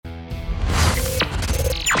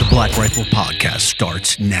Black Rifle Podcast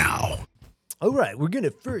starts now. All right, we're going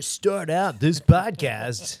to first start out this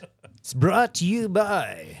podcast. It's brought to you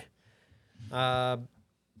by...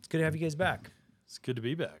 it's good to have you guys back. It's good to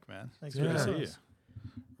be back, man. Thanks Good for to see having you. us.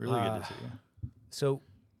 Really good to see you. So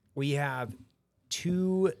we have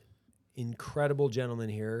two incredible gentlemen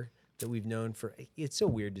here that we've known for... It's so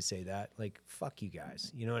weird to say that. Like, fuck you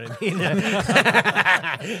guys. You know what I mean?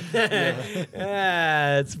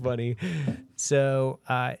 That's funny. So,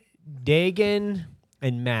 Dagan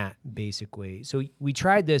and Matt, basically. So we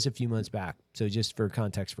tried this a few months back. So just for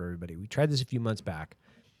context for everybody, we tried this a few months back,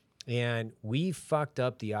 and we fucked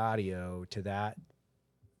up the audio to that.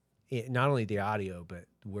 Not only the audio, but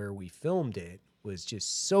where we filmed it was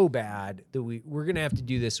just so bad that we're going to have to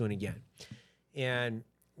do this one again. And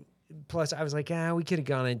plus, I was like, we could have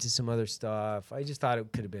gone into some other stuff. I just thought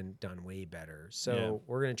it could have been done way better. So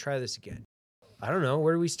we're going to try this again. I don't know.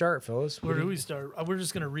 Where do we start, Phyllis? Where do we start? We're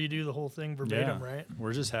just going to redo the whole thing verbatim, right?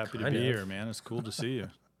 We're just happy to Kind be of. here, man. It's cool to see you.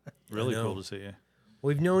 Really cool to see you.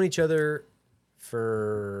 We've known each other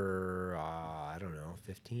for, I don't know,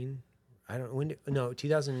 15? I don't when. No,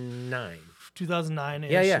 2009.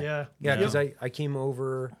 2009-ish, Yeah, yeah. because I came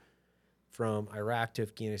over from Iraq to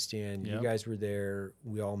Afghanistan. Yep. You guys were there.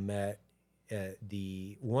 We all met at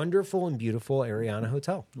the wonderful and beautiful Ariana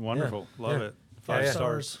Hotel. Wonderful. Love it. Five Yeah.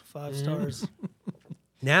 stars. 5 stars.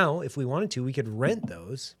 Now, if we wanted to, we could rent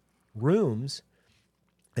those rooms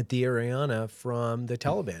at the Ariana from the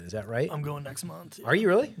Taliban. Is that right? I'm going next month. Are you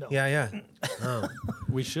really? No. Yeah. Oh.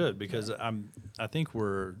 We should, because I think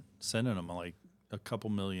we're sending them like a couple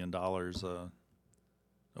 $1 million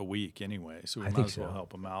a week anyway. So we I might think as well so.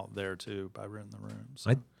 help them out there too by renting the rooms.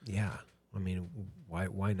 I mean,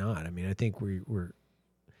 why not? I mean, I think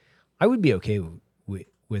I would be okay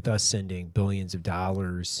with us sending billions of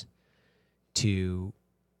dollars to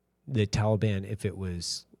the Taliban if it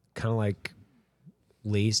was kind of like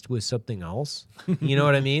laced with something else. You know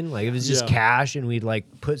what I mean? Like, it was just cash and we'd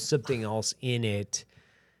like put something else in it.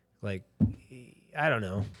 Like, I don't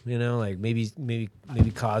know, like maybe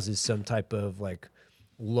causes some type of like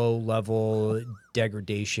low level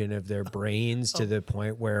degradation of their brains to the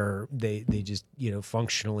point where they just,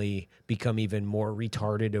 functionally become even more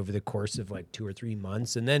retarded over the course of like 2 or 3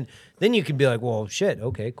 months. And then you can be like, well, shit.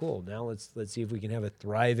 Okay, cool. Now let's see if we can have a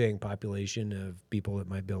thriving population of people that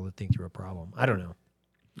might be able to think through a problem. I don't know.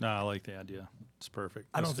 No, I like the idea. It's perfect.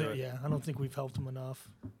 I Let's don't do think. it. Yeah, I don't think we've helped them enough.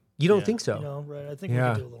 You don't Yeah. think so? Right? I think we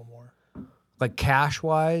Yeah. could do a little more. Like cash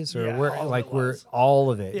wise, or Yeah, we're all of like it we're wise. all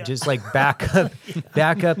of it, Yeah. just like back up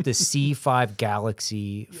the C5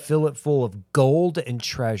 Galaxy, fill it full of gold and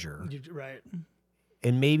treasure, Right.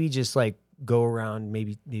 and maybe just like go around,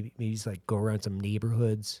 maybe just like go around some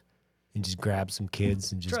neighborhoods and just grab some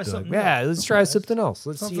kids and just Try go like, something yeah, else. let's try something else.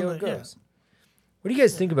 Let's see Something how it that- yeah. goes. What do you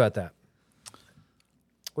guys think about that?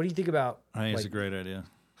 What do you think about? I think it's a like, great idea.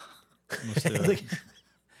 Let's do it.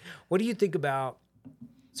 What do you think about?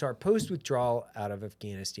 So our post withdrawal out of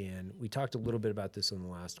Afghanistan, we talked a little bit about this on the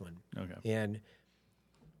last one. Okay. And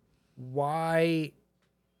why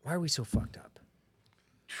are we so fucked up?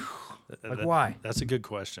 Like, why? That's a good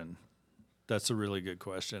question. That's a really good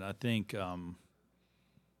question. I think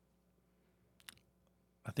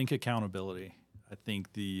accountability. I think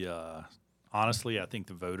honestly, I think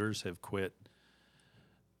the voters have quit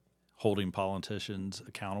holding politicians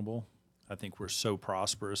accountable. I think we're so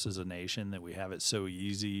prosperous as a nation that we have it so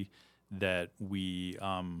easy that we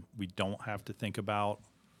don't have to think about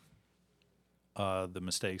the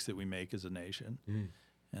mistakes that we make as a nation.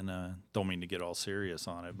 And don't mean to get all serious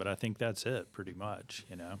on it, but I think that's it pretty much,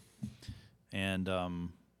 And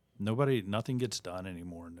nothing gets done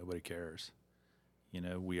anymore. Nobody cares.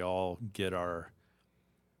 We all get our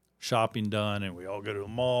shopping done and we all go to the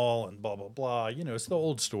mall and blah, blah, blah. It's the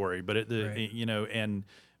old story, but Right. and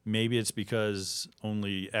maybe it's because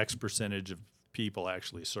only X percentage of people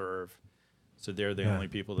actually serve. So they're the only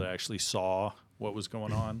people that actually saw what was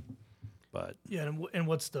going on. But Yeah, and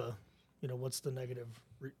what's the negative?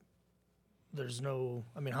 There's no.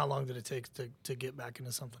 I mean, how long did it take to get back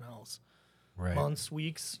into something else? Right. Months,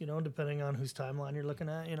 weeks, depending on whose timeline you're looking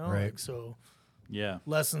at, Right. Like, so yeah.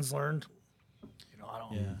 lessons learned.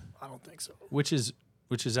 Yeah. I don't think so. Which is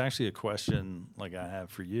actually a question like I have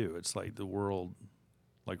for you. It's like the world,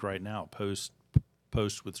 like right now, post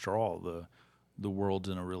withdrawal, the world's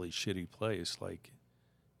in a really shitty place. Like,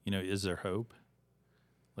 is there hope?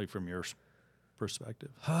 Like from your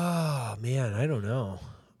perspective? Oh man, I don't know.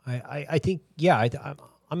 I think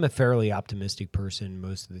I'm a fairly optimistic person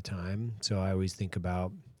most of the time, so I always think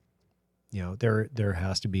about, there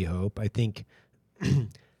has to be hope. I think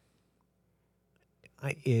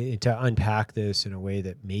to unpack this in a way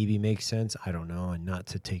that maybe makes sense, I don't know, and not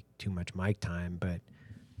to take too much mic time, but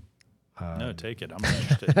no, take it. I'm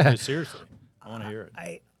interested. No, seriously, I want to hear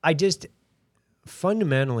it. I just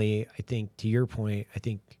fundamentally, I think, to your point, I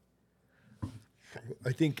think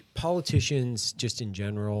politicians just in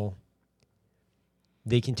general,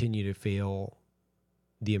 they continue to fail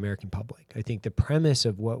the American public. I think the premise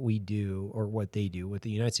of what we do or what they do, what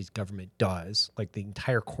the United States government does, like the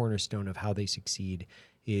entire cornerstone of how they succeed,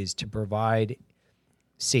 is to provide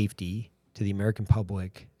safety to the American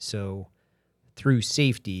public. So through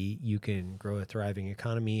safety, you can grow a thriving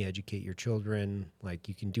economy, educate your children, like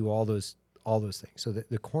you can do all those things. So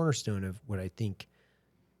the cornerstone of what I think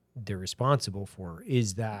they're responsible for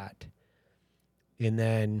is that. And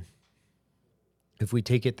then if we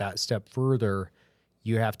take it that step further,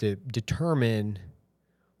 you have to determine,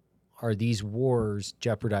 are these wars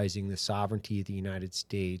jeopardizing the sovereignty of the United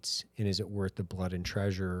States, and is it worth the blood and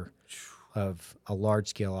treasure of a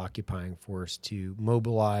large-scale occupying force to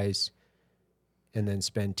mobilize and then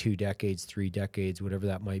spend 2 decades, 3 decades, whatever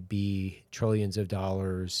that might be, trillions of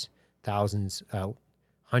dollars,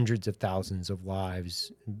 hundreds of thousands of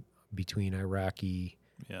lives between Iraqi,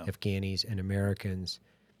 Afghanis, and Americans.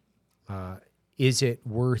 Is it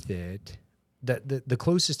worth it? The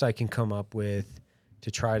closest I can come up with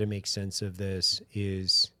to try to make sense of this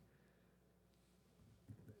is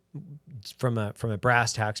from a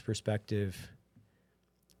brass tacks perspective.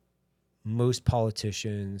 Most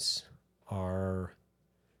politicians are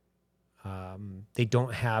they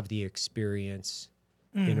don't have the experience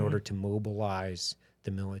in order to mobilize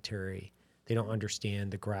the military. They don't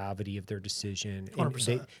understand the gravity of their decision.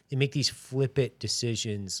 And they make these flippant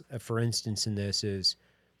decisions. For instance, in this is,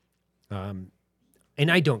 and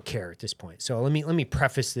I don't care at this point. So let me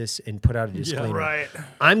preface this and put out a disclaimer. Yeah, right.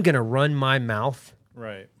 I'm gonna run my mouth,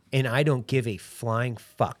 Right. and I don't give a flying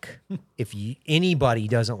fuck if anybody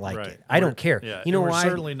doesn't like it. I don't care. Yeah. You know we're why?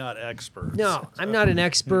 certainly not experts. No, I'm not an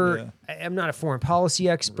expert. I'm not a foreign policy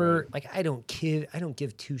expert. Right. Like I don't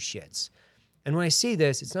give two shits. And when I say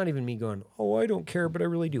this, it's not even me going, "Oh, I don't care," but I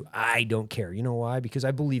really do. I don't care. You know why? Because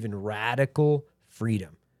I believe in radical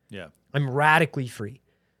freedom. Yeah. I'm radically free.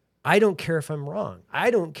 I don't care if I'm wrong.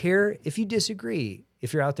 I don't care if you disagree.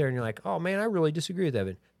 If you're out there and you're like, "Oh man, I really disagree with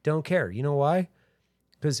Evan." Don't care. You know why?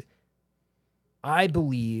 Because I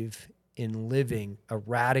believe in living a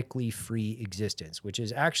radically free existence, which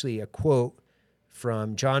is actually a quote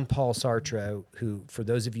from Jean-Paul Sartre, who, for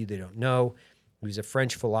those of you that don't know, he was a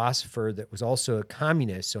French philosopher that was also a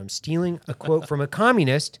communist. So I'm stealing a quote from a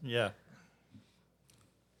communist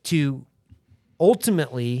to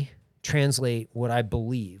ultimately translate what I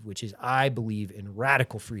believe, which is I believe in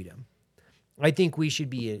radical freedom. I think we should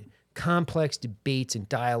be in complex debates and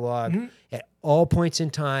dialogue at all points in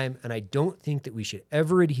time, and I don't think that we should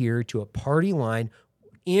ever adhere to a party line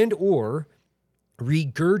and or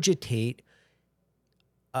regurgitate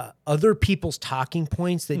other people's talking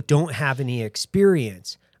points that don't have any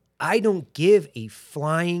experience. I don't give a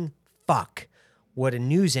flying fuck what a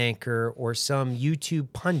news anchor or some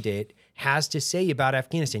YouTube pundit has to say about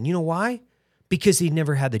Afghanistan. You know why? Because they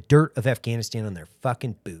never had the dirt of Afghanistan on their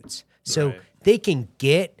fucking boots. So they can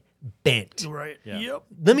get bent. Right. Yeah. Yep.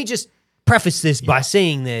 Let me just preface this by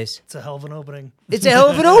saying this. It's a hell of an opening. It's a hell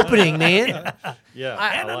of an opening, man. Yeah.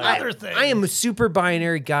 And another thing. I am a super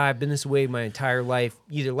binary guy. I've been this way my entire life.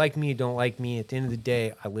 Either like me or don't like me. At the end of the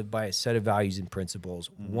day, I live by a set of values and principles.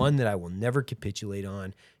 One that I will never capitulate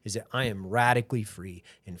on is that I am radically free,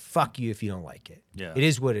 and fuck you if you don't like it. Yeah. It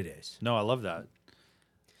is what it is. No, I love that.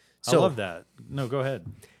 I So- love that. No, go ahead.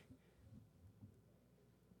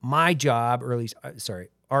 My job, or at least,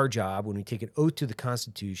 our job, when we take an oath to the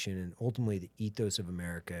Constitution and ultimately the ethos of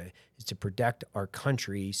America, is to protect our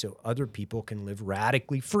country so other people can live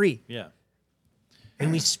radically free. Yeah.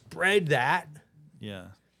 And we spread that, Yeah.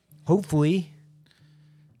 hopefully.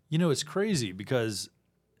 You know, it's crazy because,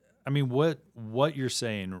 I mean, what you're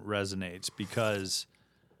saying resonates because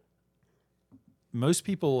most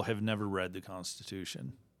people have never read the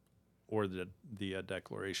Constitution or the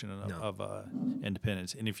Declaration of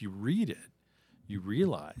Independence. And if you read it, you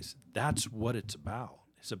realize that's what it's about.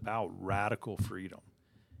 It's about radical freedom,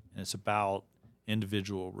 and it's about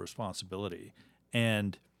individual responsibility.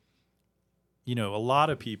 And, you know, a lot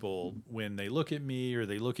of people, when they look at me or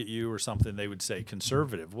they look at you or something, they would say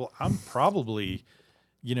conservative. Well, I'm probably,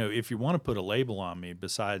 you know, if you want to put a label on me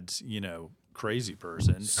besides, you know, crazy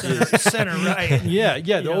person. Center right. Yeah.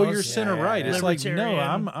 know, You're center yeah, right. yeah. It's like, no,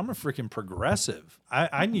 Libertarian. I'm a freaking progressive.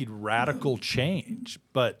 I need radical change,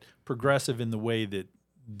 but progressive in the way that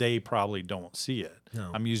they probably don't see it.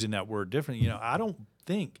 No. I'm using that word differently. You know, I don't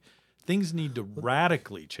think things need to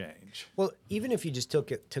radically change. Well, even if you just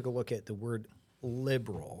took a look at the word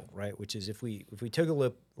liberal, right, which is if we took a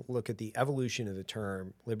look at the evolution of the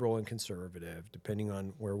term liberal and conservative, depending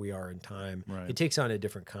on where we are in time, Right. it takes on a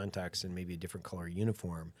different context and maybe a different color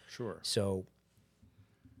uniform. Sure. So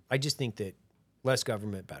I just think that less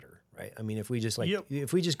government, better, right? I mean, if we just Yep.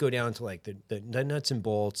 if we just go down to like the nuts and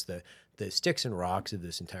bolts, the sticks and rocks of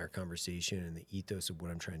this entire conversation and the ethos of what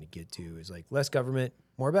I'm trying to get to is like less government,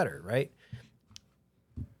 more better, right?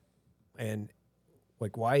 And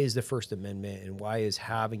like, why is the First Amendment and why is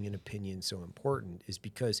having an opinion so important is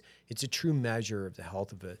because it's a true measure of the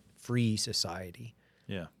health of a free society.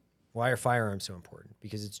 Yeah. Why are firearms so important?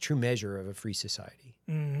 Because it's a true measure of a free society.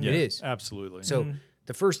 Mm-hmm. Yeah, It is. absolutely. So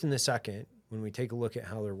the first and the second, when we take a look at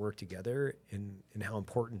how they work together and how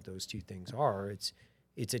important those two things are,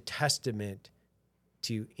 it's a testament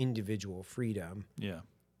to individual freedom. yeah.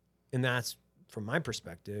 And that's, from my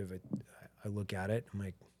perspective, I look at it, I'm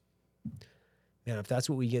like, man, if that's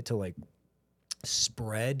what we get to like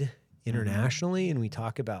spread internationally and we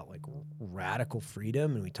talk about like radical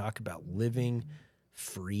freedom and we talk about living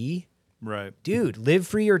free, Right. dude, live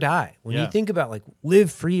free or die. When Yeah. you think about like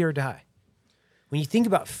live free or die, when you think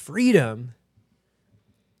about freedom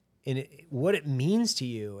and what it means to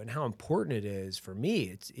you and how important it is for me,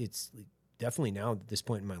 it's definitely now at this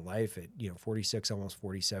point in my life at 46, almost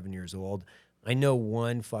 47 years old, I know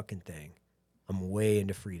one fucking thing. I'm way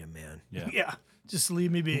into freedom, man. Yeah. Yeah. Just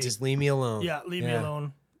leave me be. Just leave me alone. Yeah, leave me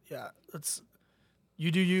alone. Yeah, that's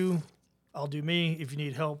you do you, I'll do me. If you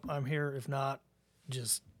need help, I'm here. If not,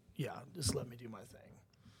 just let me do my thing.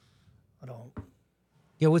 I don't.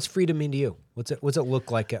 Yeah, what's freedom mean to you? What's it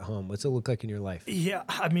look like at home? What's it look like in your life? Yeah,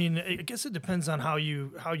 I mean, I guess it depends on how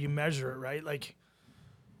you measure it, right? Like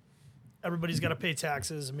everybody's got to pay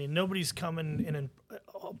taxes. I mean, nobody's coming in and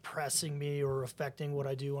oppressing me or affecting what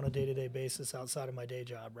I do on a day-to-day basis outside of my day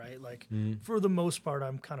job, right? Like for the most part,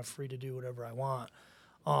 I'm kind of free to do whatever I want.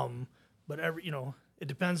 But it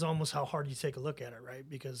depends almost how hard you take a look at it, right?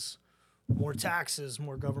 Because more taxes,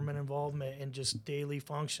 more government involvement, and just daily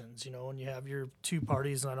functions, and you have your two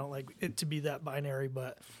parties, and I don't like it to be that binary,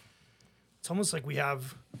 but it's almost like we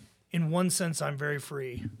have, in one sense, I'm very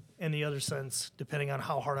free. In the other sense, depending on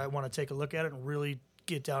how hard I want to take a look at it and really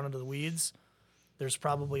get down into the weeds, there's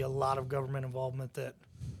probably a lot of government involvement that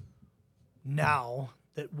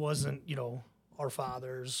wasn't, our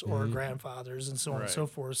fathers or our grandfathers and so on and so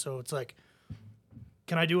forth. So it's like,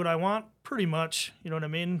 can I do what I want? Pretty much, you know what I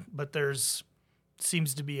mean? But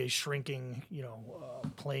seems to be a shrinking,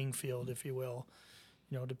 playing field, if you will,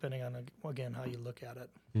 depending on, again, how you look at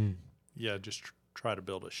it. Yeah. Just try to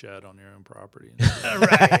build a shed on your own property.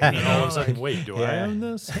 Right. And all of a sudden, wait, do I own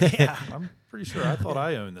this? Yeah. I'm pretty sure I thought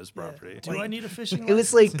I owned this property. Do I need a fishing It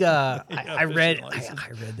was license? like I fishing read license.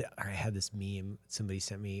 I had this meme somebody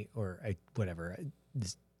sent me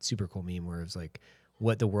this super cool meme where it was like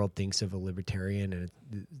what the world thinks of a libertarian and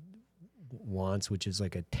it wants, which is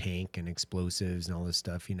like a tank and explosives and all this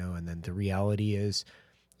stuff, and then the reality is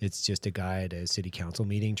it's just a guy at a city council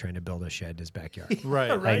meeting trying to build a shed in his backyard. Right.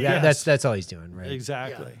 Right. Like, that's all he's doing, right?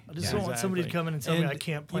 Exactly. I just don't want somebody to come in and tell me I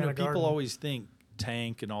can't plant a garden. People always think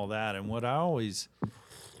tank and all that. And what I always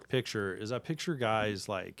picture is I picture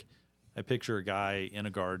a guy in a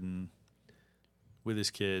garden with his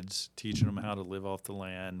kids, teaching them how to live off the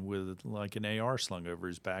land with like an AR slung over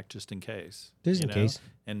his back just in case. Just in case.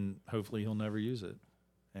 And hopefully he'll never use it.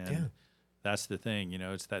 And that's the thing,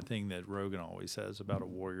 it's that thing that Rogan always says about a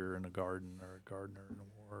warrior in a garden or a gardener in a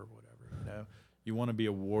war or whatever, You want to be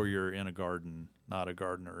a warrior in a garden, not a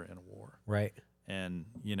gardener in a war. Right. And,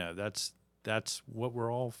 that's what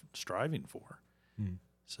we're all striving for.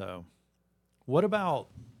 So what about,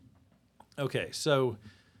 so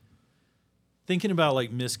thinking about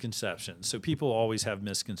like misconceptions. So people always have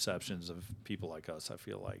misconceptions of people like us. I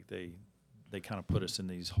feel like they kind of put us in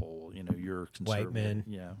these whole, you're conservative. White men.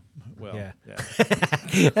 Yeah. Well,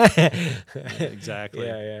 Yeah. Exactly.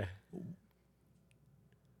 Yeah.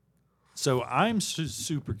 So I'm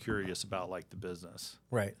super curious about like the business.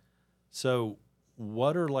 Right. So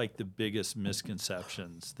what are like the biggest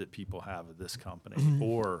misconceptions that people have of this company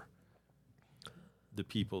or the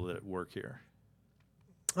people that work here?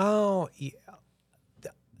 Oh, yeah.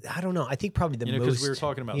 I don't know. I think probably the most. Because we were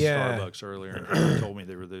talking about Starbucks earlier, and you told me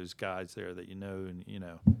there were those guys there that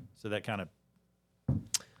and so that kind of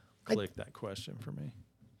clicked that question for me.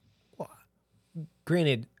 Well,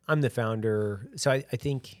 granted, I'm the founder, so I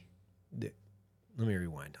think. Let me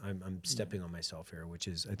rewind. I'm stepping on myself here, which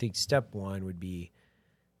is I think step one would be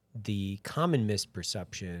the common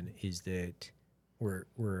misperception is that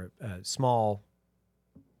we're a small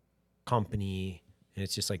company and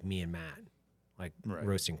it's just like me and Matt, like Right.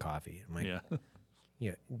 roasting coffee. I'm like, Yeah.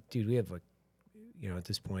 yeah, dude, we have like, at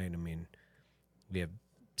this point, I mean, we have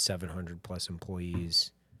 700 plus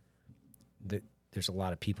employees. There's a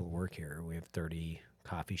lot of people who work here. We have 30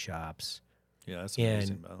 coffee shops. Yeah, that's And-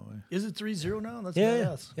 amazing, by the way. Is it 3-0 now? That's Yeah,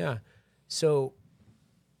 badass. yeah. So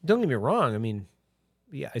don't get me wrong. I mean,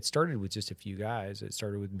 yeah, it started with just a few guys. It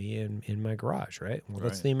started with me in my garage, right? Well,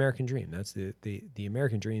 that's Right. the American dream. That's the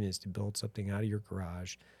American dream is to build something out of your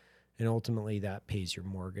garage, and ultimately that pays your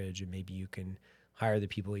mortgage, and maybe you can hire the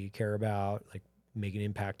people you care about, like make an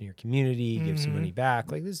impact in your community, give some money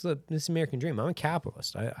back. Like this is American dream. I'm a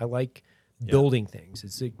capitalist. I like building things.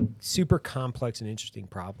 It's a super complex and interesting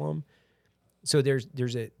problem. So there's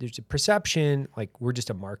a perception like we're just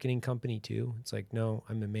a marketing company too. It's like, no,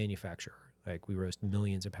 I'm a manufacturer. Like we roast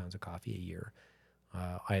millions of pounds of coffee a year.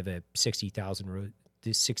 I have a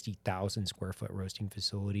 60,000 square foot roasting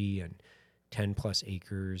facility and 10 plus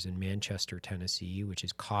acres in Manchester, Tennessee, which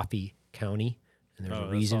is coffee county. And there's a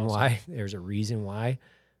that's reason awesome. why. There's a reason why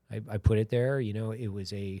I put it there. It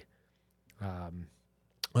was a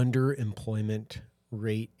underemployment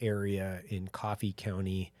rate area in Coffee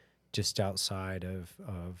County, just outside of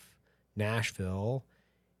Nashville.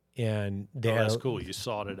 And That's cool. You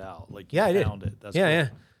sought it out. Like, Yeah, I you did. found it. That's yeah,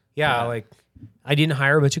 cool. yeah. Like I didn't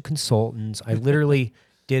hire a bunch of consultants. I literally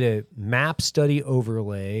did a map study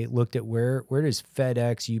overlay, looked at where does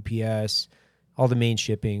FedEx, UPS, all the main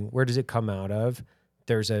shipping, where does it come out of?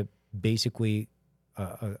 There's basically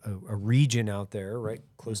a region out there, right,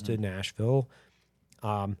 close to Nashville.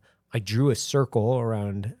 I drew a circle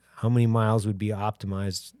around how many miles would be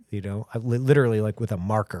optimized, I literally like with a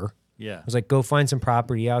marker. Yeah. I was like, go find some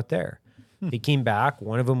property out there. They came back.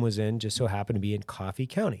 One of them was just so happened to be in Coffee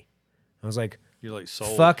County. I was like, You're like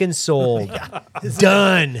sold. fucking sold.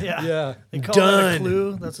 Done. Yeah. They call Done. that a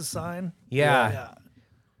clue. That's a sign. Yeah. Yeah.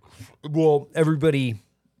 Well, everybody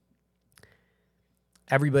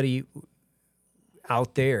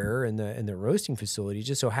out there in the roasting facility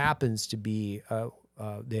just so happens to be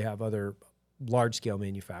they have other large scale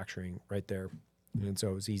manufacturing right there, and so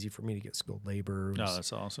it was easy for me to get skilled labor. No,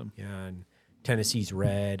 that's awesome. Yeah, and Tennessee's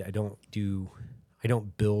red. I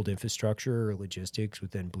don't build infrastructure or logistics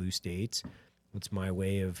within blue states. It's my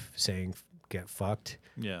way of saying get fucked.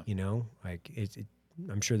 Yeah. Like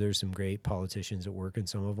I'm sure there's some great politicians that work in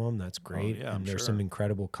some of them. That's great. yeah, I'm and there's sure. some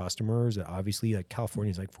incredible customers that obviously, like California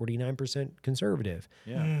is like 49% conservative.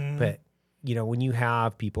 Yeah. But, when you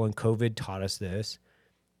have people, and COVID taught us this,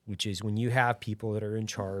 which is when you have people that are in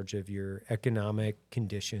charge of your economic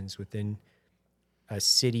conditions within a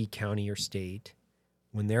city, county, or state,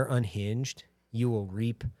 when they're unhinged, you will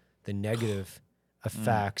reap the negative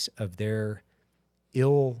effects of their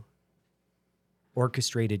ill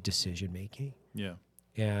orchestrated decision making. Yeah.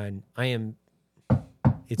 And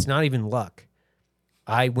it's not even luck.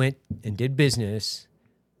 I went and did business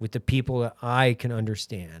with the people that I can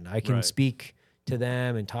understand. I can Right. speak to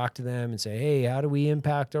them and talk to them and say, hey, how do we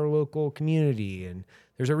impact our local community? And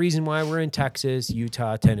there's a reason why we're in Texas,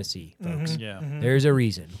 Utah, Tennessee, folks. Yeah. There's a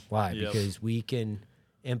reason why, Yep. because we can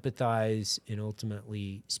empathize and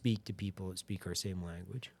ultimately speak to people that speak our same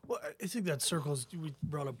language. Well, I think that circles. We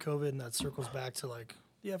brought up COVID, and that circles back to like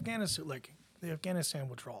the Afghanistan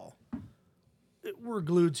withdrawal. We're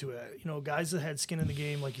glued to it. Guys that had skin in the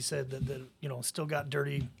game, like you said, that still got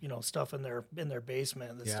dirty, stuff in their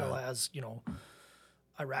basement that still has,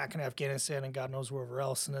 Iraq and Afghanistan and God knows wherever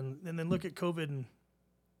else. And then look at COVID and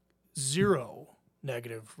zero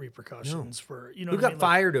negative repercussions for Who what I got mean?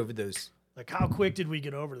 fired over those? Like how quick did we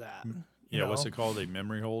get over that? Yeah. What's it called? They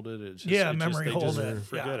memory hold it. It's just, memory they hold just it.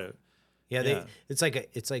 Forget Yeah. it. Yeah, Yeah. it's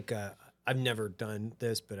like I've never done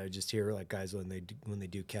this, but I just hear like guys when they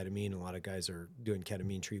do ketamine, a lot of guys are doing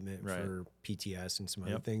ketamine treatment Right. for PTS and some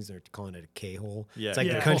other Yep. things. They're calling it a K-hole. Yeah. It's like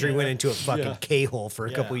Yeah. the country Yeah. went into a fucking Yeah. K-hole for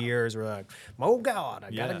a couple Yeah. years. We're like, oh God,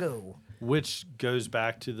 I gotta Yeah. go. Which goes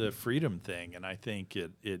back to the freedom thing, and I think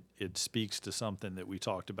it speaks to something that we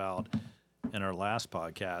talked about in our last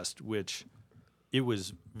podcast, which it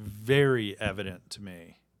was very evident to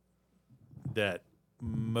me that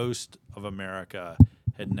most of America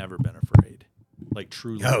had never been afraid, like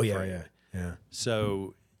truly afraid. yeah.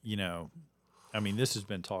 So, this has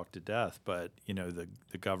been talked to death, but,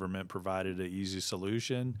 the government provided an easy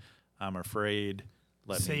solution. I'm afraid.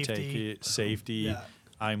 Let me take Safety. it. Safety. Yeah.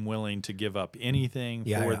 I'm willing to give up anything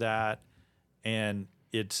Yeah, for yeah. that. And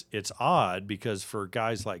it's odd because for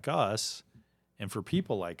guys like us and for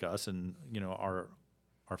people like us and,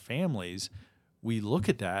 our families, we look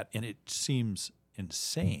at that and it seems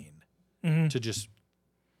insane to just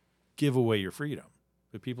give away your freedom.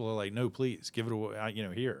 But people are like, no, please give it away.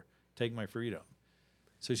 Here, take my freedom.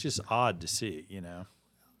 So it's just odd to see, you know.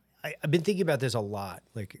 I've been thinking about this a lot,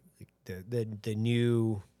 like the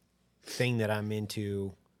new thing that I'm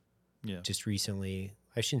into. Yeah. Just recently,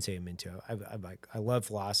 I shouldn't say I'm into. I love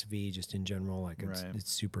philosophy just in general. Like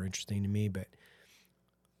it's super interesting to me. But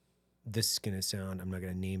this is gonna sound. I'm not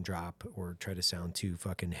gonna name drop or try to sound too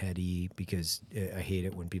fucking heady because I hate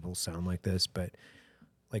it when people sound like this. But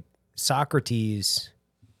like Socrates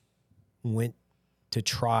went to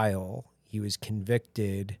trial. He was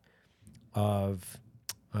convicted of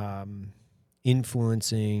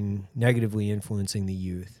negatively influencing the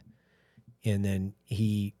youth, and then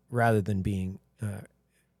he rather than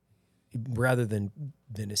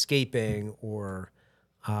escaping or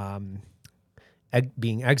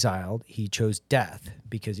being exiled, he chose death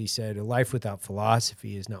because he said a life without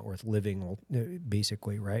philosophy is not worth living,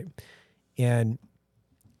 basically, right? And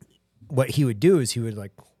what he would do is he would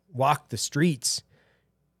like walk the streets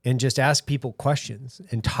and just ask people questions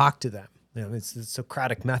and talk to them. You know, it's the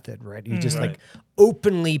Socratic method, right? You just like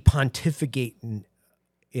openly pontificate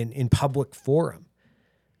in public forum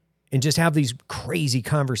and just have these crazy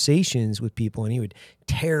conversations with people. And he would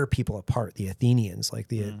tear people apart, the Athenians, like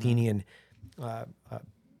the Athenian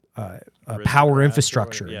power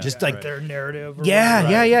infrastructure. Just like their narrative.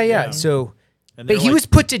 Yeah. So, but he was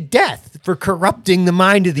put to death for corrupting the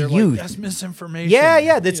mind of the youth. That's misinformation.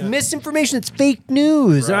 Yeah. That's misinformation. It's fake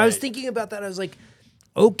news. And I was thinking about that. I was like,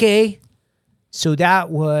 okay. So that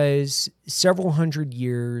was several hundred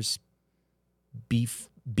years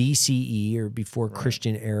BCE or before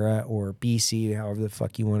Christian era or BC, however the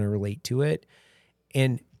fuck you want to relate to it.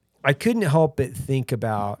 And I couldn't help but think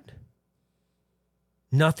about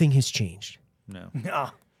nothing has changed. No.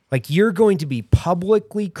 Like you're going to be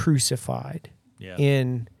publicly crucified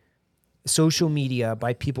in social media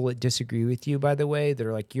by people that disagree with you, by the way.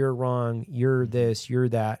 They're like, you're wrong, you're this, you're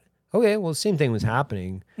that. Okay, well, the same thing was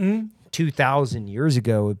happening 2,000 years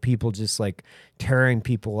ago with people just like tearing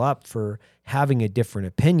people up for having a different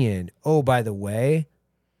opinion. Oh, by the way,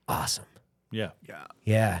 awesome. Yeah.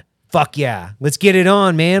 Fuck yeah. Let's get it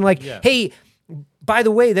on, man. Like, hey, by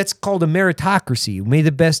the way, that's called a meritocracy. May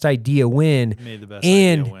the best idea win.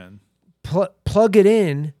 Plug it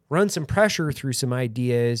in, run some pressure through some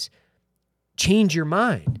ideas, change your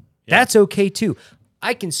mind. Yeah. That's okay too.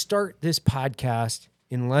 I can start this podcast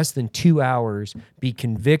in less than 2 hours, be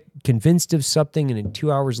convinced of something, and in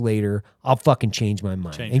 2 hours later, I'll fucking change my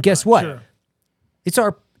mind. And guess what? Sure. It's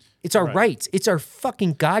our rights. It's our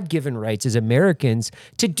fucking God-given rights as Americans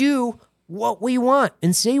to do what we want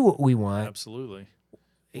and say what we want. Absolutely.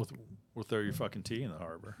 We'll throw your fucking tea in the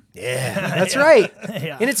harbor. Yeah, that's right.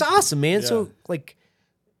 And it's awesome, man. Yeah. So, like,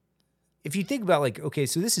 if you think about, like, okay,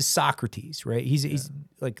 so this is Socrates, right? He's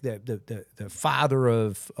like the father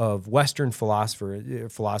of Western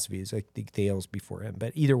philosophy. Is like the Thales before him,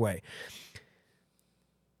 but either way,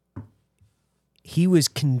 he was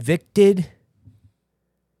convicted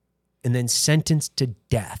and then sentenced to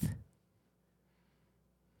death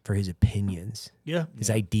for his opinions, his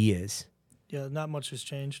ideas. Yeah, not much has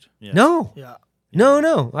changed. Yeah. No. Yeah.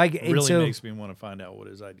 No. Like, it really makes me want to find out what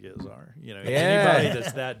his ideas are. You know, anybody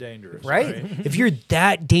that's that dangerous. Right? If you're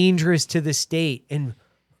that dangerous to the state, and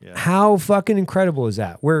how fucking incredible is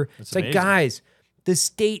that? Where it's like, guys, the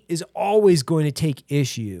state is always going to take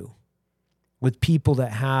issue with people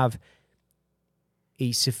that have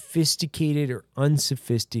a sophisticated or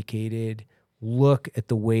unsophisticated look at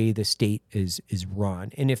the way the state is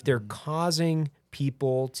run. And if they're causing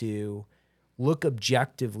people to look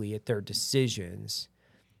objectively at their decisions,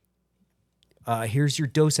 here's your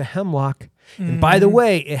dose of hemlock. And by the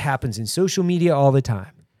way, it happens in social media all the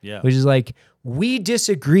time. Yeah. Which is like, we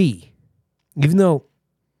disagree, even though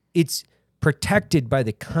it's protected by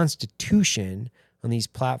the Constitution on these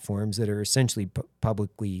platforms that are essentially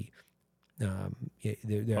publicly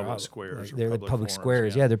they're public squares. They're the public forums,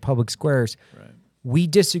 squares. Yeah, they're public squares. Right. We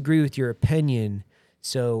disagree with your opinion,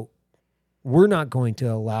 so we're not going to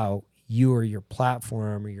allow you or your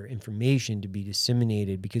platform or your information to be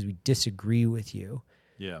disseminated because we disagree with you.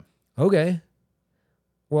 Yeah. Okay.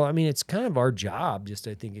 Well, I mean, it's kind of our job, just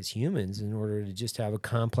I think, as humans, in order to just have a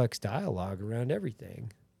complex dialogue around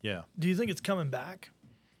everything. Yeah. Do you think it's coming back?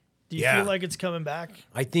 Do you feel like it's coming back?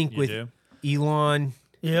 I think with Elon.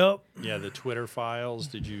 Yep. Yeah, the Twitter files.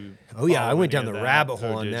 Did you? Oh yeah, I went down the rabbit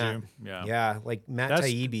hole on that. You? Yeah. Like Matt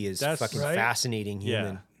Taibbi is fucking fascinating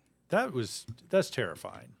human. Yeah. That's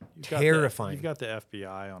terrifying. You've got the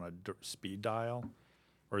FBI on a speed dial,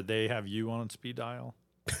 or they have you on speed dial.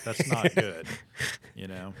 That's not good. You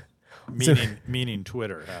know, meaning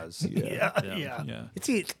Twitter has. Yeah.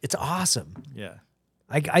 It's awesome. Yeah.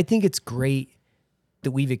 I think it's great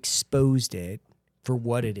that we've exposed it for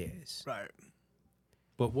what it is. Right.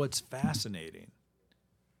 But what's fascinating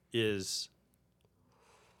is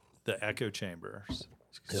the echo chambers.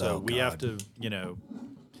 So we have to,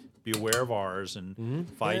 be aware of ours and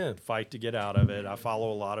fight to get out of it. I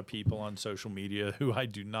follow a lot of people on social media who I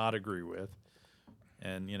do not agree with.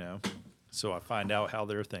 And, so I find out how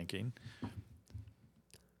they're thinking.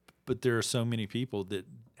 But there are so many people that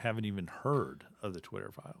haven't even heard of the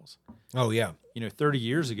Twitter files. Oh, yeah. 30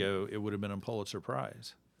 years ago, it would have been a Pulitzer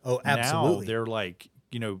Prize. Oh, absolutely. Now they're like,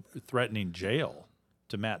 threatening jail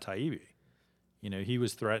to Matt Taibbi. He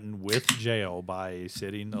was threatened with jail by a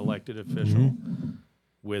sitting elected official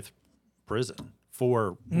with prison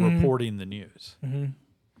for reporting the news. And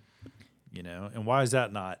why is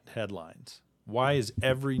that not headlines? Why is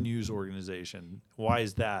every news organization, why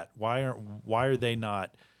is that? Why are they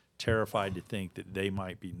not terrified to think that they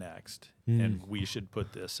might be next and we should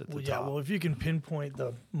put this at the top? Yeah, well, if you can pinpoint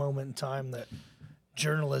the moment in time that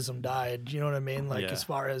journalism died, you know what I mean? Like as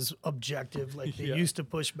far as objective, like they used to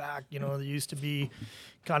push back, they used to be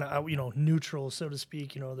kind of, neutral, so to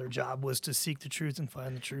speak. Their job was to seek the truth and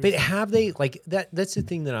find the truth. But have they, like, that's the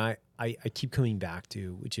thing that I keep coming back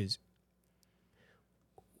to, which is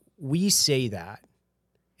we say that,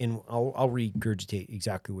 and I'll regurgitate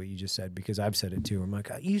exactly what you just said because I've said it too. I'm like,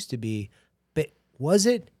 it used to be, but was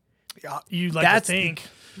it? Yeah, you like to think.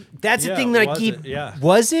 That's the thing that I keep.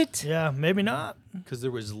 Was it? Yeah, maybe not. Because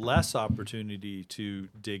there was less opportunity to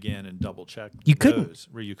dig in and double check. You couldn't.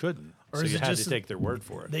 Where you couldn't. Or so is you it had just to take their word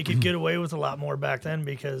for it. They could get away with a lot more back then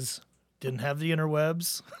because didn't have the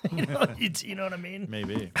interwebs. You know what I mean?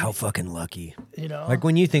 Maybe. How fucking lucky. Like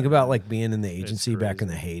when you think about like being in the agency back in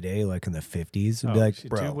the heyday, like in the 50s, it'd be like,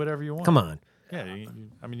 bro, do whatever you want. Come on. Yeah, you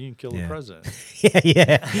can kill the president.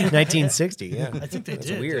 Yeah. 1960. Yeah, I think they That's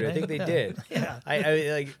did. weird. I think they did. Yeah.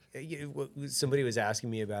 I somebody was asking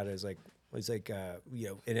me about it. I was like,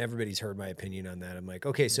 and everybody's heard my opinion on that. I'm like,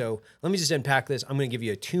 okay, so let me just unpack this. I'm going to give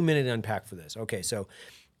you a 2-minute unpack for this. Okay, so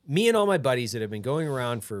me and all my buddies that have been going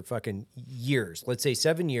around for fucking years, let's say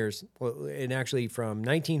 7 years, and actually from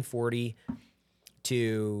 1940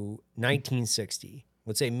 to 1960.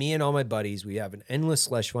 Let's say me and all my buddies, we have an endless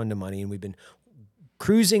slush fund of money, and we've been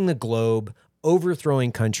cruising the globe,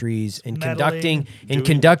 overthrowing countries, and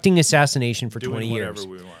conducting assassination for 20 years.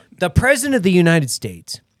 We want. The president of the United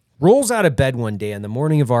States rolls out of bed one day on the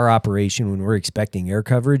morning of our operation when we're expecting air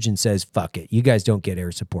coverage and says, fuck it, you guys don't get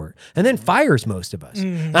air support. And then fires most of us.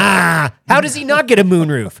 How does he not get a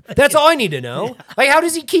moonroof? That's all I need to know. Like, how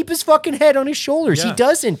does he keep his fucking head on his shoulders? He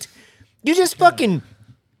doesn't. You just fucking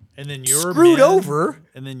and then your screwed men, over.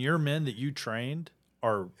 And then your men that you trained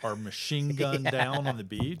are machine gunned down on the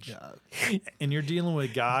beach. And you're dealing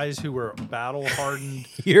with guys who are battle hardened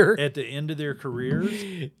at the end of their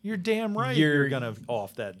careers. You're damn right you're gonna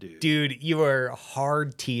off that dude. Dude, you are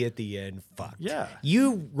hard T at the end. Fuck. Yeah.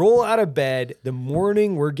 You roll out of bed the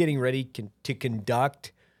morning we're getting ready to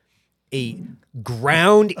conduct a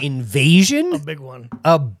ground invasion.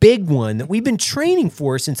 A big one that we've been training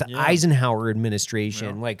for since the Eisenhower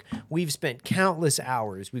administration. Yeah. Like, we've spent countless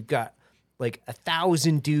hours. We've got like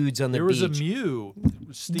 1,000 dudes on the beach. There was a Mew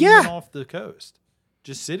steaming off the coast,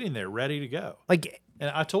 just sitting there ready to go. Like, and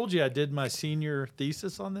I told you I did my senior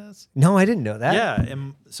thesis on this. No, I didn't know that. Yeah,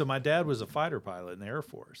 and so my dad was a fighter pilot in the Air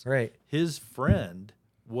Force. Right. His friend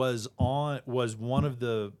was one of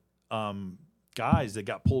the guys that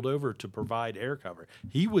got pulled over to provide air cover.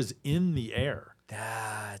 He was in the air.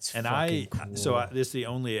 That's and fucking cool. This is the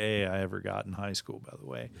only A I ever got in high school, by the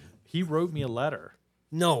way. He wrote me a letter.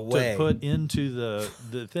 No way. To put into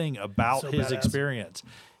the thing about his badass experience.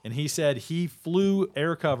 And he said he flew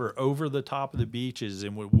air cover over the top of the beaches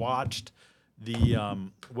and watched the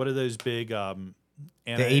what are those big the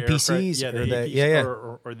APCs? Yeah, the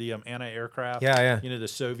APCs or the anti-aircraft. Yeah. The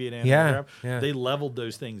Soviet anti-aircraft. Yeah. They leveled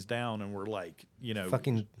those things down and were like,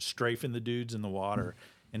 fucking strafing the dudes in the water.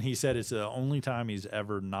 And he said it's the only time he's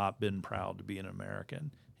ever not been proud to be an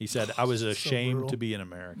American. He said, I was ashamed to be an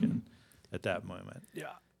American at that moment. Yeah.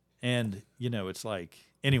 And, it's like,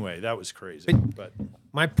 anyway, that was crazy. But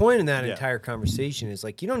my point in that entire conversation is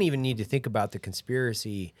like, you don't even need to think about the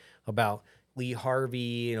conspiracy about Lee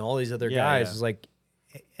Harvey and all these other guys. It's like,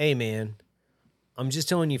 hey, man, I'm just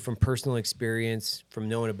telling you from personal experience, from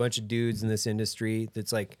knowing a bunch of dudes in this industry,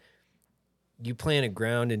 that's like, you plan a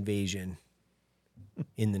ground invasion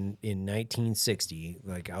in 1960,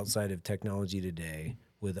 like outside of technology today,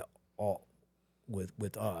 with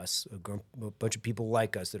us, a bunch of people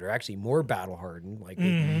like us that are actually more battle hardened. Like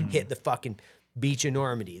they hit the fucking beach in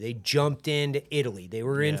Normandy. They jumped into Italy. They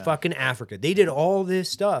were in fucking Africa. They did all this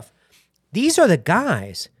stuff. These are the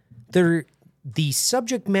guys that are the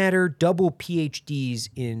subject matter double PhDs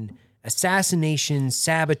in assassination,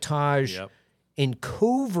 sabotage, and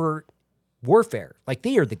covert warfare. Like,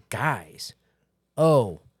 they are the guys.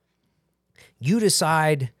 Oh, you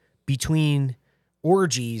decide between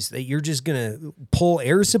orgies that you're just going to pull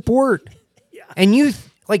air support? Yeah. And you,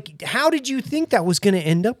 like, how did you think that was going to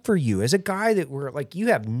end up for you as a guy that were like, you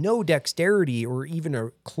have no dexterity or even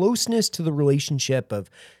a closeness to the relationship of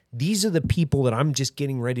these are the people that I'm just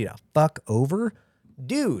getting ready to fuck over?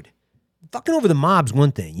 Dude, fucking over the mob's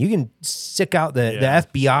one thing. You can sick out the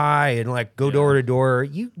FBI and like go door to door.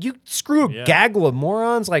 You screw a gaggle of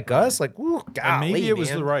morons like us. Like, ooh, golly, maybe it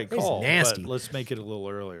was the right call. It's nasty. But let's make it a little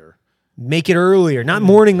earlier. Make it earlier, not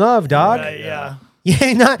morning of, dog. Right, yeah.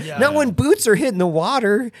 Yeah, not when boots are hitting the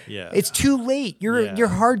water. Yeah. It's too late. You're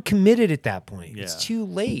hard committed at that point. Yeah. It's too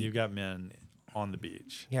late. You've got men on the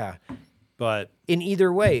beach. Yeah. But in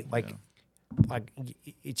either way, like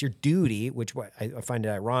it's your duty, which I find it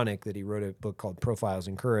ironic that he wrote a book called Profiles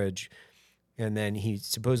in Courage, and then he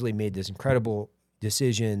supposedly made this incredible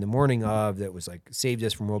decision the morning of that was like saved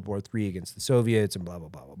us from World War III against the Soviets and blah blah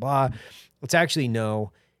blah blah blah. It's actually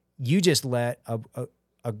no. You just let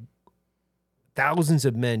thousands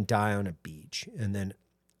of men die on a beach, and then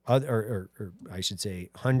or I should say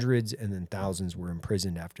hundreds and then thousands were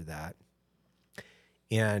imprisoned after that.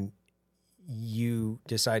 And you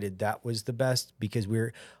decided that was the best because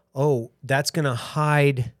that's going to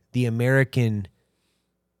hide the American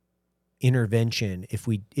intervention if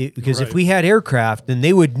we had aircraft, then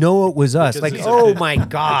they would know it was us. Like, oh my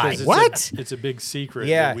God, what? It's a big secret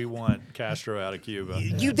that we want Castro out of Cuba.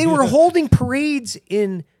 They were holding parades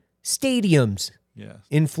in stadiums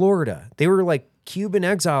in Florida. They were like Cuban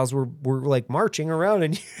exiles were like marching around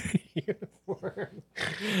in uniform.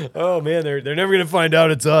 Oh man, they're never gonna find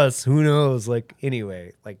out it's us. Who knows? Like,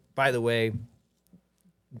 anyway, like, by the way,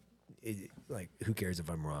 like, who cares if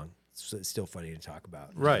I'm wrong? It's still funny to talk about.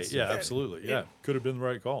 Right. Yeah, absolutely. Yeah. Could have been the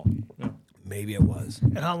right call. Yeah. Maybe it was.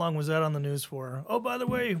 And how long was that on the news for? Oh, by the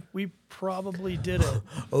way, we probably did it.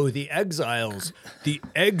 Oh, the exiles. The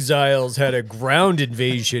exiles had a ground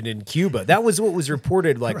invasion in Cuba. That was what was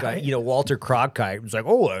reported. Like, right. Walter Cronkite was like,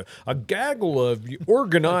 oh, a gaggle of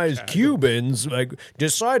organized Cubans like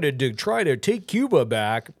decided to try to take Cuba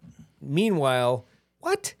back. Meanwhile,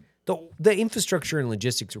 what? The infrastructure and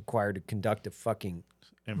logistics required to conduct a fucking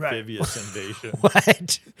amphibious invasion.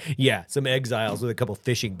 What? Yeah, some exiles with a couple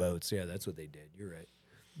fishing boats. Yeah, that's what they did. You're right.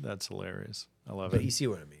 That's hilarious. I love but it. You see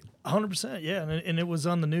what I mean? 100%. Yeah, and it was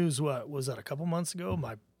on the news. What was that? A couple months ago.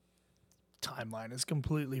 My timeline is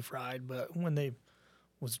completely fried. But when they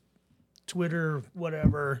was Twitter,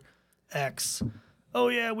 whatever, X. Oh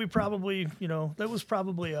yeah, we probably. That was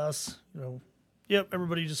probably us. Yep.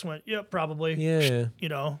 Everybody just went. Yep, probably. Yeah.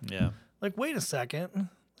 Yeah. Like, wait a second.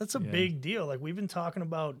 That's a big deal. Like, we've been talking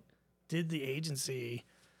about, did the agency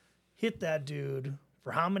hit that dude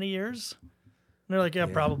for how many years? And they're like,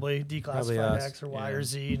 probably declassified X or Y or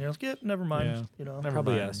Z. And you're like, never mind.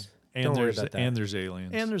 Probably us. And Don't there's worry about that. and there's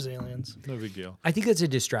aliens. And there's aliens. No big deal. I think that's a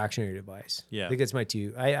distractionary device. Yeah. I think that's my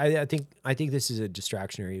two. I think this is a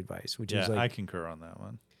distractionary advice, which is like, I concur on that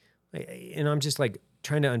one. And I'm just like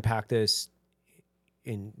trying to unpack this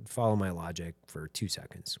and follow my logic for 2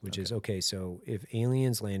 seconds, which is, so if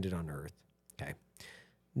aliens landed on Earth,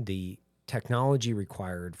 the technology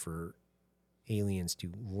required for aliens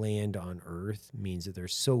to land on Earth means that they're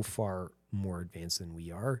so far more advanced than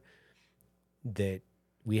we are that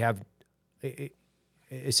we have,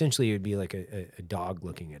 essentially it would be like a dog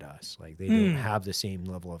looking at us. Like, they don't have the same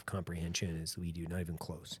level of comprehension as we do, not even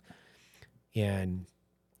close. And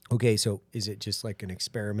so is it just like an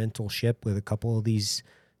experimental ship with a couple of these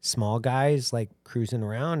small guys like cruising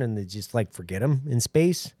around and they just like forget them in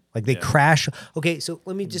space? Like they crash. Okay, so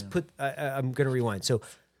let me just put, I'm going to rewind. So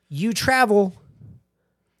you travel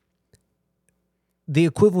the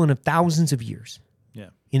equivalent of thousands of years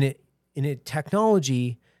in a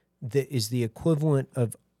technology that is the equivalent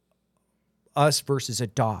of us versus a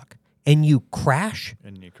dog. And you crash?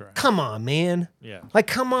 Come on, man. Yeah. Like,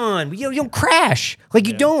 come on. You don't crash. Like,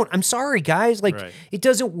 you don't. I'm sorry, guys. Like, it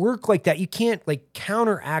doesn't work like that. You can't, like,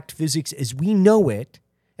 counteract physics as we know it,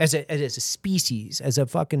 as a species, as a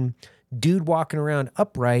fucking dude walking around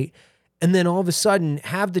upright, and then all of a sudden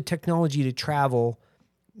have the technology to travel,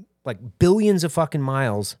 like, billions of fucking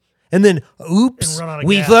miles. And then, oops,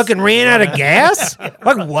 we fucking ran out of gas? Like,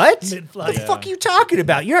 what? What the fuck are you talking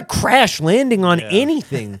about? You're not crash landing on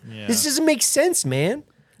anything. This doesn't make sense, man.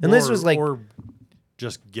 And this was like... Or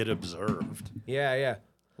just get observed. Yeah.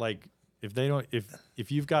 Like, if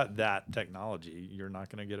you've got that technology, you're not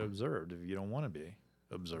going to get observed if you don't want to be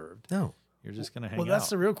observed. No. You're just going to hang Well, out. that's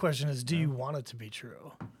the real question: is do you want it to be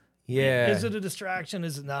true? Yeah. Is it a distraction?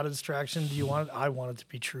 Is it not a distraction? Do you want it? I want it to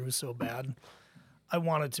be true so bad. I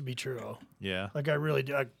want it to be true. Yeah. Like I really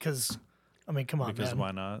do. Because I mean, come on, Because man.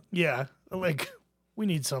 why not? Yeah. Like we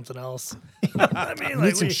need something else. I mean, We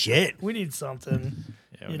need some shit. We need something.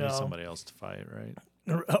 Yeah, we You need know. somebody else to fight, right?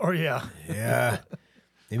 Or yeah. Yeah.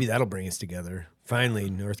 Maybe that'll bring us together. Finally,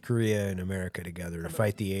 North Korea and America together to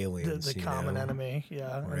fight the aliens. The you common know? enemy,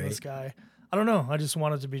 yeah, in the Right. sky. I don't know. I just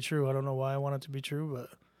want it to be true. I don't know why I want it to be true, but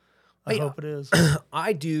I hope it is.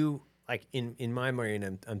 I do, like, in my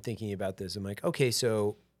mind, I'm thinking about this. I'm like, okay,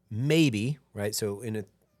 so maybe, right? So in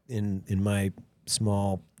my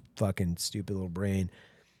small fucking stupid little brain,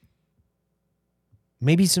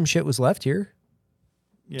 maybe some shit was left here.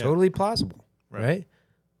 Yeah. Totally plausible, Right.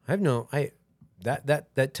 right?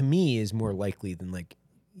 That to me is more likely than like,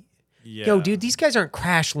 Yeah. yo, dude, these guys aren't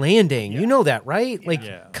crash landing. You know that, right? Like,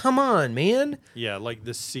 Yeah. come on, man. Yeah, like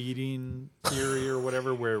the seeding theory or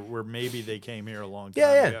whatever, where maybe they came here a long time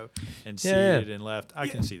Yeah, yeah. ago and Yeah, seeded and left. I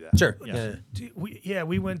can see that. Sure. Yeah.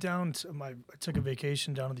 We went down to I took a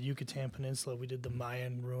vacation down to the Yucatan Peninsula. We did the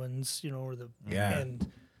Mayan ruins, or Yeah.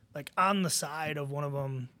 and like on the side of one of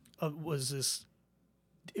them was this.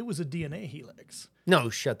 It was a DNA helix. No,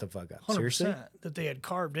 shut the fuck up. 100% Seriously? that they had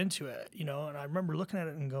carved into it, and I remember looking at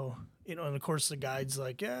it and go, and of course the guide's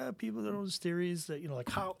like, yeah, people that know those theories that, like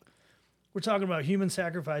how we're talking about human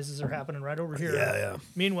sacrifices are happening right over here. Yeah.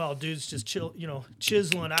 Meanwhile, dude's just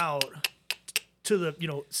chiseling out to the,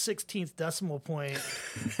 16th decimal point,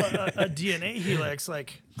 a DNA helix.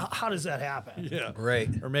 Like, how does that happen? Yeah. Right.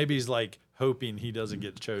 Or maybe he's like hoping he doesn't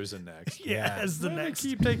get chosen next. Yeah, as the Why do I next.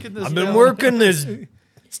 keep taking this. I've been down? working this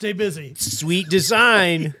Stay busy. sweet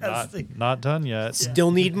design. That's the- Not done yet.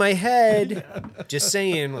 Still need my head. Just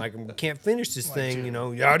saying, like, I can't finish this thing.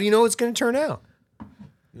 How do you know it's going to turn out?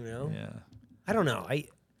 Yeah. I don't know.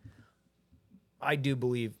 I do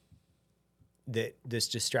believe that this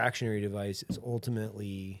distractionary device is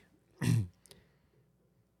ultimately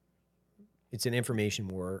it's an information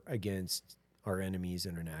war against our enemies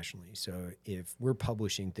internationally. So if we're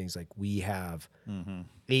publishing things like we have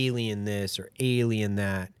alien this or alien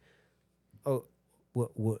that,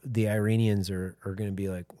 what the Iranians are going to be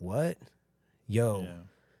like, what? Yo,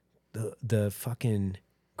 the fucking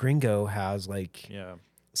gringo has like Yeah.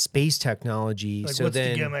 space technology. like, so what's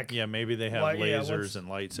then the gimmick? Yeah, maybe they have Why- yeah, lasers and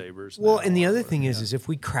lightsabers. Well, now and the or other whatever. thing is if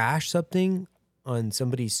we crash something on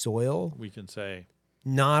somebody's soil, we can say,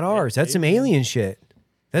 not ours. That's some alien shit.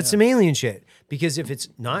 That's some alien shit. Because if it's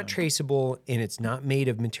not traceable and it's not made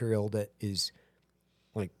of material that is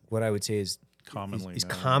like what I would say is commonly is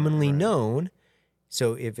known, commonly right. known.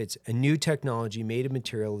 So if it's a new technology made of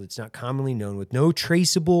material that's not commonly known with no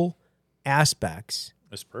traceable aspects,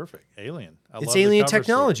 It's perfect. Alien. I it's love the alien cover story.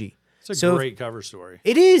 technology. It's a So- great cover story.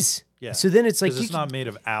 It is. Yeah. So then it's like 'Cause you it's not made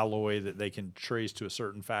of alloy that they can trace to a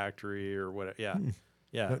certain factory or whatever. Yeah.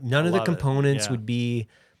 Yeah. none I of the love it. components Yeah. would be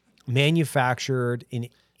manufactured in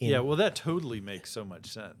Yeah, well, that totally makes so much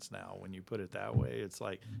sense now when you put it that way. It's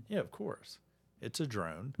like, yeah, of course, it's a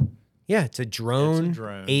drone. Yeah, it's a drone,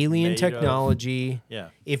 drone alien made technology. Yeah,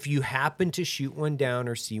 If you happen to shoot one down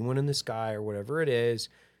or see one in the sky or whatever it is,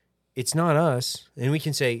 it's not us. And we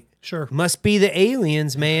can say, Sure. must be the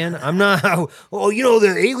aliens, man. I'm not,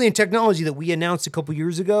 the alien technology that we announced a couple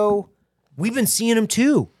years ago, we've been seeing them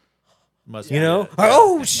too. must You be know? it.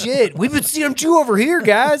 Oh, shit. We've been seeing them too over here,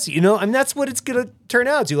 guys. And that's what it's going to turn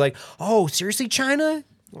out to. Like, oh, seriously, China?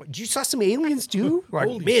 You saw some aliens too? Like,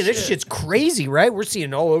 Holy man, this shit. shit's crazy, right? We're seeing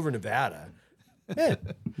it all over Nevada. Yeah.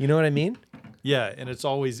 You know what I mean? Yeah, and it's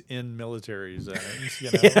always in military zones.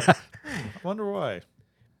 I wonder why.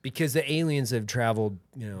 Because the aliens have traveled,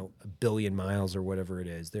 1 billion miles or whatever it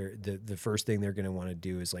is. They're the first thing they're going to want to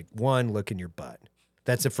do is like, one, look in your butt.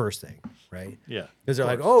 That's the first thing, right? Yeah, Because they're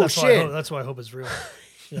like, oh, that's shit. That's why I hope it's real.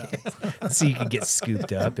 Yeah. So you can get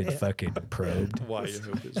scooped up and fucking probed. why you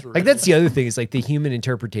hope it's real. Like, that's the other thing. Is like the human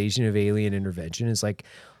interpretation of alien intervention is like,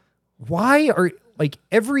 why are, like,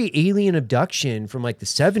 every alien abduction from like the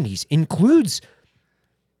 70s includes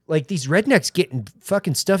like these rednecks getting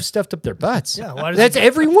fucking stuffed up their butts. Yeah, why does that's it-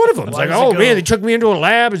 every one of them. It's why like, does it oh go- man, they took me into a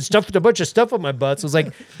lab and stuffed a bunch of stuff up my butts. I was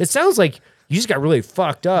like, it sounds like you just got really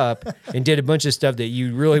fucked up and did a bunch of stuff that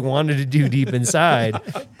you really wanted to do deep inside.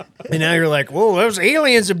 And now you're like, whoa, those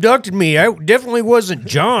aliens abducted me. I definitely wasn't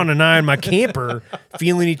John and I in my camper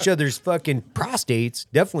feeling each other's fucking prostates.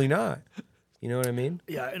 Definitely not. You know what I mean?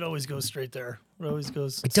 Yeah, it always goes straight there. It always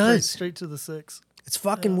goes does. straight to the 6. It's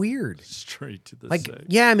fucking weird. straight to the Like, six.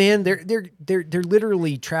 yeah, man, they're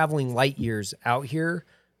literally traveling light years out here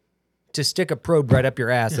to stick a probe right up your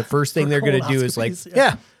ass. The first thing For they're going to do is like, colonoscopies,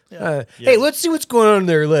 yeah, Hey, let's see what's going on in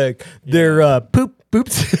their poop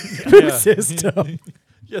system.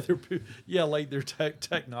 Like their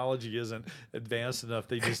technology isn't advanced enough.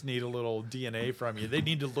 They just need a little DNA from you. They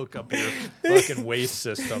need to look up your fucking waste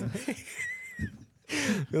system.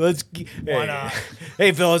 Why not?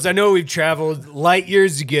 Hey, fellas, I know we've traveled light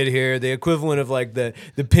years to get here. The equivalent of like the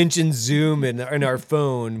pinch and zoom in our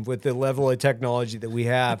phone with the level of technology that we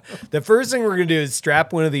have. The first thing we're going to do is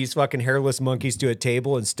strap one of these fucking hairless monkeys to a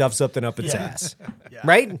table and stuff something up its ass. Yeah.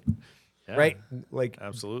 Right? Yeah. Right? Like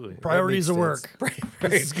absolutely. Priorities of work. Right.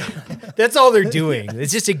 That's all they're doing.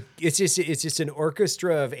 It's just an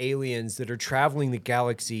orchestra of aliens that are traveling the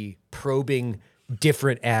galaxy probing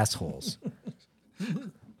different assholes.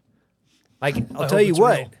 Like, I'll tell you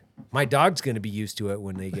what, my dog's going to be used to it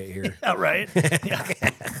when they get here. Yeah, right? Yeah.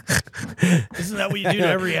 Isn't that what you do to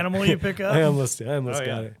every animal you pick up? I almost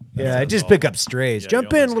got it. Yeah, I just pick up strays.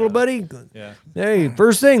 Jump in, little buddy. Yeah. Hey,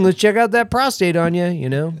 first thing, let's check out that prostate on you, you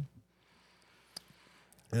know?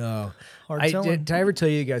 Oh, did I ever tell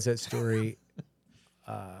you guys that story?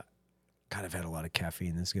 God, I've had a lot of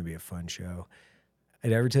caffeine. This is going to be a fun show.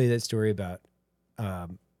 Did I ever tell you that story about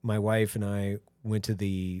my wife and I went to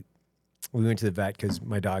the vet because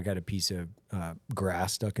my dog had a piece of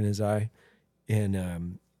grass stuck in his eye.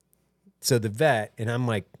 And so the vet, and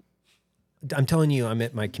I'm telling you, I'm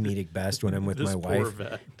at my comedic best when I'm with my wife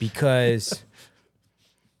because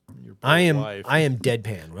I am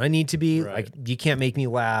deadpan. When I need to be, right. Like, you can't make me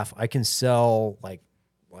laugh. I can sell like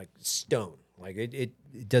stone. Like it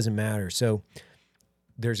doesn't matter. So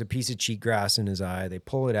there's a piece of cheatgrass in his eye. They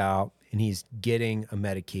pull it out and he's getting a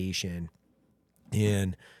medication.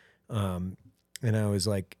 And I was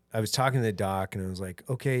talking to the doc and I was like,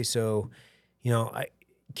 okay, so,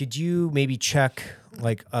 could you maybe check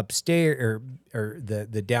like upstairs or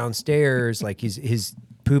the downstairs? Like his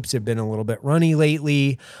poops have been a little bit runny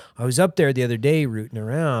lately. I was up there the other day rooting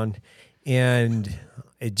around and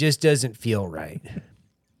it just doesn't feel right.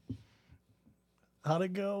 How'd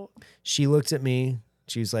it go? She looks at me.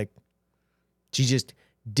 She's like, she just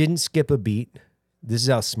didn't skip a beat. This is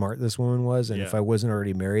how smart this woman was. And if I wasn't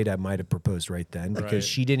already married, I might have proposed right then because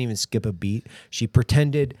she didn't even skip a beat. She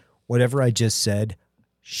pretended whatever I just said,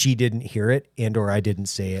 she didn't hear it or I didn't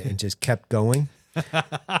say it and just kept going.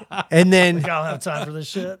 And then I don't have time for this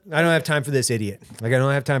shit. I don't have time for this idiot. Like, I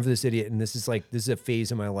don't have time for this idiot. And this is a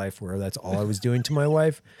phase of my life where that's all I was doing to my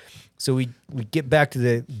wife. So we get back to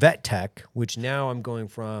the vet tech, which now I'm going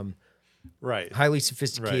from highly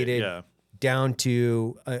sophisticated down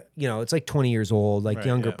to, it's like 20 years old, like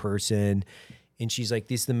younger person. And she's like,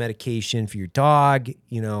 this is the medication for your dog,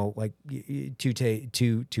 like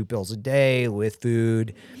two pills a day with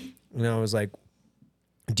food. And I was like,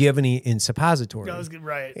 do you have any in suppository?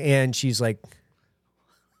 Right. And she's like,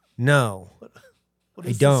 no, what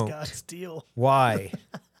is I don't. This guy's deal? Why?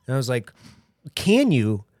 And I was like, can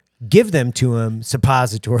you give them to him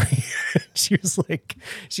suppository? She was like,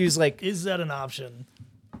 is that an option?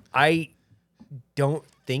 I don't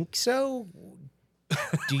think so.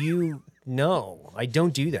 Do you? No, I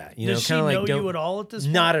don't do that. Does she know you at all at this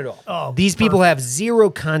point? Not at all. Oh, these people have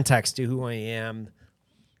zero context to who I am,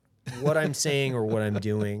 what I'm saying, or what I'm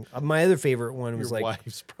doing. My other favorite one was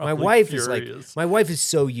my wife furious. My wife is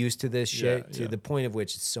so used to this shit to the point of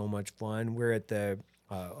which it's so much fun. We're at the,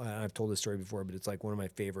 I've told this story before, but it's like one of my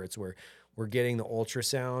favorites where we're getting the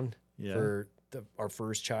ultrasound for our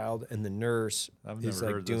first child, and the nurse is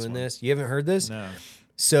like doing this. You haven't heard this? No.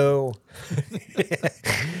 So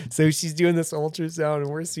she's doing this ultrasound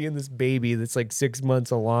and we're seeing this baby that's like 6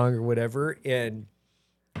 months along or whatever. And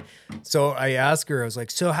so I asked her, I was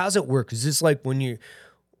like, so how's it work? Is this like when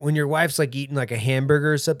your wife's like eating like a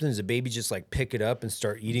hamburger or something, does the baby just like pick it up and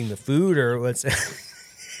start eating the food, or let's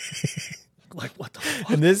like, what the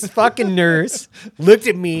fuck? And this fucking nurse looked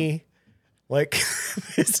at me like,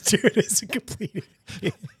 this dude is a complete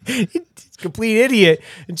idiot.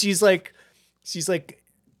 And she's like,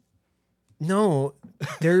 no,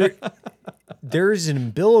 there's an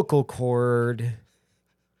umbilical cord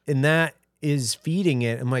and that is feeding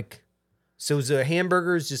it. I'm like, so is the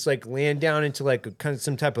hamburgers just like laying down into like a kind of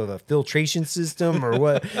some type of a filtration system or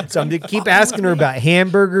what? So I'm going to keep asking her about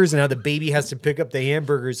hamburgers and how the baby has to pick up the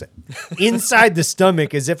hamburgers inside the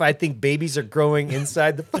stomach as if I think babies are growing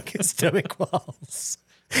inside the fucking stomach walls.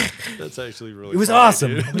 That's actually really It was funny,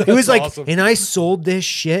 awesome. Dude. It was like, awesome. And I sold this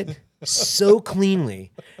shit so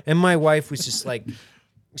cleanly. And my wife was just like,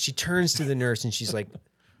 she turns to the nurse and she's like,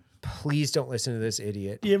 please don't listen to this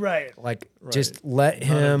idiot. Yeah, right. Like, just let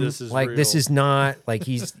None of him. this is Like, this real. is not like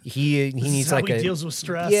he This needs is how like he a deals with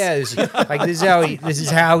stress. yeah. This is how he's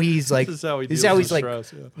like. This is how he this is deals how with he's like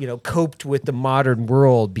stress, yeah. you know coped with the modern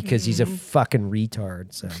world because he's a fucking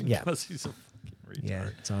retard. So yeah, Because he's a fucking retard. yeah,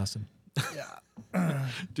 it's awesome.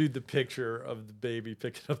 Dude, the picture of the baby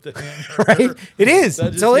picking up the hammer. Right? It is. That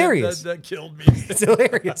It's just- hilarious. That killed me. It's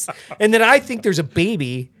hilarious. And then I think there's a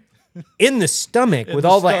baby in the stomach with the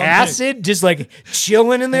all the stomach. acid just like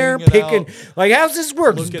chilling in there, Hanging picking. out. Like, how's this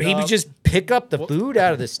work? Does the Looking baby up. just pick up the food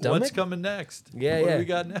out of the stomach? What's coming next? Yeah, what yeah. do we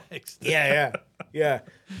got next? Yeah.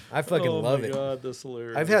 I fucking Oh love my it. God, that's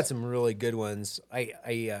hilarious. I've had some really good ones.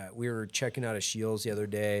 We were checking out a Shields the other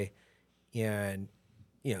day, and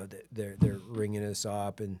you know they're ringing us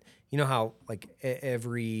up, and you know how like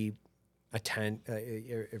every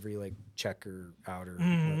every like checker out or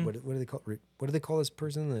what do they call what do they call this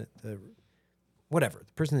person the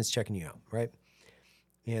person that's checking you out, right?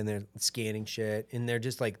 And they're scanning shit, and they're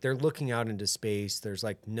just like they're looking out into space. There's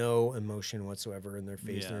like no emotion whatsoever in their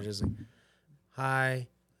face, and they're just like, "Hi,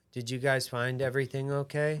 did you guys find everything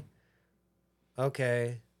okay?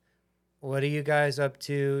 Okay. What are you guys up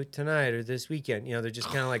to tonight or this weekend?" You know, they're just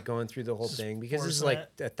kind of like going through the whole thing because this is like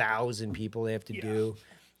 1,000 people they have to do.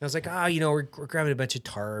 I was like, you know, we're grabbing a bunch of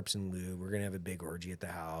tarps and lube. We're gonna have a big orgy at the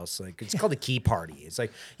house. Like, it's called a key party. It's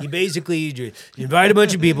like you basically you invite a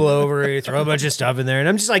bunch of people over, you throw a bunch of stuff in there, and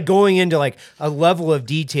I'm just like going into like a level of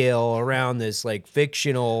detail around this like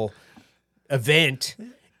fictional event,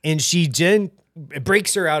 and it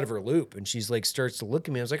breaks her out of her loop, and she's like starts to look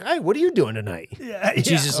at me. I was like, "Hey, what are you doing tonight?" And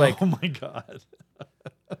she's just like, Oh my God.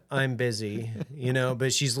 "I'm busy," you know.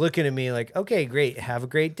 But she's looking at me like, "Okay, great, have a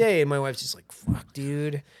great day." And my wife's just like, "Fuck,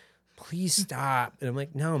 dude, please stop." And I'm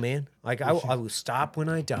like, "No, man. Like, I will stop when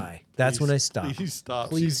I die. That's when I stop. Please stop.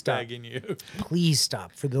 Please She's stop. begging you. Please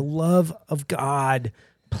stop. For the love of God,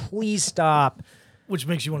 please stop." Which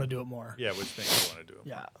makes you want to do it more. Yeah, which makes you want to do it.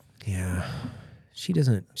 Yeah. Yeah, she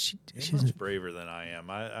doesn't. She She's doesn't. braver than I am.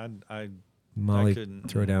 I Molly couldn't-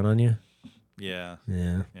 throw down on you. yeah,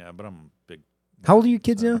 Yeah. yeah, but I'm a big How old are your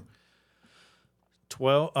kids now?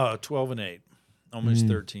 12 and 8, almost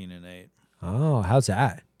 13 and 8. Oh, how's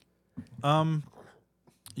that?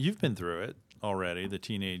 You've been through it already, the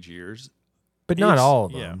teenage years. But not It's- all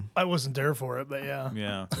of yeah. them. I wasn't there for it, but yeah.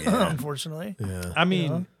 Yeah. Unfortunately. Yeah. I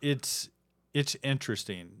mean, it's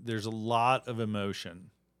interesting. There's a lot of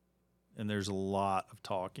emotion and there's a lot of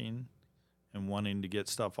talking and wanting to get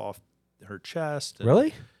stuff off her chest. And,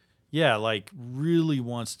 Really? Yeah, like really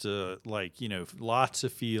wants to, like, you know, lots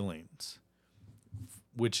of feelings,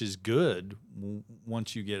 which is good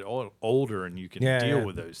once you get older and you can deal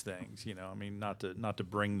with those things. You know, I mean, not to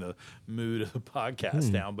bring the mood of the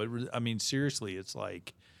podcast down, but I mean, seriously, it's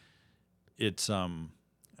like, I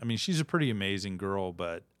mean, she's a pretty amazing girl,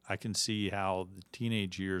 but I can see how the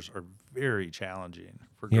teenage years are very challenging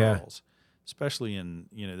for girls, especially in,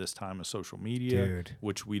 you know, this time of social media, Dude.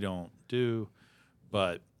 which we don't do,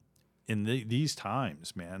 but in these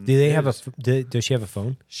times, man. Do they have does she have a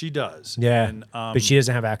phone? She does. Yeah. And, But she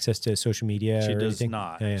doesn't have access to social media she or does anything?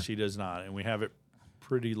 not. Yeah. She does not. And we have it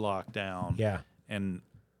pretty locked down. Yeah. And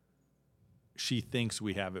she thinks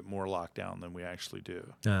we have it more locked down than we actually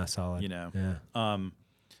do. Ah, solid. You know. Yeah.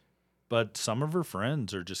 But some of her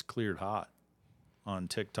friends are just cleared hot on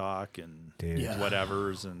TikTok and Dude. Yeah.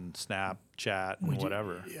 whatevers and Snapchat and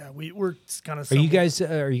whatever. Yeah, we're kind of. Are you guys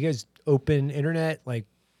open internet, like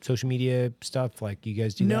social media stuff? Like you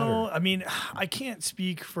guys do that? No, or- I mean, I can't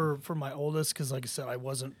speak for my oldest because, like I said, I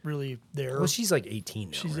wasn't really there. Well, she's like 18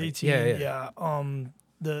 now, She's right? 18. Yeah.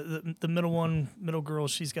 The middle girl,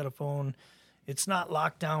 she's got a phone. It's not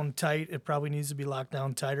locked down tight. It probably needs to be locked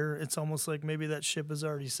down tighter. It's almost like maybe that ship has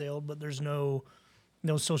already sailed, but there's no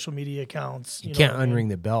social media accounts. You know can't what I mean? unring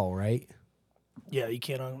the bell, right? Yeah, you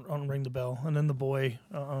can't unring the bell. And then the boy,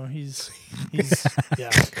 he's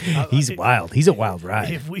yeah. He's wild. He's a wild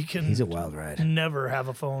ride. If we can, He's a wild ride. never have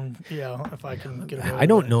a phone. Yeah, if I can get away I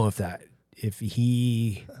don't with know if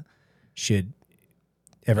he should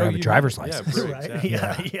ever Oh, have a you driver's might- yeah, license. it. right,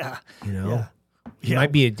 Right? Yeah. You know, Yeah. he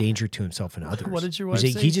might be a danger to himself and others. What did your He's wife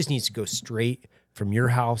like, say? He just needs to go straight from your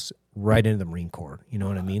house right into the Marine Corps. You know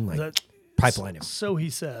what I mean? Like That- pipeline him. So he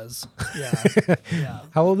says. Yeah. Yeah.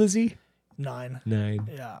 How old is he? 9. 9.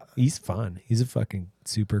 Yeah. He's fun. He's a fucking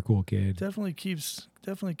super cool kid. Definitely keeps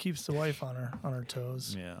the wife on her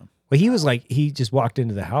toes. Yeah. Well, he was like, he just walked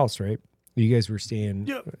into the house, right? You guys were staying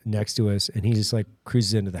next to us, and he just like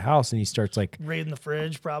cruises into the house, and he starts like raiding the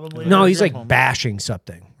fridge, probably. no, he's like bashing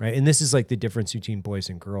something, right? And this is like the difference between boys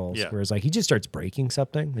and girls. Yeah. Whereas like he just starts breaking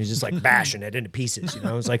something, he's just like bashing it into pieces. You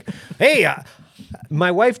know, it's like, hey,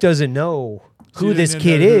 my wife doesn't know who this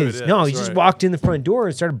kid is. No, he just walked in the front door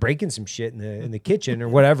and started breaking some shit in the kitchen or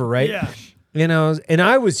whatever, right? Yeah. You know, and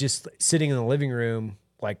I was just sitting in the living room,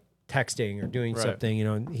 like texting or doing something. You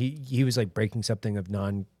know, and he was like breaking something of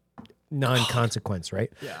non-consequence,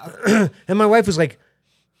 right? Yeah. And my wife was like,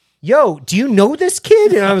 yo, do you know this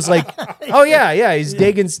kid? And I was like, oh yeah, he's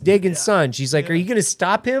Dagan's son. She's like, are you gonna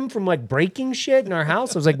stop him from like breaking shit in our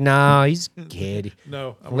house? I was like, nah, he's a kid.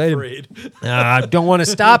 No, I'm afraid. I don't want to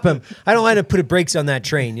stop him. I don't want to put brakes on that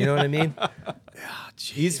train. You know what I mean?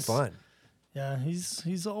 He's fun. Yeah,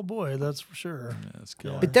 he's all boy, that's for sure. Yeah, that's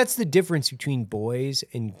killer. But that's the difference between boys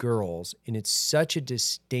and girls, and it's such a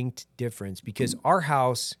distinct difference because our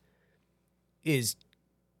house is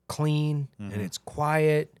clean and it's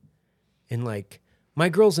quiet, and like my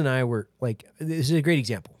girls and I were like, this is a great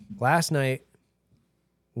example. Last night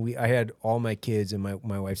I had all my kids, and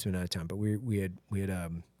my wife's been out of town, but we had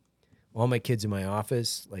all my kids in my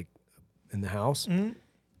office, like in the house,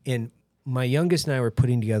 and my youngest and I were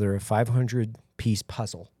putting together a 500-piece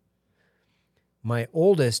puzzle. My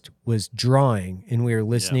oldest was drawing, and we were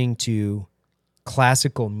listening to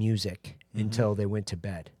classical music until they went to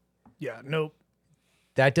bed. Yeah, nope.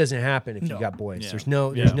 That doesn't happen if you got boys. Yeah.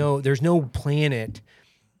 There's no planet.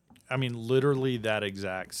 I mean, literally that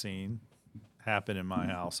exact scene happened in my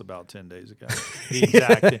house about 10 days ago. The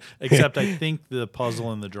exact thing. Except I think the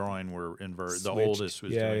puzzle and the drawing were inverted. The oldest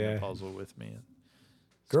was doing the puzzle with me.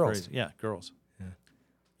 Girls. Crazy. Yeah, girls.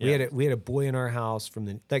 Yeah. We had a boy in our house from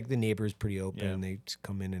the neighbor's pretty open, and they just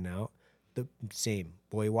come in and out. The same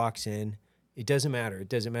boy walks in. It doesn't matter.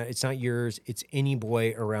 It's not yours. It's any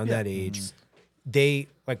boy around that age. They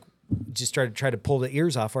like just try to pull the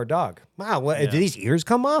ears off our dog. Wow, did these ears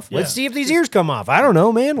come off? Yeah. Let's see if these ears come off. I don't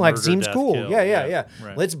know, man. Like, Murder, seems death, cool. kill. Yeah.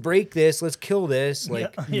 Right. Let's break this. Let's kill this.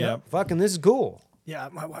 Like, fucking, this is cool. Yeah,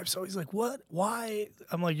 my wife's always like, "What? Why?"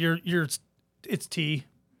 I'm like, it's tea.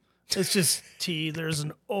 It's just tea. There's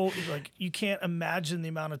an old, like, you can't imagine the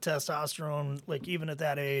amount of testosterone, like, even at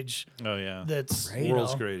that age. Oh, yeah. That's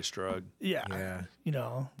World's greatest drug. Yeah. You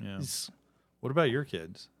know. Yeah. What about your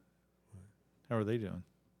kids? How are they doing?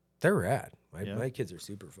 They're rad. My kids are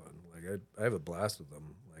super fun. Like, I have a blast with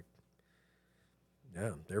them. Like,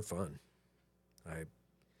 yeah, they're fun.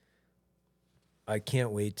 I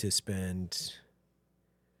can't wait to spend.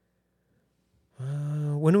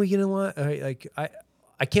 When are we gonna want? I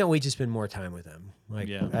can't wait to spend more time with them. Like,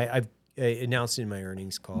 I announced in my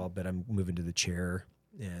earnings call, but I'm moving to the chair,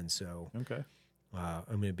 and so I'm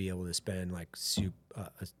going to be able to spend like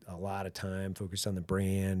a lot of time focused on the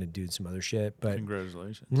brand and doing some other shit. But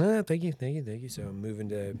congratulations! Thank you. So I'm moving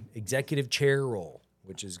to executive chair role,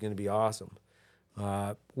 which is going to be awesome.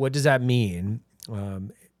 What does that mean?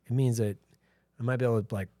 It means that I might be able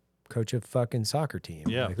to like coach a fucking soccer team.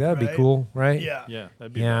 Yeah, like, that'd be cool, right? Yeah,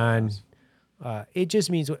 that'd be nice. It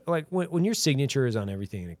just means like when your signature is on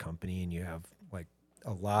everything in a company and you have like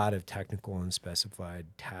a lot of technical and specified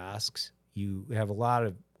tasks, you have a lot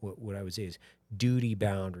of what I would say is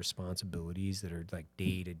duty-bound responsibilities that are like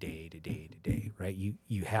day to day, right?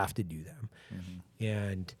 You have to do them.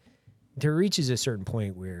 And there reaches a certain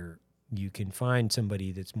point where you can find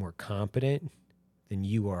somebody that's more competent than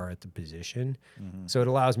you are at the position. So it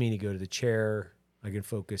allows me to go to the chair. I can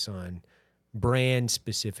focus on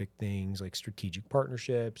brand-specific things like strategic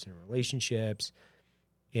partnerships and relationships,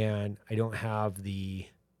 and I don't have the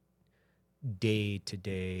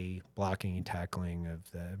day-to-day blocking and tackling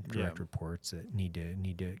of the direct reports that need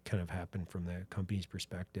to kind of happen from the company's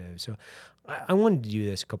perspective. So I wanted to do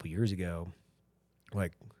this a couple years ago,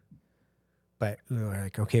 but we were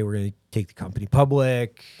like, okay, we're going to take the company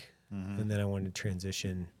public, and then I wanted to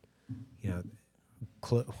transition,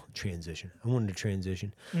 transition. I wanted to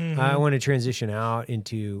transition. I want to transition out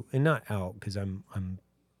into, and not out because I'm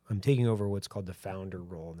taking over what's called the founder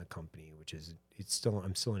role in the company, which is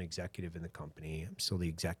I'm still an executive in the company. I'm still the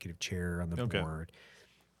executive chair on the board,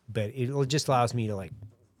 but it just allows me to like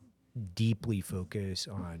deeply focus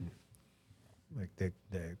on like the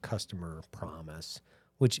customer promise,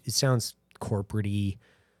 which it sounds corporate-y.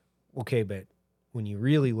 Okay, but when you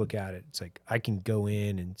really look at it, it's like I can go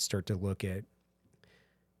in and start to look at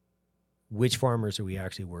which farmers are we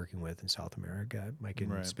actually working with in South America. I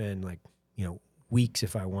can spend weeks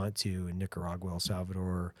if I want to in Nicaragua, El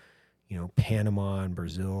Salvador, Panama and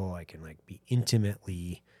Brazil. I can like be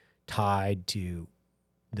intimately tied to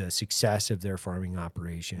the success of their farming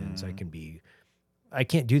operations. I can be I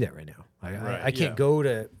can't do that right now. Right, I can't yeah. go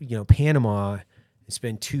to Panama and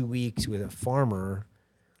spend 2 weeks with a farmer,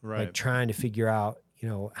 Right. like trying to figure out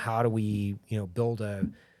how do we build a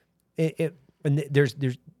and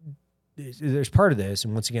there's part of this,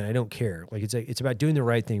 and once again I don't care. Like it's about doing the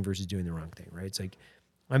right thing versus doing the wrong thing, right? It's like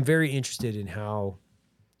I'm very interested in how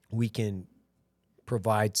we can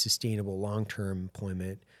provide sustainable long-term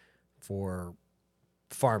employment for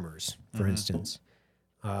farmers, for instance.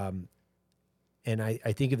 And I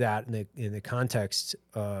think of that in the context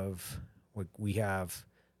of like we have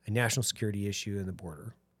a national security issue in the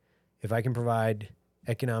border. If I can provide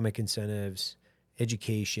economic incentives,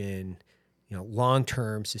 education,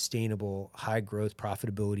 long-term, sustainable, high-growth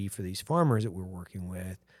profitability for these farmers that we're working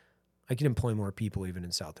with, I can employ more people even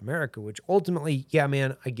in South America, which ultimately, yeah,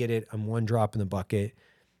 man, I get it. I'm one drop in the bucket,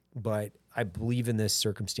 but I believe in this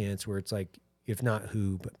circumstance where it's like, if not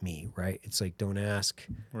who, but me, right? It's like, don't ask,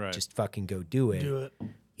 Right. just fucking go do it. Do it.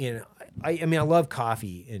 And I mean, I love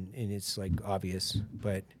coffee and it's like obvious,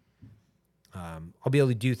 but I'll be able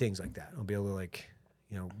to do things like that. I'll be able to like,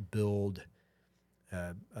 build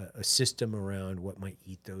a system around what my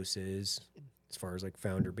ethos is as far as like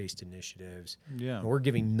founder-based initiatives. Yeah. And we're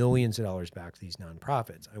giving millions of dollars back to these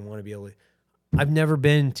nonprofits. I want to be able to, I've never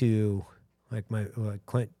been to like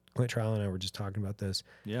Clint Trial and I were just talking about this.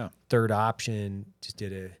 Yeah. Third Option just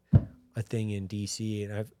did a thing in DC,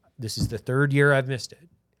 and this is the third year I've missed it.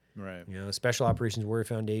 Right. Special Operations Warrior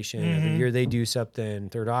Foundation. Every year they do something.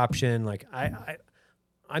 Third Option. Like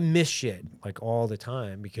I miss shit like all the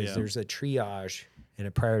time because there's a triage and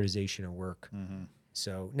a prioritization of work.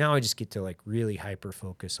 So now I just get to like really hyper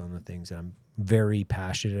focus on the things that I'm very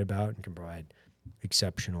passionate about and can provide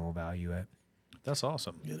exceptional value at. That's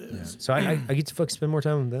awesome. It is. So I get to spend more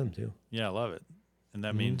time with them too. Yeah, I love it. And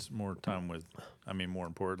that means more time more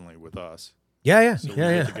importantly with us. Yeah. So we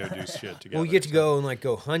yeah. get to go do shit together. Well, we get to go and like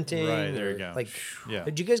go hunting. Right, there you or, go. Like, Yeah.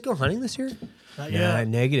 did you guys go hunting this year? Not Yeah, yet.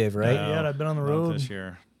 negative, right? Not yet. I've been on the Not road. this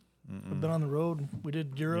year. I've been on the road. We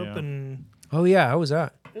did Europe, Yeah. and Oh yeah, how was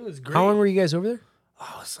that? it was great. How long were you guys over there?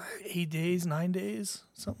 Oh, it's like 8 days, 9 days,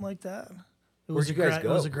 something like that. It Where'd you guys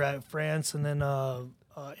go? It was a France and then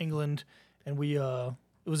England, and we it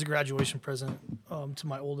was a graduation present to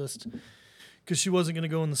my oldest because she wasn't going to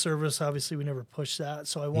go in the service. Obviously, we never pushed that,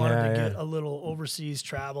 so I wanted to get a little overseas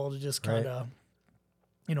travel to just kind of,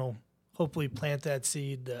 hopefully plant that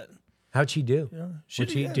seed that. How'd she do?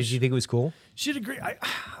 Did you think it was cool? She did great.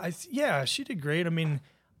 Yeah, she did great. I mean,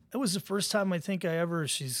 it was the first time I think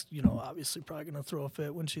she's, obviously probably going to throw a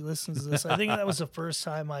fit when she listens to this. I think that was the first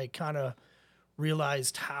time I kind of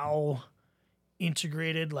realized how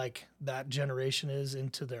integrated like that generation is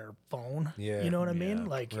into their phone. Yeah. You know what I mean?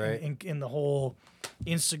 Like right. in the whole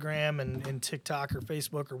Instagram and TikTok or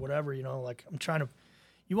Facebook or whatever, like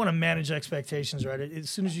you want to manage expectations, right? As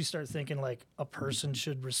soon as you start thinking like a person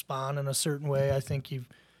should respond in a certain way, I think you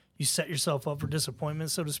set yourself up for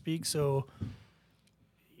disappointment, so to speak. So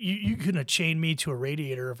you couldn't have chained me to a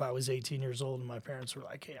radiator if I was 18 years old and my parents were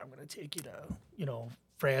like, hey, I'm going to take you to,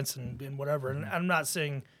 France and whatever. And I'm not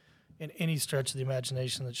saying in any stretch of the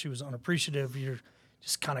imagination that she was unappreciative. You're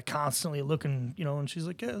just kind of constantly looking, and she's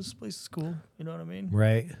like, yeah, this place is cool. You know what I mean?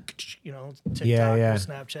 Right. TikTok, Yeah.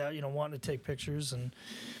 Snapchat, wanting to take pictures. And,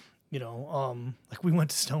 like we went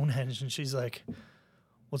to Stonehenge and she's like,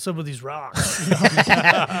 what's up with these rocks?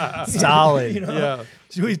 Solid. Yeah.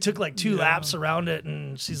 So we took like 2 laps around it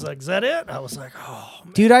and she's like, is that it? I was like, oh,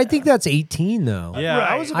 man. Dude, I think that's 18 though. Yeah,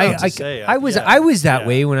 Right. I was about to say. I was that Yeah.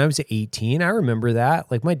 way when I was 18. I remember that.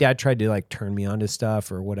 Like my dad tried to like turn me onto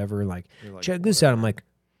stuff or whatever. Like, like, check this out. I'm like,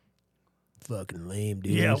 fucking lame,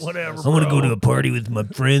 dude. Yeah, whatever. I want to bro. go to a party with my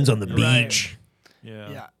friends on the Right. beach.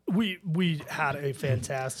 Yeah, we had a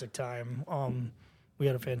fantastic time. We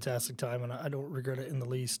had a fantastic time, and I don't regret it in the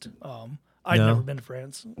least. I'd No? never been to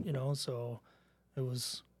France, so it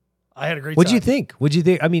was. I had a great. What'd time. you think? What'd you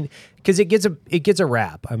think? I mean, because it gets a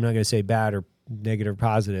rap. I'm not gonna say bad or negative or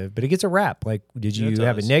positive, but it gets a rap. Like, did you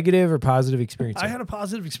have a negative or positive experience? I had a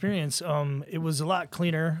positive experience. It was a lot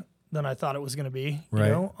cleaner than I thought it was going to be. Right.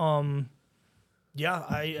 You know?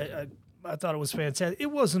 Yeah, I thought it was fantastic.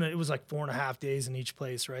 It wasn't. It was like 4.5 days in each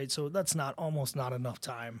place, right? So that's almost not enough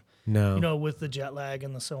time. No. With the jet lag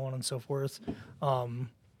and the so on and so forth.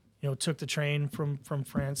 Took the train from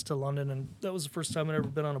France to London, and that was the first time I'd ever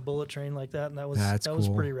been on a bullet train like that, and that was was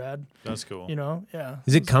cool. pretty rad. That's cool. Yeah.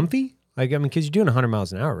 Is it comfy? Like, I mean, because you're doing 100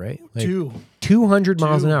 miles an hour, right? Like, 200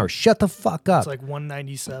 miles an hour. Shut the fuck up. It's like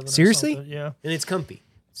 197. Seriously? Or something. Yeah. And it's comfy.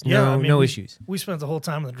 It's Yeah. no issues. We spent the whole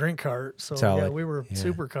time in the drink cart, so Solid. yeah, we were Yeah.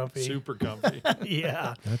 super comfy. Super comfy.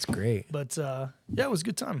 Yeah. That's great. But yeah, it was a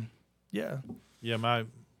good time. Yeah. Yeah,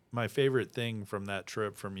 my favorite thing from that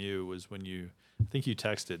trip from you was when I think you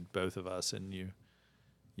texted both of us, and you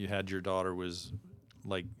had your daughter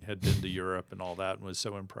had been to Europe and all that and was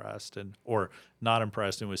so impressed or not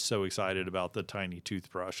impressed and was so excited about the tiny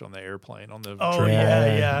toothbrush on the airplane on the Oh trip.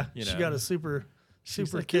 yeah. You She know. got a super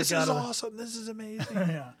She's like, kick this out is of awesome. This is amazing.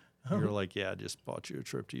 yeah. You're like, yeah, I just bought you a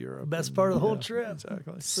trip to Europe. Best part of the whole Yeah, trip.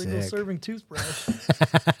 Exactly. Single Sick. serving toothbrush.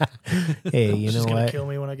 Hey, you She's know gonna what? kill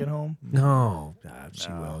me when I get home. No, she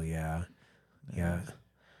No. will. Yeah.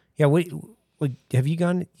 Wait, have you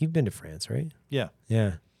gone? You've been to France, right? Yeah.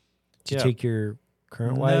 Yeah. Did you Yeah. take your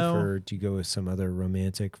current wife, No. or did you go with some other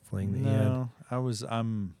romantic fling that you had? No,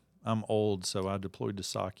 I'm old, so I deployed to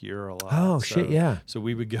Soccer a lot. Oh, so, shit, yeah. So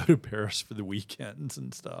we would go to Paris for the weekends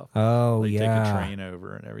and stuff. Oh, Like yeah. take a train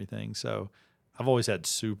over and everything. So I've always had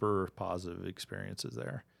super positive experiences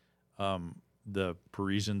there. The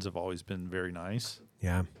Parisians have always been very nice,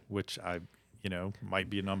 Yeah. which might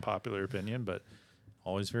be an unpopular opinion, but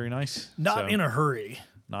always very nice. Not in a hurry.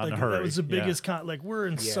 Not in Like, a hurry. That was the biggest like we're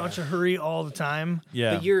in such a hurry all the time.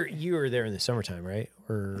 Yeah. But you were there in the summertime, right?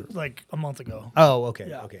 Or Like a month ago. oh, okay,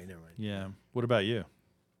 Yeah. okay, never mind. Yeah. What about you?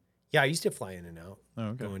 Yeah, I used to fly in and out. Oh,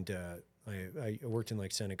 okay. Going to I worked in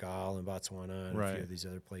like Senegal and Botswana and a Right. few of these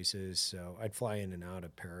other places. So I'd fly in and out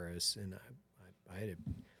of Paris, and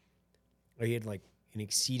I had like an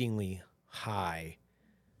exceedingly high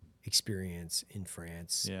experience in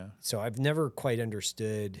France. Yeah. So I've never quite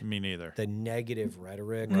understood Me neither. the negative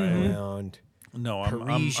rhetoric Mm-hmm. around. No, I'm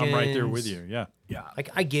right there with Parisians. you. Yeah. Yeah. Like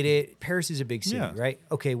I get it. Paris is a big city, Yeah. right?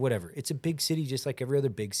 Okay, whatever. It's a big city, just like every other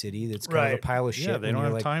big city. That's kind of a Right. pile of shit. Yeah, they when don't you're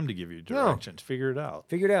have like, time to give you No. directions. Figure it out.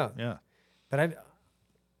 Figure it out. Yeah. But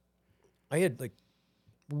I had like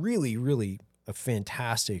really, really a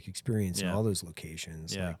fantastic experience in Yeah. all those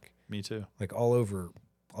locations. Yeah. Me too. Like all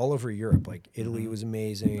over Europe. Like Italy was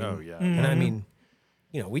amazing. Oh yeah. And I mean,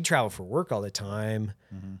 we travel for work all the time.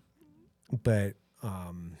 Mm-hmm. But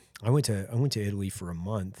I went to Italy for a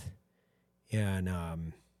month,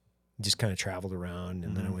 and just kind of traveled around,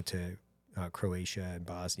 and then I went to Croatia and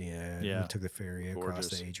Bosnia. And Yeah. took the ferry across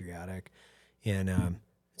Gorgeous. the Adriatic, and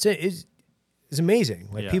it's amazing.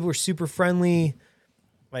 Like Yeah. people are super friendly.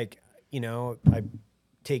 Like I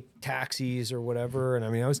take taxis or whatever, and I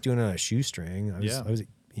mean I was doing it on a shoestring. I was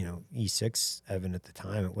E6 Evan at the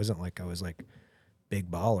time. It wasn't like I was like big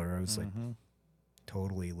baller. I was like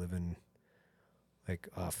totally living like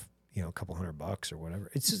off a couple $100 or whatever.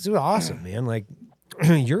 It's awesome, man. Like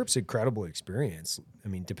Europe's an incredible experience. I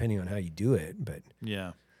mean, depending on how you do it, but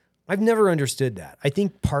Yeah. I've never understood that. I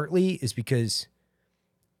think partly is because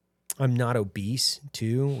I'm not obese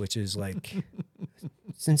too, which is like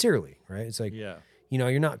sincerely, right? It's like, Yeah.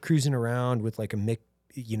 you're not cruising around with like a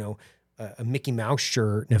Mickey Mouse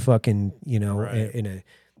shirt and a fucking, Right. in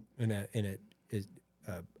a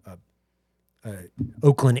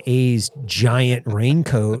Oakland A's giant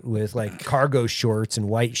raincoat with like cargo shorts and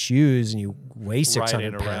white shoes, and you weigh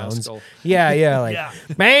 600 Riding a pounds. rascal. Yeah, like, Yeah.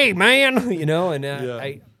 hey man, and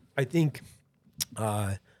Yeah. I think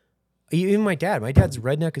even my dad's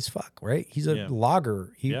redneck as fuck, right? He's a Yeah.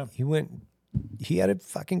 logger. He Yeah. he had a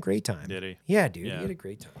fucking great time. Did he? Yeah, dude, Yeah. he had a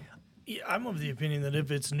great time. Yeah, I'm of the opinion that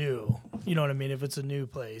if it's new, you know what I mean? If it's a new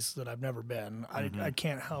place that I've never been, I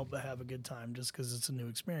can't help but have a good time just because it's a new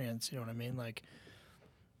experience. You know what I mean? Like,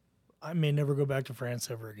 I may never go back to France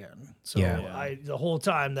ever again. So Yeah. the whole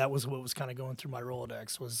time that was what was kind of going through my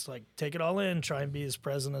Rolodex was like, take it all in, try and be as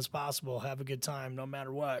present as possible, have a good time no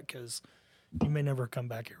matter what, because you may never come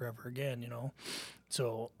back here ever again,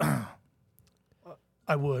 So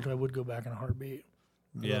I would go back in a heartbeat.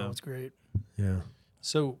 Yeah. It's great. Yeah.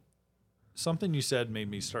 So something you said made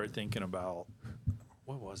me start thinking about,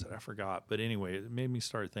 what was it? I forgot. But anyway, it made me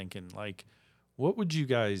start thinking, like, what would you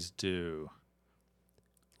guys do?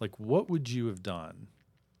 Like, what would you have done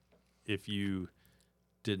if you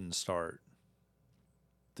didn't start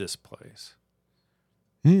this place?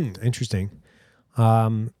 Interesting.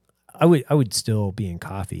 I would still be in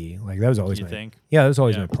coffee. Like that was always You my think? Yeah, that was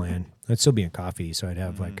always Yeah. my plan. I'd still be in coffee, so I'd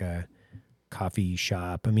have like a coffee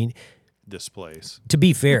shop. I mean, This place. to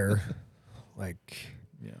be fair, like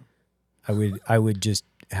Yeah. I would just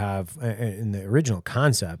have, and the original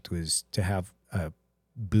concept was to have a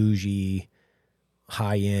bougie,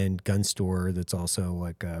 high end gun store that's also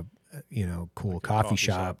like a cool coffee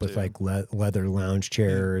shop with too. like leather lounge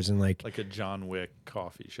chairs and like Like a John Wick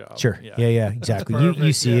coffee shop. sure, yeah, exactly. You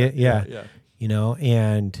Perfect, see yeah. it, yeah. Yeah.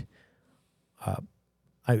 And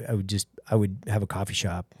I would have a coffee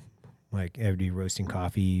shop. Like I would be roasting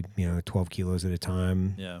coffee, 12 kilos at a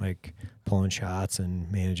time. Yeah. Like pulling shots and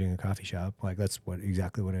managing a coffee shop. Like that's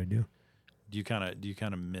exactly what I would do. Do you kind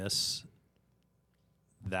of miss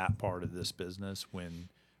that part of this business when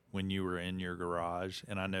you were in your garage?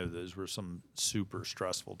 And I know those were some super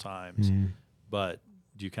stressful times, but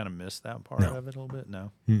do you kind of miss that part of it a little bit?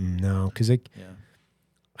 No, no, because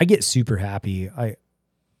I get super happy.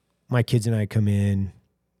 My kids and I come in,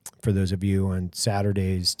 for those of you on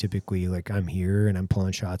Saturdays, typically like I'm here and I'm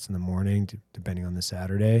pulling shots in the morning, depending on the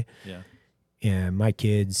Saturday. Yeah. And my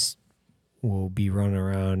kids will be running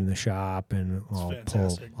around in the shop and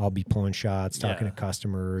I'll be pulling shots, talking to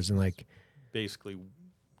customers and like basically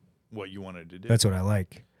what you wanted to do. That's what I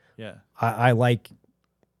like. Yeah. I like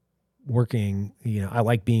working, I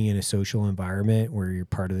like being in a social environment where you're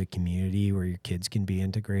part of the community, where your kids can be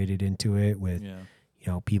integrated into it with,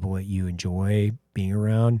 people that you enjoy being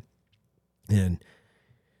around. And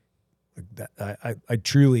I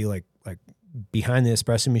truly like behind the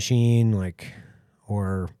espresso machine,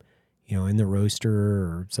 or, in the roaster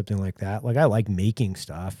or something like that. Like I like making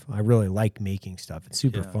stuff. I really like making stuff. It's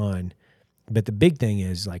super fun. But the big thing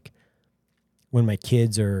is like when my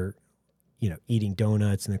kids are, eating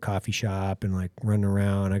donuts in the coffee shop and like running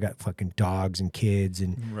around, I got fucking dogs and kids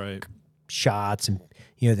and shots and,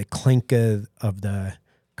 the clink of the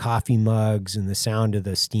coffee mugs and the sound of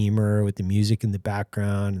the steamer with the music in the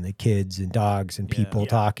background and the kids and dogs and people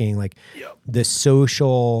talking, like the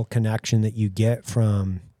social connection that you get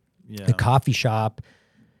from the coffee shop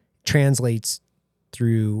translates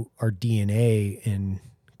through our DNA and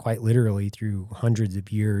quite literally through hundreds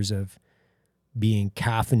of years of being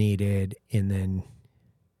caffeinated. And then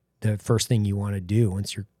the first thing you want to do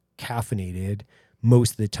once you're caffeinated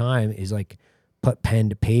most of the time is like put pen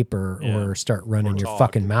to paper or start running your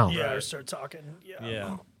fucking mouth. Yeah, or start talking.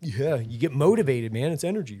 Yeah, you get motivated, man. It's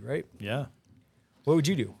energy, right? Yeah. What would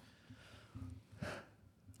you do?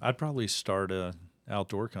 I'd probably start a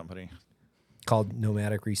outdoor company. Called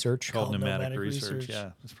Nomadic Research? Called Nomadic Research.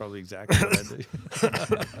 Yeah, that's probably exactly what I do.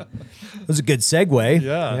 That was a good segue.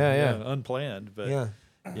 Yeah. Unplanned, but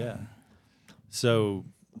yeah. So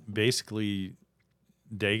basically,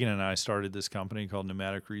 Dagan and I started this company called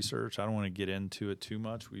Nomadic Research. I don't want to get into it too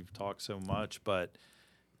much. We've talked so much, but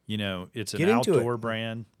it's an outdoor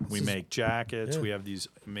brand. We make jackets. We have these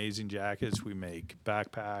amazing jackets. We make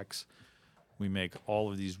backpacks. We make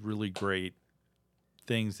all of these really great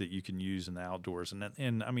things that you can use in the outdoors.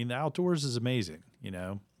 And I mean, the outdoors is amazing.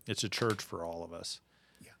 It's a church for all of us.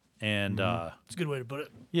 Yeah. And it's a good way to put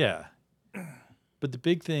it. Yeah. But the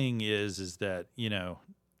big thing is that,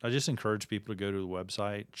 I just encourage people to go to the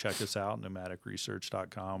website, check us out,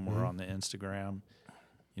 nomadicresearch.com. We're on the Instagram.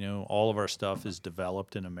 All of our stuff is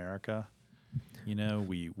developed in America.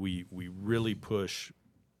 We really push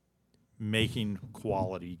making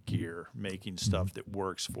quality gear, making stuff that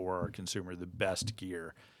works for our consumer, the best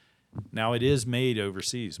gear. Now, it is made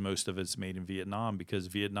overseas. Most of it's made in Vietnam because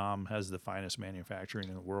Vietnam has the finest manufacturing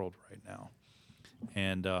in the world right now.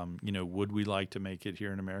 And, would we like to make it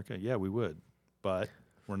here in America? Yeah, we would, but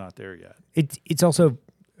we're not there yet. It's also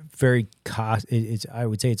very I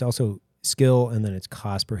would say it's also skill, and then it's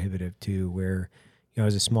cost prohibitive too, where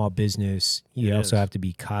as a small business, you also have to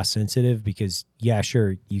be cost sensitive because,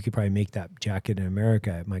 sure, you could probably make that jacket in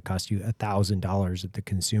America. It might cost you $1,000 at the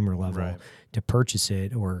consumer level to purchase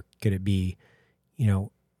it, or could it be,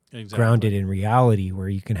 grounded in reality where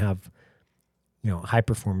you can have, high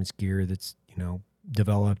performance gear that's,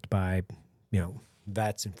 developed by,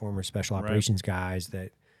 vets and former special operations guys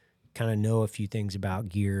that kind of know a few things about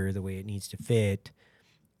gear, the way it needs to fit.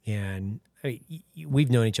 And we've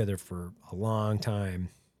known each other for a long time,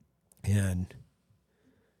 and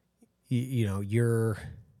you're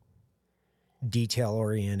detail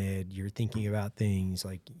oriented. You're thinking about things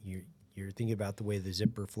like you're thinking about the way the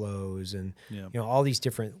zipper flows, and all these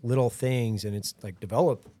different little things, and it's like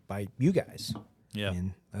developed by you guys. Yeah,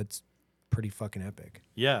 and that's pretty fucking epic.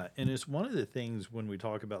 Yeah, and it's one of the things when we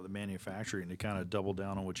talk about the manufacturing, to kind of double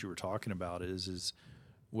down on what you were talking about is.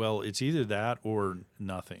 Well, it's either that or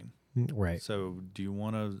nothing. Right. So do you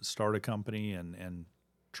want to start a company and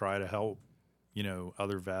try to help,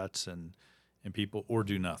 other vets and people, or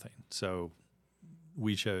do nothing? So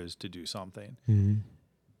we chose to do something. Mm-hmm.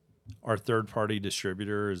 Our third-party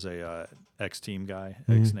distributor is a ex-team guy,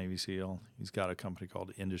 ex-Navy SEAL. He's got a company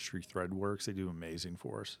called Industry Threadworks. They do amazing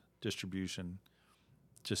for us. Distribution,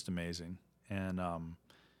 just amazing. And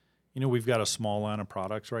we've got a small line of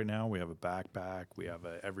products right now. We have a backpack. We have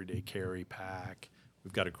an everyday carry pack.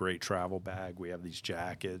 We've got a great travel bag. We have these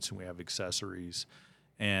jackets, and we have accessories.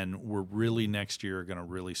 And we're really next year going to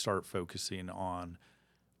really start focusing on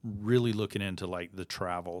really looking into like the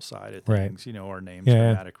travel side of things. Our name's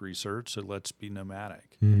Nomadic Research, so let's be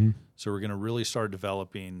nomadic. Mm-hmm. So we're going to really start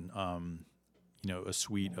developing, a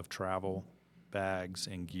suite of travel bags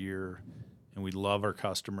and gear, and we love our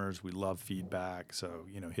customers. We love feedback. So,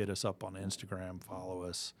 hit us up on Instagram, follow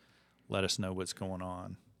us, let us know what's going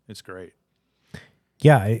on. It's great.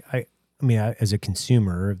 Yeah. I mean, as a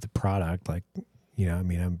consumer of the product, like,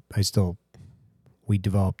 we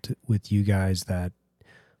developed with you guys that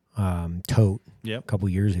tote a couple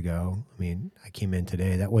years ago. I mean, I came in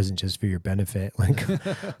today. That wasn't just for your benefit.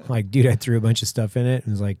 Like, dude, I threw a bunch of stuff in it. And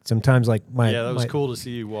it was like, sometimes like that was cool to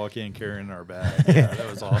see you walk in carrying our bag. Yeah, that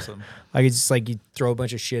was awesome. Like, it's just like you throw a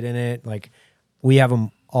bunch of shit in it. Like, we have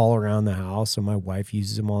them all around the house. So my wife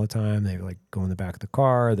uses them all the time. They like go in the back of the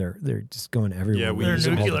car. They're just going everywhere. Yeah, we They're use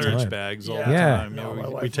them all the nuclear. beach bags all the Yeah. time. No, my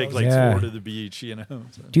we wife take loves like it. 4 to the beach, So.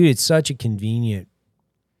 Dude, it's such a convenient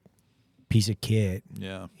piece of kit.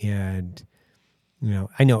 Yeah. And,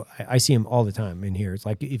 I know I see them all the time in here. It's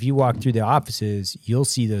like if you walk through the offices, you'll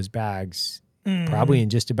see those bags probably in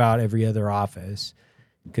just about every other office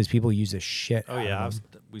because people use the shit. Oh, out yeah.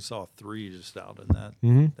 of them. We saw 3 just out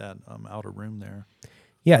in that outer room there.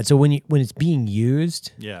 Yeah. So when it's being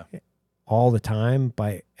used Yeah. all the time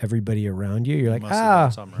by everybody around you, you're like, must have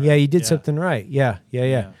done something right. yeah, you did Yeah. something right. Yeah.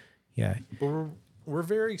 But we're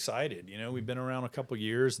very excited. We've been around a couple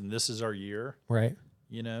years, and this is our year. Right.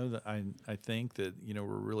 That I think that we're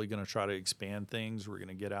really going to try to expand things. We're going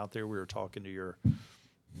to get out there. We were talking to your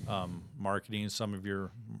some of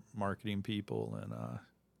your marketing people, and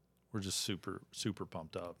we're just super super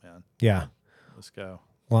pumped up, man. Yeah. Let's go.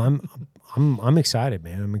 Well, I'm excited,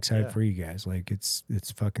 man. I'm excited Yeah. for you guys. Like it's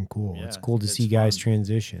fucking cool. Yeah, it's cool to it's see guys fun.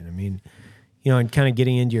 transition. I mean, and kind of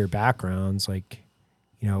getting into your backgrounds, like,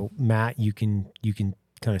 Matt, you can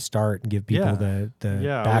kind of start and give people the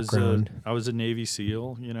background. I was a Navy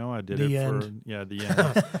SEAL. I did The it end. for the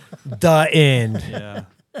end. The end. Yeah.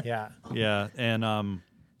 Yeah. Yeah, and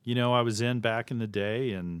I was in back in the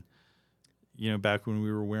day, and back when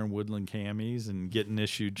we were wearing Woodland camis and getting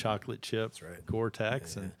issued chocolate chip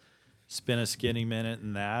Gore-Tex, and spent a skinny minute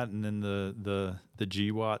in that, and then the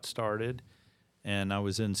GWAT started, and I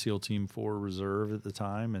was in SEAL Team 4 Reserve at the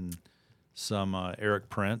time, and some Eric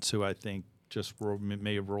Prince, who I think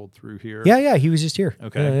may have rolled through here. Yeah. He was just here.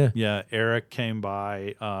 Okay. Yeah. Eric came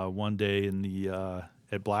by one day in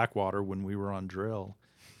at Blackwater when we were on drill,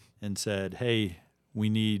 and said, "Hey, we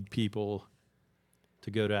need people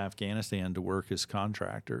to go to Afghanistan to work as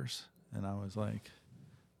contractors." And I was like,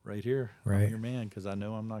 "Right here, Right. I'm your man," because I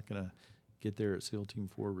know I'm not going to get there at SEAL Team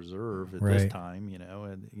 4 Reserve at Right. this time,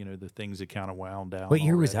 and the things that kind of wound down. What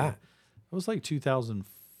year was already. that? It was like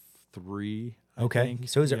 2003. I Okay. think.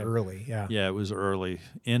 So it was Yeah. early. Yeah. Yeah, it was early,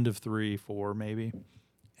 end of 3, 4 maybe,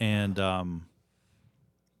 and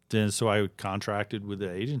then so I contracted with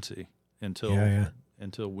the agency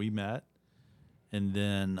until we met, and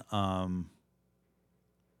then I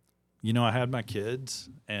had my kids,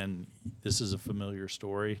 and this is a familiar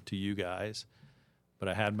story to you guys, but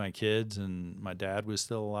I had my kids, and my dad was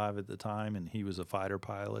still alive at the time, and he was a fighter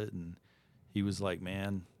pilot, and he was like,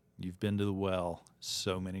 "Man, you've been to the well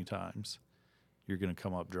so many times. You're going to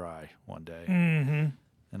come up dry one day." Mm-hmm.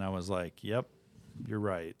 And I was like, "Yep, you're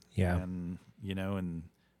right." Yeah. And and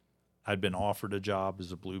I'd been offered a job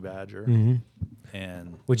as a Blue Badger, Mm-hmm.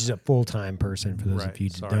 and Which is a full-time person for those Right, of you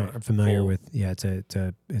sorry. that aren't familiar Full. with. Yeah,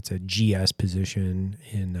 it's a GS position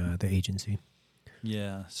in the agency.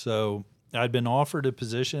 yeah, so I'd been offered a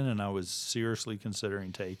position, and I was seriously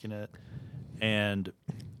considering taking it, and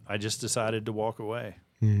I just decided to walk away.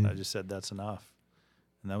 Mhm. I just said that's enough,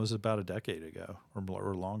 and that was about a decade ago,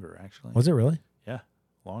 or longer actually. Was it really? Yeah,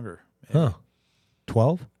 longer. Maybe. Huh.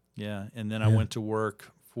 12? Yeah, and then I went to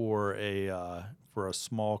work for a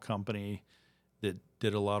small company that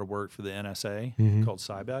did a lot of work for the NSA Mhm. called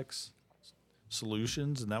Cybex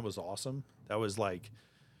Solutions, and that was awesome. That was like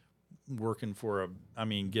working for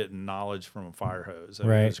getting knowledge from a fire hose. I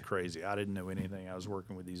mean, Right. it was crazy. I didn't know anything. I was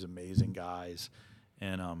working with these amazing guys,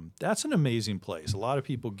 and that's an amazing place. A lot of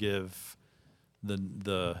people give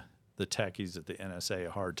the techies at the NSA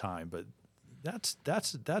a hard time, but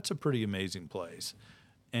that's a pretty amazing place.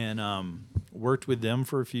 And worked with them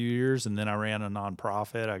for a few years, and then I ran a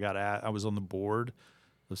nonprofit. I was on the board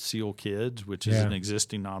of SEAL Kids, which is an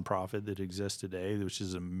existing nonprofit that exists today, which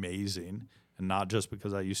is amazing. And not just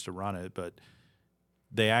because I used to run it, but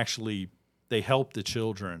they help the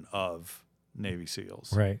children of Navy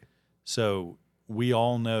SEALs. Right. So we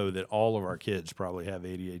all know that all of our kids probably have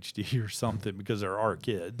ADHD or something because they're our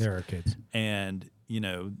kids. There are kids. And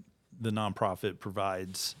the nonprofit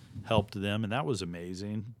provides help to them, and that was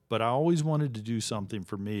amazing. But I always wanted to do something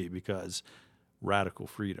for me because radical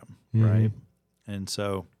freedom, Mhm. right? And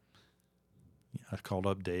so I called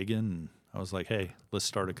up Dagan, and I was like, "Hey, let's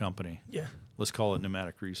start a company. Yeah. Let's call it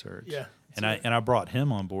Pneumatic Research." Yeah. And I brought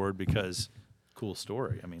him on board because cool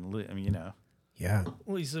story. I mean, you know. Yeah.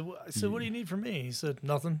 Well, he said, I said, what do you need from me? He said,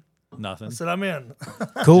 nothing. Nothing. I said, I'm in.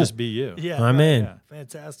 Cool. Just be you. Yeah. I'm in. Yeah.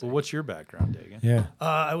 Fantastic. Well, what's your background, Dagan? Yeah.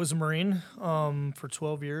 I was a Marine for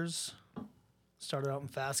 12 years. Started out in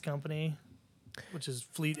Fast Company, which is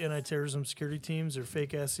Fleet Anti-Terrorism Security Teams or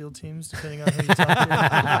fake-ass SEAL teams, depending on who you talk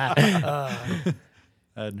to.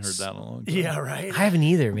 I hadn't heard that in a long time. Yeah, right? I haven't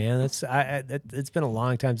either, man. It's been a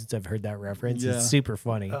long time since I've heard that reference. Yeah. It's super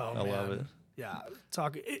funny. Oh, I love man. it. Yeah,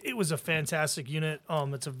 it was a fantastic unit.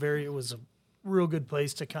 It was a real good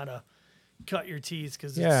place to kind of cut your teeth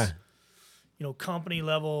because it's, company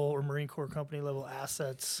level or Marine Corps company level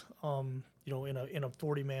assets. In a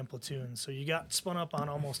 40-man platoon, so you got spun up on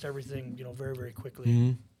almost everything. Very very quickly.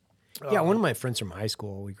 Mm-hmm. Yeah, one of my friends from high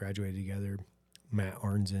school, we graduated together, Matt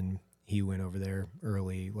Arnzen. He went over there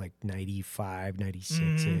early, like 95,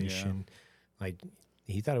 96-ish, and like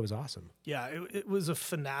he thought it was awesome. Yeah, it was a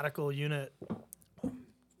fanatical unit,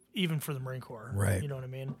 even for the Marine Corps. Right. You know what I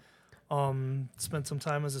mean? Spent some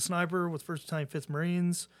time as a sniper with 1st Battalion, 5th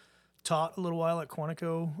Marines. Taught a little while at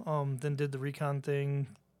Quantico. Then did the recon thing,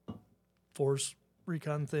 force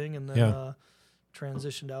recon thing, and then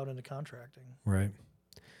transitioned out into contracting. Right.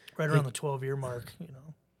 Right around the 12-year mark,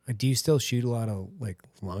 Do you still shoot a lot of like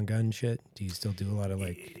long gun shit? Do you still do a lot of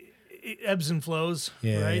like? It ebbs and flows,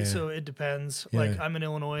 Yeah, right? yeah. So it depends. Yeah. Like I'm in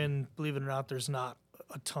Illinois, and believe it or not, there's not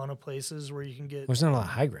a ton of places where you can get. Well, there's not a lot of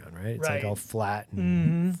high ground, right? It's like Right. all flat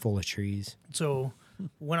and full of trees. So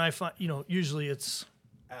when I find, usually it's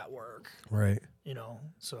at work, Right.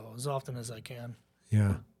 so as often as I can.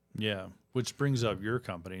 Yeah. Yeah, which brings up your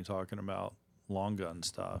company talking about long gun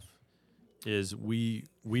stuff. Is we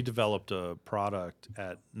developed a product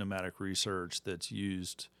at Pneumatic Research that's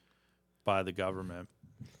used by the government.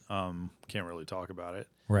 Can't really talk about it.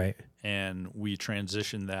 Right. And we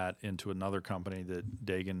transitioned that into another company that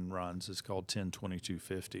Dagan runs. It's called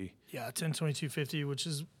 102250. Yeah, 102250, which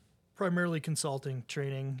is primarily consulting,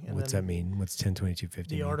 training. And What's then that mean? What's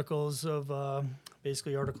 102250? the mean? articles of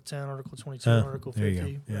basically Article 10, Article 22, Huh, and Article there you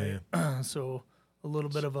 50. go. Yeah, right? So a little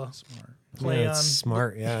bit of a Smart. play Yeah, on. it's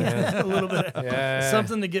smart. Yeah. a little bit. Yeah.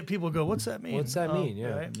 Something to get people to go, what's that mean? What's that mean? Yeah.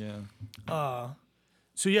 Right? Yeah.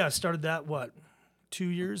 So yeah, I started that 2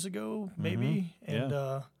 years ago, maybe, and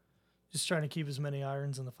just trying to keep as many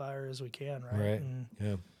irons in the fire as we can, right? Right. And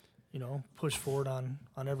Yeah. push forward on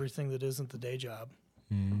everything that isn't the day job.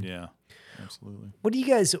 Yeah. Absolutely. What do you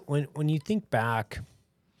guys when you think back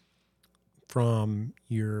from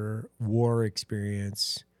your war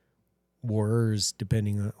experience, wars,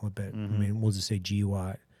 depending on what, but I mean, we'll just say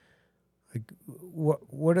GWAT. Like,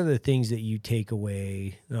 what are the things that you take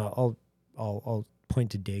away? I'll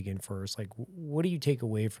point to Dagan first. Like, what do you take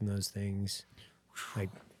away from those things? Like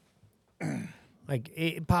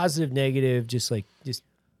positive, negative, just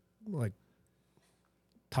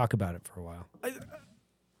talk about it for a while.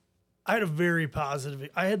 I had a very positive.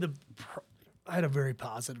 I had a very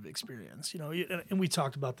positive experience, and we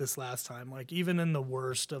talked about this last time. Like even in the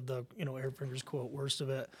worst of the, air fingers quote worst of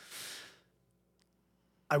it,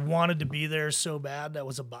 I wanted to be there so bad. That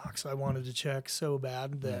was a box I wanted to check so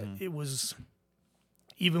bad that it was.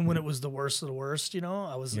 Even when it was the worst of the worst,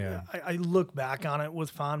 I was. Yeah. I look back on it with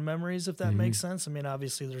fond memories, if that makes sense. I mean,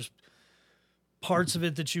 obviously there's parts of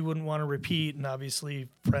it that you wouldn't want to repeat, and obviously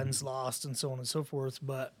friends lost and so on and so forth.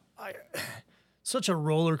 But such a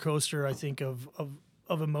roller coaster, I think, of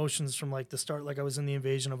emotions from like the start. Like I was in the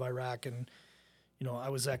invasion of Iraq, and I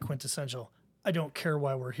was that quintessential. I don't care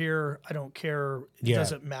why we're here. I don't care. It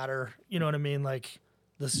doesn't matter. You know what I mean? Like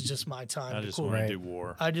this is just my time. I just cool. want to do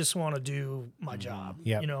war. I just want to do my job.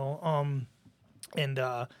 Yep. And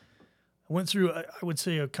I went through, I would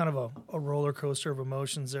say, a kind of a roller coaster of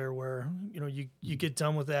emotions there, where you get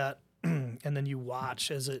done with that, and then you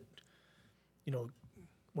watch as it,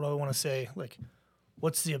 what do I want to say? Like,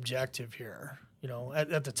 what's the objective here?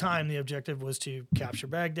 At the time, the objective was to capture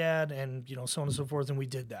Baghdad and, so on and so forth. And we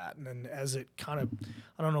did that. And then as it kind of,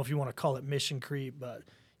 I don't know if you want to call it mission creep, but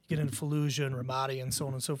you get into Fallujah and Ramadi and so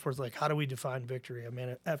on and so forth. Like, how do we define victory? I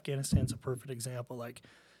mean, Afghanistan's a perfect example. Like,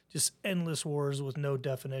 just endless wars with no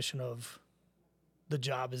definition of the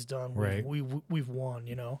job is done. Right. We've won,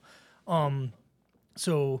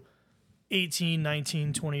 So 18,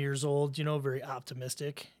 19, 20 years old, very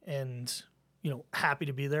optimistic and, happy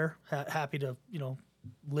to be there, happy to,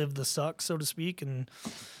 live the suck, so to speak. And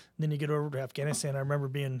then you get over to Afghanistan. I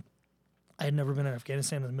remember I had never been in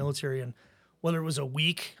Afghanistan in the military, and whether it was a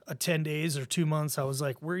week, 10 days, or 2 months, I was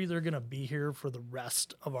like, we're either going to be here for the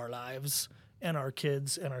rest of our lives and our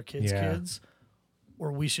kids' kids,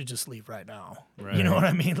 or we should just leave right now. Right. You know what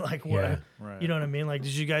I mean? Like, Yeah. Right. you know what I mean? Like,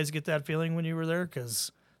 did you guys get that feeling when you were there?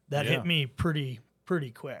 Because that Yeah. hit me pretty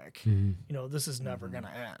quick. Mhm. You know, this is never going to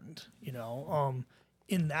end, you know?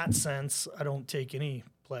 In that sense, I don't take any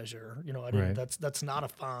pleasure. You know, I didn't, Right. that's not a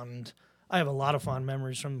fond, I have a lot of fond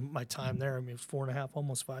memories from my time there. I mean, it was 4.5,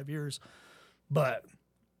 almost 5 years, but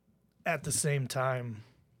at the same time,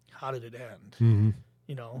 how did it end? Mhm.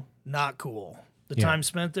 You know, not cool. The Yeah. time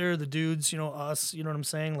spent there, the dudes, you know, us, you know what I'm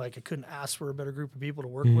saying? Like, I couldn't ask for a better group of people to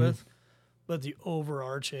work Mhm. with, but the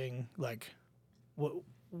overarching, like,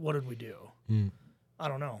 what did we do? Mm. I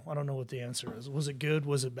don't know. I don't know what the answer is. Was it good?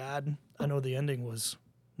 Was it bad? I know the ending was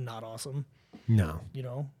not awesome. No. You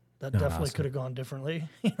know, that Not definitely awesome. could have gone differently.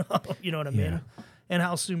 You know what I Yeah. mean? And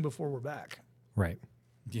how soon before we're back? Right.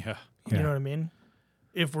 Yeah. Yeah. You know what I mean?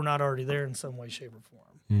 If we're not already there in some way, shape, or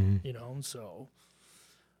form. Mhm. You know, so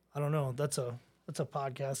I don't know. That's a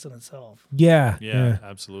podcast in itself. Yeah. Yeah.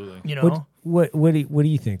 Absolutely. You know, What do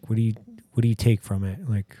you think? What do you take from it?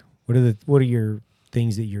 Like, what are your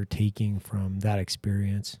things that you're taking from that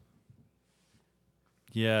experience?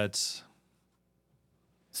 Yeah. It's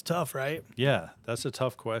tough, right? that's a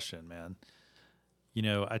tough question, man. You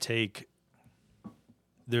know,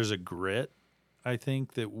 there's a grit, I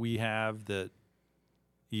think, that we have that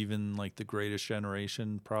even like the greatest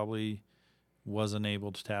generation probably wasn't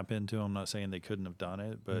able to tap into. I'm not saying they couldn't have done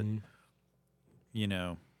it, but Mhm. you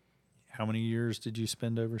know, how many years did you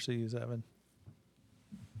spend overseas, Evan?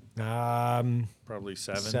 Probably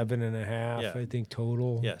 7. 7.5, Yeah. I think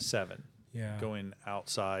total. Yeah, 7. Yeah. Going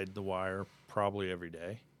outside the wire probably every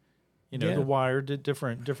day. You know, Yeah. the wire did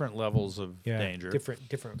different levels of Yeah. danger.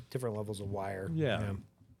 Different levels of wire. Yeah.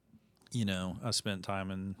 You know, I spent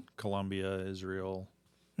time in Colombia, Israel,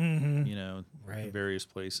 Mm-hmm. you know, Right. various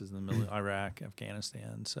places in the middle, Iraq,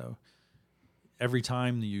 Afghanistan. So every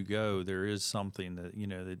time that you go, there is something that, you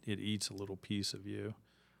know, that it eats a little piece of you.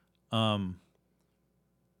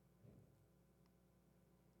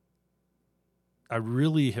 I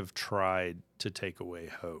really have tried to take away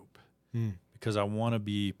hope Mm. because I want to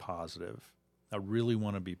be positive. I really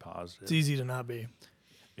want to be positive. It's easy to not be.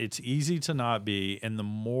 It's easy to not be. And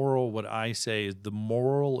what I say is the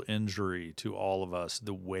moral injury to all of us,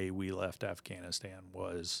 the way we left Afghanistan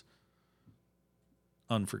was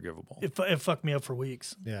unforgivable. It fucked me up for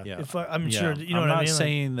weeks. Yeah. Yeah. I'm sure, you know I'm what I not mean?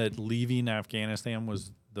 saying that leaving Afghanistan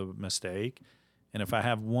was the mistake. And if I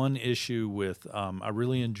have one issue with, I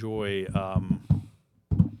really enjoy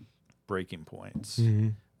Breaking Points,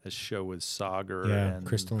 Mhm. a show with Sagar Yeah, and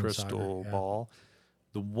Crystal and Crystal Sagar, yeah. Ball.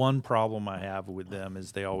 The one problem I have with them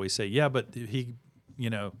is they always say, yeah, but he, you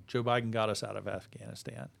know, Joe Biden got us out of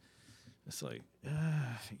Afghanistan. It's like,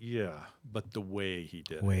 yeah, but the way he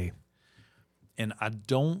did it. And I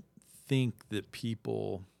don't think that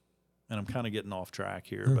people, and I'm kind of getting off track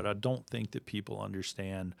here, but I don't think that people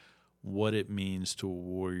understand what it means to a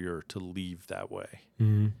warrior to leave that way.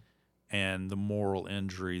 Mm-hmm. And the moral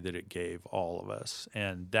injury that it gave all of us.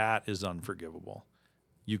 And that is unforgivable.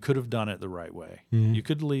 You could have done it the right way. Mhm. You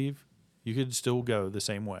could leave. You could still go the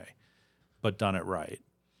same way, but done it right.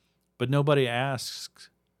 But nobody asks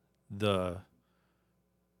the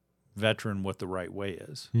veteran what the right way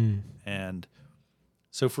is. Mm. And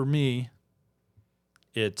so for me,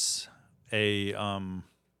 it's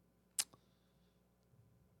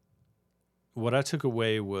what I took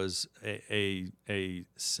away was a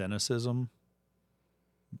cynicism,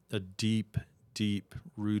 a deep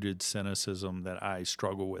rooted cynicism that I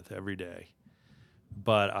struggle with every day.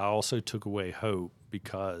 But I also took away hope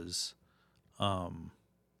because,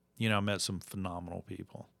 you know, I met some phenomenal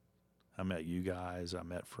people. I met you guys. I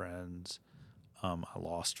met friends. I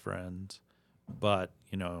lost friends. But,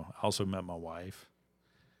 you know, I also met my wife.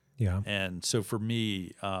 Yeah. And so for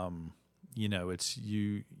me, you know, it's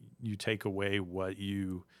you take away what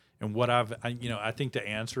you, and what I think to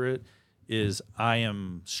answer it is I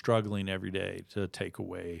am struggling every day to take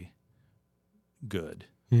away good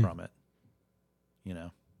from it, you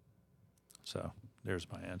know? So there's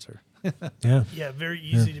my answer. Yeah. Yeah, very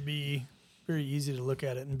easy to look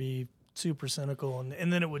at it and be super cynical,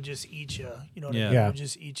 and then it would just eat you. You know what I mean? Yeah. It would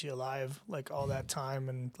just eat you alive, like all that time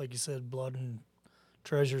and, like you said, blood and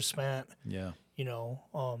treasure spent. Yeah. You know,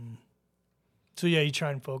 so yeah, you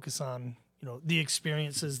try and focus on, you know, the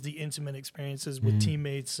experiences, the intimate experiences with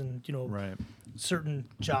teammates, and, you know, Right. certain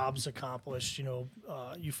jobs accomplished. You know,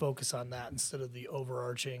 you focus on that instead of the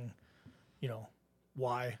overarching, you know,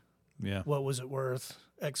 why. Yeah. What was it worth?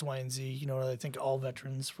 X, Y, and Z. You know, I think all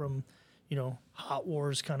veterans from, you know, hot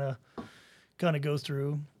wars kind of go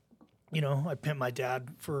through. You know, I pimped my dad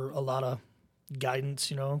for a lot of guidance,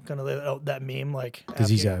 you know, kind of that meme, like Because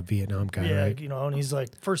he's a Vietnam guy, yeah, right? you know, and he's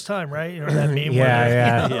like, first time, right? You know, that meme.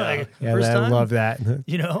 Yeah, you know, like, Yeah, first I time, love that.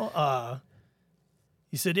 you know,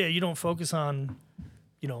 he said, yeah, you don't focus on,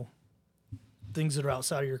 you know, things that are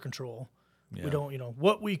outside of your control. Yeah. We don't, you know,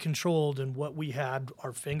 what we controlled and what we had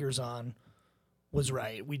our fingers on was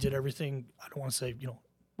right. We did everything. I don't want to say, you know,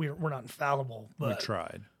 we're not infallible, but We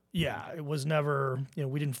tried. yeah, it was never, you know,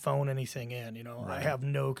 we didn't phone anything in, you know. Right. I have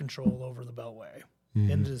no control over the Beltway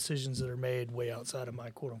and the decisions that are made way outside of my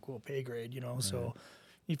quote unquote pay grade, you know. Right. So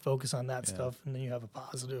you focus on that stuff and then you have a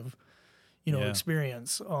positive, you know,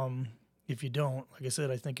 experience. If you don't, like I said,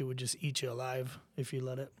 I think it would just eat you alive if you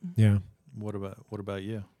let it. Yeah. What about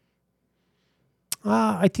you?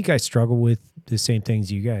 I think I struggle with the same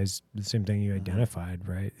things you guys, the same thing you identified,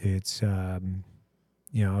 right? It's,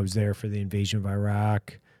 you know, I was there for the invasion of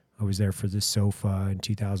Iraq. I was there for the SOFA in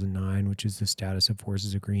 2009, which is the Status of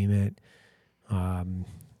Forces Agreement.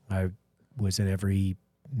 I was in every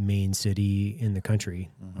main city in the country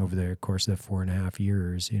over the course of the 4.5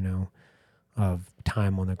 years, you know, of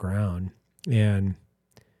time on the ground. And,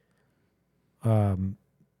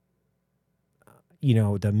 you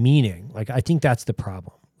know, the meaning, like, I think that's the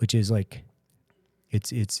problem, which is like,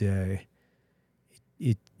 it's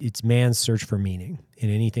man's search for meaning in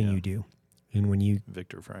anything you do. And when you,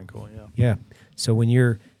 Viktor Frankl, yeah. So when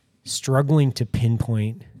you're struggling to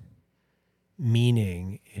pinpoint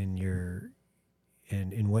meaning in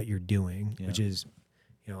in what you're doing, which is,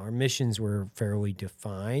 you know, our missions were fairly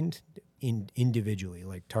defined individually,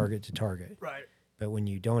 like target to target. Right. But when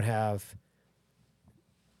you don't have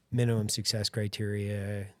minimum success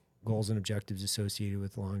criteria, goals and objectives associated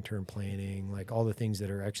with long-term planning, like all the things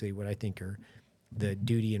that are actually what I think are the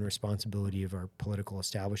duty and responsibility of our political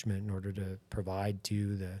establishment in order to provide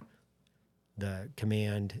to the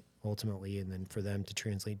command ultimately, and then for them to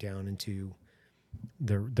translate down into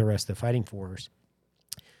the rest of the fighting force.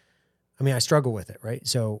 I mean, I struggle with it, right?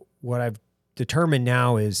 So what I've determined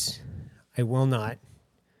now is I will not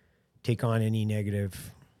take on any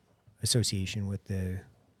negative association with the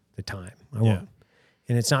time. I won't.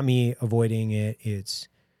 And it's not me avoiding it. It's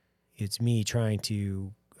me trying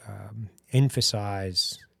to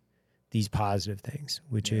emphasize these positive things,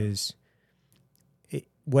 which is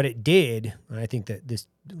what it did. And I think that this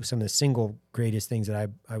some of the single greatest things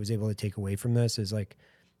that I was able to take away from this is, like,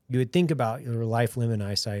 you would think about your life, limb, and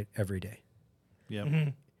eyesight every day. Yeah.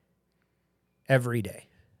 Every day.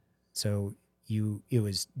 So it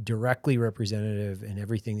was directly representative in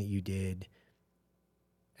everything that you did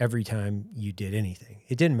every time you did anything.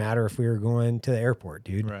 It didn't matter if we were going to the airport,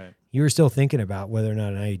 dude. Right. You were still thinking about whether or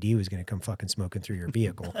not an IED was going to come fucking smoking through your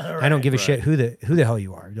vehicle. I don't give a shit who the hell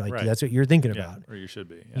you are. Like, that's what you're thinking about. Or you should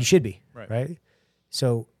be. You should be. Right. Right.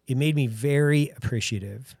 So it made me very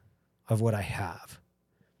appreciative of what I have.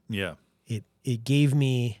 Yeah. It gave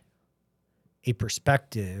me a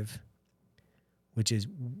perspective, which is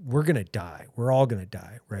we're going to die. We're all going to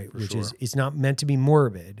die, right? It's not meant to be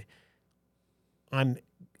morbid. I'm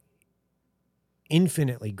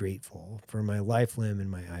infinitely grateful for my life, limb,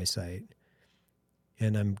 and my eyesight.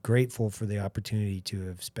 And I'm grateful for the opportunity to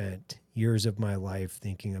have spent years of my life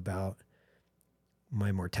thinking about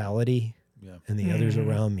my mortality and the others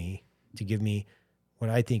around me, to give me what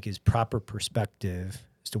I think is proper perspective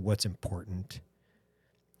as to what's important.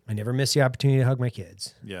 I never miss the opportunity to hug my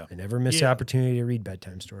kids. Yeah. I never miss the opportunity to read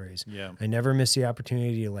bedtime stories. Yeah. I never miss the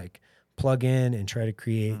opportunity to, like, plug in and try to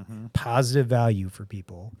create positive value for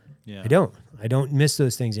people. Yeah. I don't miss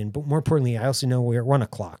those things. And but more importantly, I also know we're on a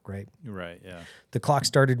clock, right? You're right. Yeah. The clock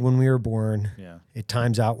started when we were born. Yeah. It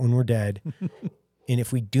times out when we're dead. And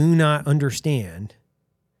if we do not understand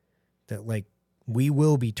that, like, we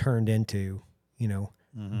will be turned into, you know,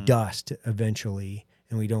 dust eventually,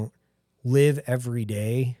 and we don't live every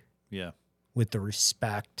day with the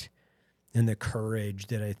respect and the courage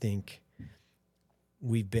that I think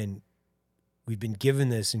we've been given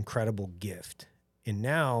this incredible gift. And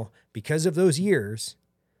now, because of those years,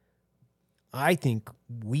 I think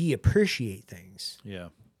we appreciate things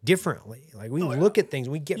differently. Like, we look at things,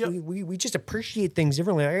 we just appreciate things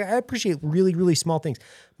differently. I appreciate really, really small things.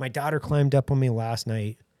 My daughter climbed up on me last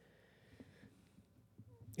night,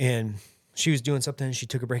 and she was doing something, and she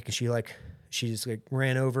took a break, and she just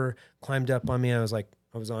ran over, climbed up on me. I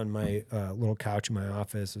was on my little couch in my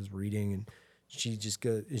office, I was reading, and she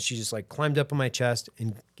just like climbed up on my chest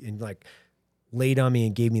and like laid on me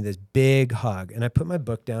and gave me this big hug. And I put my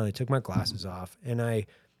book down, I took my glasses off, and I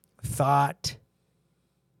thought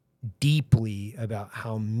deeply about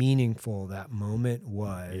how meaningful that moment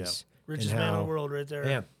was. Richest man in the world right there.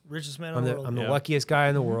 Yeah. Richest man in the world. I'm the luckiest guy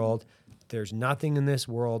in the world. there's nothing in this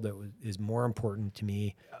world that is more important to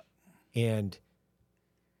me. And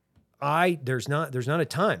there's not a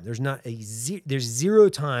time. There's zero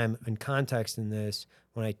time and context in this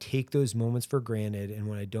when I take those moments for granted and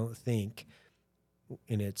when I don't think,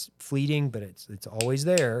 and it's fleeting, but it's always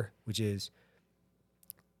there, which is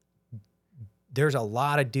there's a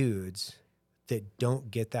lot of dudes that don't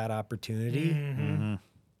get that opportunity. Mm-hmm.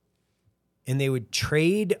 And they would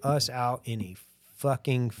trade us out in a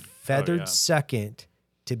fucking feathered second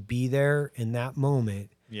to be there in that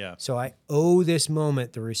moment. Yeah. So I owe this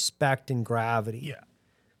moment the respect and gravity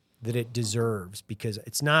that it deserves, because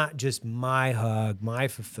it's not just my hug, my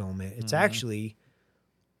fulfillment. It's actually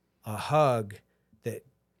a hug that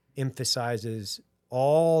emphasizes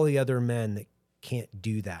all the other men that can't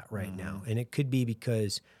do that right now. And it could be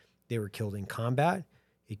because they were killed in combat.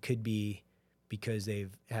 It could be because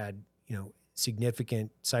they've had,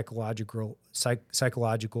 significant psychological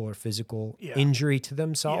or physical injury to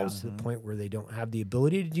themselves to the point where they don't have the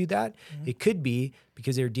ability to do that. It could be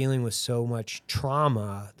because they're dealing with so much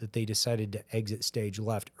trauma that they decided to exit stage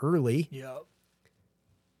left early. Yeah.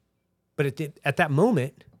 But at that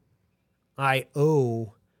moment, I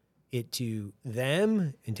owe it to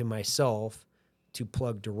them and to myself to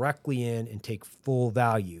plug directly in and take full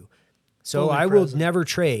value. So Fully I present. will never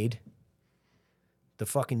trade the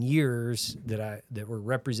fucking years that were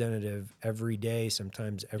representative every day,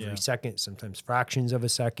 sometimes every second, sometimes fractions of a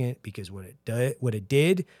second, because what it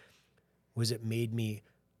did was it made me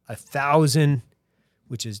 1,000,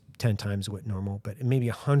 which is 10 times what normal, but it made me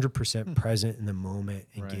 100% present in the moment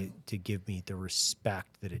and to give me the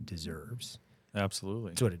respect that it deserves.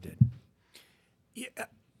 Absolutely. That's what it did. Yeah,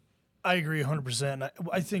 I agree 100%.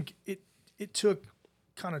 I think it took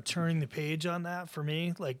kind of turning the page on that for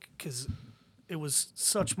me, like, because it was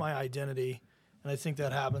such my identity. And I think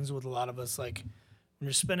that happens with a lot of us. Like, when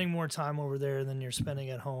you're spending more time over there than you're spending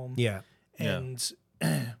at home. Yeah. And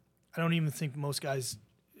I don't even think most guys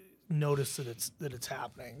notice that it's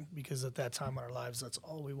happening, because at that time in our lives, that's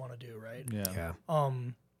all we want to do, right? Yeah.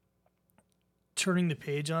 Turning the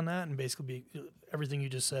page on that and basically everything you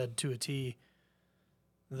just said to a T,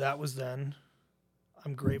 that was then.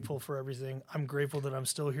 I'm grateful for everything. I'm grateful that I'm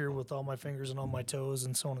still here with all my fingers and all my toes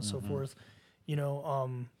and so on and so forth.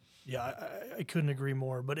 I couldn't agree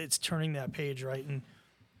more. But it's turning that page, right? And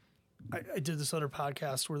I did this other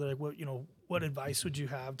podcast where they're like, what advice would you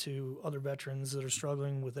have to other veterans that are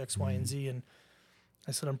struggling with X, Y, and Z? And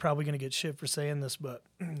I said, I'm probably going to get shit for saying this, but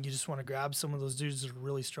you just want to grab some of those dudes that are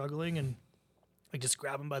really struggling and just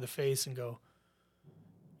grab them by the face and go,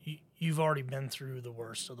 you've already been through the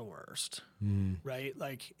worst of the worst, right?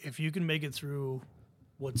 Like, if you can make it through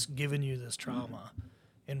what's given you this trauma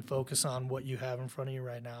and focus on what you have in front of you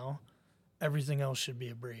right now, everything else should be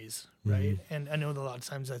a breeze, right? And I know that a lot of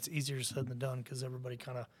times that's easier said than done because everybody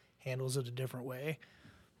kind of handles it a different way.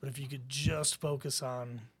 But if you could just focus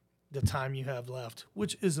on the time you have left,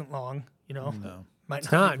 which isn't long, No. might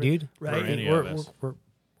It's not, be, dude. right? For any of us.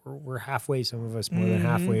 We're halfway, some of us more than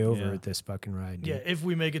halfway over at this fucking ride. Dude. Yeah, if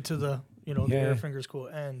we make it to the, the air fingers cool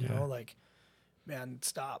end, man,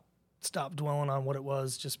 stop dwelling on what it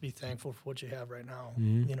was. Just be thankful for what you have right now,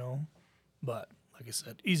 But like I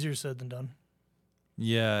said, easier said than done.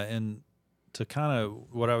 Yeah, and to kind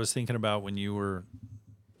of what I was thinking about when you were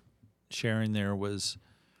sharing there was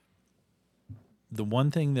the one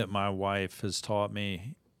thing that my wife has taught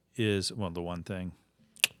me is, well, the one thing,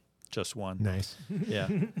 just one. Nice. Yeah.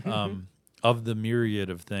 Of the myriad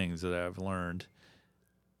of things that I've learned,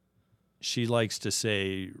 she likes to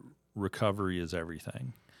say recovery is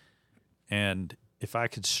everything. And if I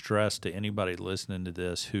could stress to anybody listening to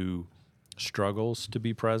this who struggles to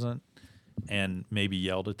be present and maybe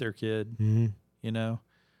yelled at their kid,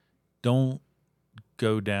 don't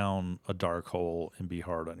go down a dark hole and be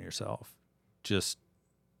hard on yourself. Just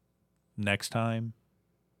next time,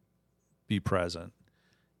 be present.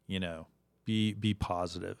 Be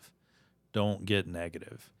positive. Don't get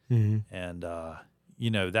negative. And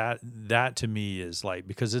that to me is like,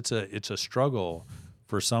 because it's a struggle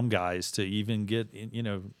for some guys to even get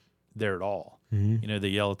there at all. They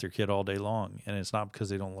yell at their kid all day long, and it's not because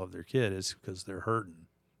they don't love their kid, it's because they're hurting.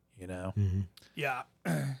 Yeah.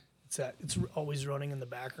 It's always running in the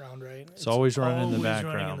background, right? It's always running in the background.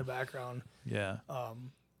 Always running in the background. Yeah.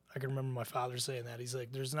 I can remember my father saying that. He's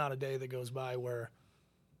like, there's not a day that goes by where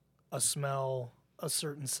a smell, a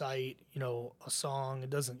certain sight, a song, it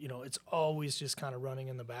doesn't, it's always just kind of running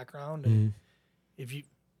in the background. And if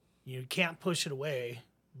you can't push it away,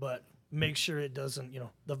 but make sure it doesn't,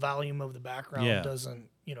 the volume of the background doesn't,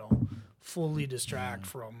 fully distract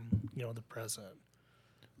from, the present.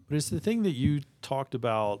 But it's the thing that you talked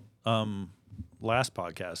about last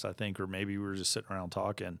podcast, I think, or maybe we were just sitting around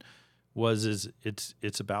talking,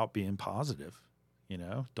 it's about being positive.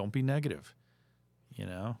 Don't be negative.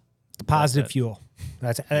 Positive fuel.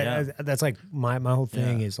 That's like my whole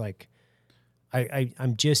thing is like,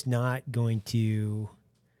 I'm just not going to.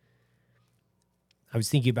 I was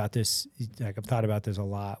thinking about this, like I've thought about this a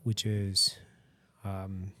lot, which is,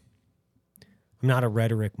 I'm not a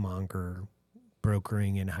rhetoric monger,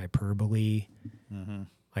 brokering in hyperbole. Mm-hmm.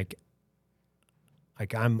 Like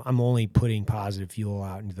I'm only putting positive fuel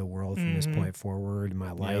out into the world from this point forward in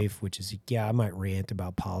my life, which is, I might rant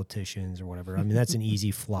about politicians or whatever. I mean, that's an easy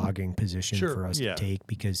flogging position for us to take,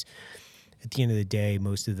 because at the end of the day,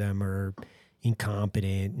 most of them are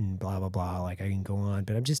incompetent and blah, blah, blah. Like I can go on,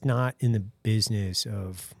 but I'm just not in the business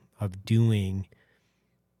of doing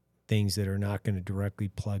things that are not going to directly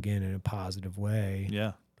plug in a positive way.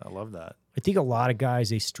 Yeah. I love that. I think a lot of guys,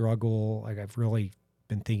 they struggle. Like I've really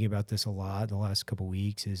been thinking about this a lot the last couple of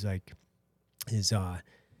weeks, is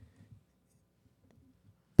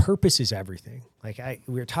purpose is everything. Like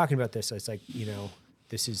we were talking about this. It's like,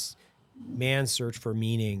 this is man's search for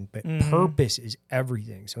meaning, but purpose is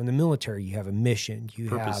everything. So in the military, you have a mission.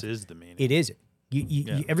 Purpose is the meaning. It is.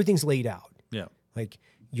 You everything's laid out. Yeah. Like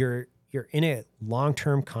you're in a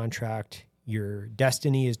long-term contract. Your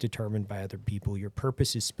destiny is determined by other people. Your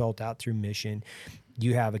purpose is spelled out through mission.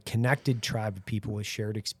 You have a connected tribe of people with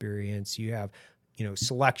shared experience. You have,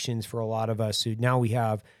 selections for a lot of us. So now we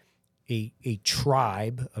have a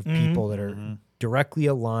tribe of people that are directly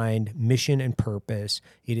aligned, mission and purpose.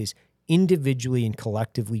 It is individually and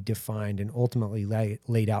collectively defined and ultimately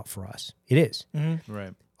laid out for us. It is.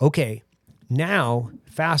 Right. Okay. Now,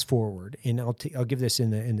 fast forward, and I'll give this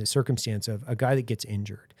in the circumstance of a guy that gets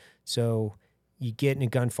injured. So you get in a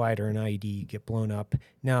gunfight or an IED, you get blown up.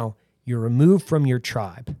 Now you're removed from your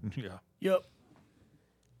tribe. Yeah. Yep.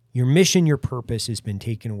 Your mission, your purpose has been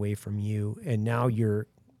taken away from you, and now your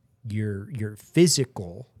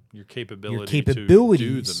physical, your capabilities to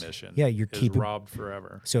do the mission, is robbed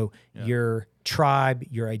forever. So your tribe,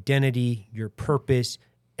 your identity, your purpose,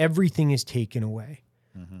 everything is taken away,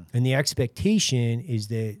 and the expectation is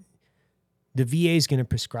that the VA is going to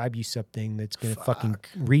prescribe you something that's going to fucking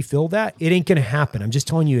refill that. It ain't going to happen. I'm just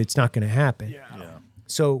telling you, it's not going to happen. Yeah.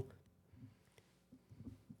 So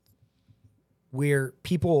where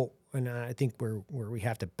people, and I think where we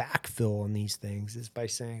have to backfill on these things is by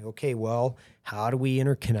saying, okay, well, how do we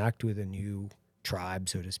interconnect with a new tribe,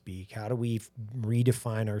 so to speak? How do we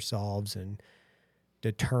redefine ourselves and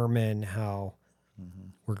determine how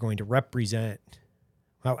we're going to represent,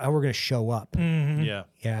 how we're going to show up? Yeah.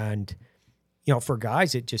 And for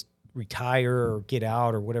guys that just retire or get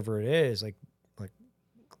out or whatever it is, like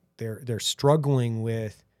they're struggling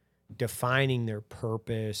with defining their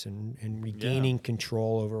purpose and regaining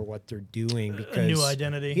control over what they're doing, because a new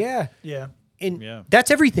identity. Yeah. And that's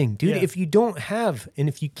everything, dude. Yeah. If you don't have, and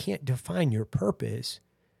if you can't define your purpose,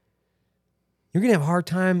 you're going to have a hard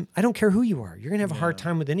time. I don't care who you are. You're going to have a hard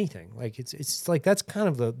time with anything. Like it's like, that's kind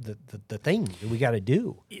of the thing that we got to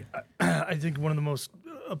do. I think one of the most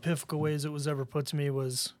epiphanical ways it was ever put to me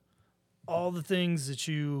was all the things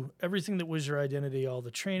that everything that was your identity, all the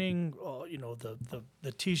training, all,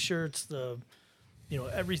 the t-shirts,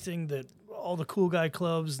 everything that, all the cool guy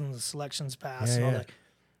clubs and the selections pass and all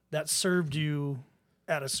that served you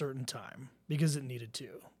at a certain time because it needed to,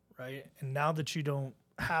 right? And now that you don't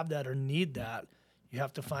have that or need that, you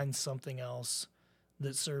have to find something else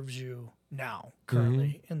that serves you now,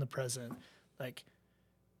 currently, in the present. Like,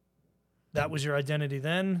 that was your identity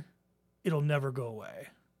then, it'll never go away.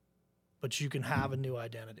 But you can have a new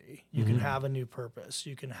identity. You can have a new purpose.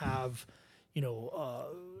 You can have,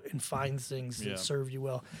 and find things that serve you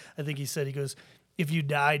well. I think he goes, if you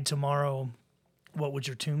died tomorrow, what would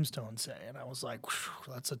your tombstone say? And I was like,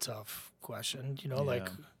 that's a tough question.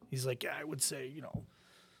 He's like, I would say,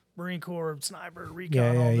 Marine Corps, sniper,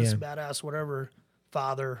 recon, all this badass, whatever,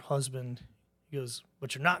 father, husband. He goes,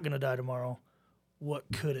 but you're not going to die tomorrow. What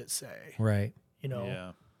could it say? Right.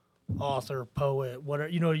 Author, poet, whatever,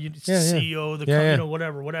 CEO,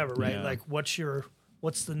 whatever, right? Yeah. Like,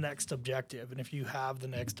 what's the next objective? And if you have the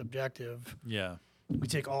next objective, we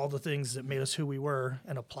take all the things that made us who we were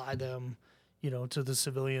and apply them, to the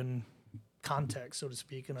civilian context, so to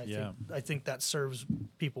speak. And I think that serves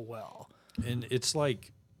people well. And it's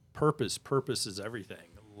like purpose is everything,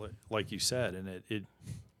 like you said. And it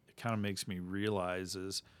kind of makes me realize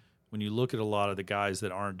is, when you look at a lot of the guys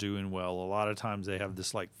that aren't doing well, a lot of times they have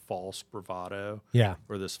this like false bravado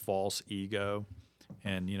or this false ego.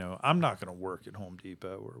 And, I'm not going to work at Home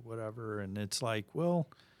Depot or whatever. And it's like, well,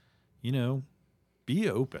 be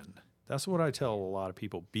open. That's what I tell a lot of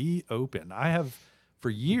people. Be open. For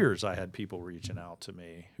years, I had people reaching out to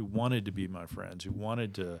me who wanted to be my friends, who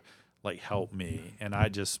wanted to like help me. And I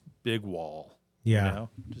just big wall, Yeah. you know,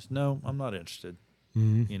 just no, I'm not interested.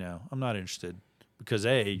 Mm-hmm. You know, I'm not interested because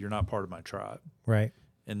you're not part of my tribe. Right.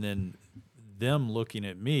 And then them looking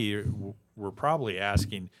at me were probably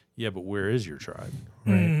asking, yeah, but where is your tribe?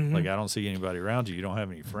 Right. Mm-hmm. Like, I don't see anybody around you. You don't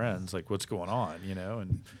have any friends. Like, what's going on? You know?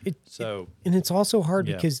 And and it's also hard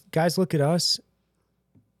Yeah. because guys look at us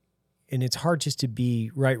and it's hard just to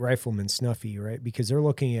be right rifleman snuffy, right? Because they're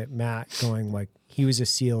looking at Matt going like, he was a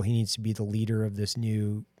SEAL. He needs to be the leader of this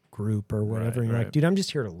new group or whatever. Right, and you're right. like, dude, I'm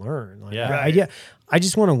just here to learn. Like, Yeah. I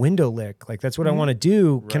just want a window lick. Like, that's what I want to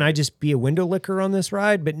do. Can I Right. just be a window licker on this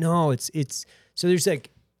ride? But no, it's, so there's like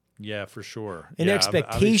yeah, for sure. an Yeah, I've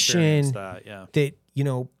expectation experienced that. Yeah. that, you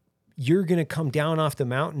know, you're going to come down off the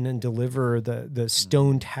mountain and deliver the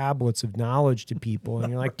stone tablets of knowledge to people.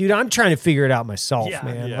 And you're like, dude, I'm trying to figure it out myself, Yeah.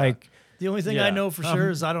 man. Yeah. Like, The only thing Yeah. I know for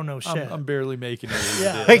sure is I don't know shit. I'm barely making it.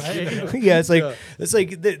 Yeah. yeah, it's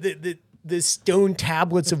like the stone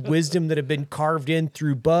tablets of wisdom that have been carved in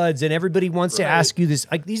through buds, and everybody wants to ask you this.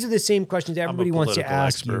 Like, these are the same questions everybody wants to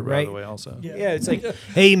ask you, right? By the way, also. Yeah. Yeah, it's like,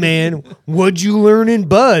 hey man, what'd you learn in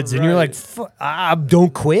buds? And you're like,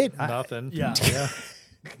 don't quit. Nothing. Yeah. Yeah.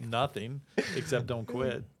 Nothing except don't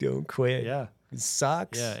quit. Don't quit. Yeah. It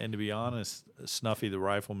sucks. Yeah. And to be honest, Snuffy the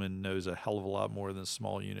rifleman knows a hell of a lot more than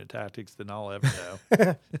small unit tactics than I'll ever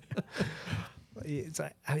know. It's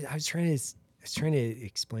like, I was trying to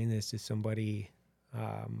explain this to somebody.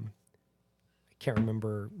 I can't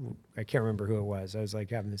remember who it was. I was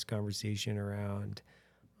like having this conversation around,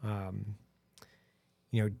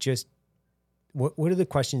 just what are the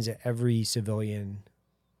questions that every civilian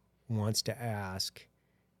wants to ask,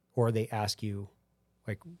 or they ask you,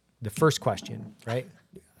 like the first question, right?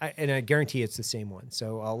 And I guarantee it's the same one.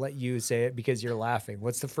 So I'll let you say it because you're laughing.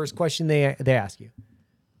 What's the first question they ask you?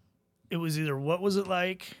 It was either what was it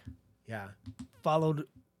like, Yeah. followed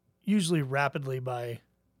usually rapidly by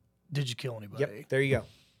did you kill anybody? Yep. There you go.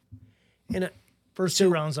 And First two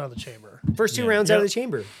rounds out of the chamber. first two Yeah. rounds out of Yep. the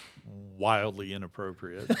chamber. Wildly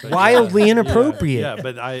inappropriate. But Wildly inappropriate. Yeah,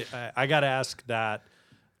 but I got asked that,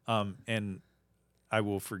 and I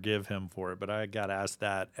will forgive him for it, but I got asked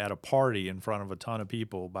that at a party in front of a ton of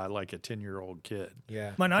people by like a 10-year-old kid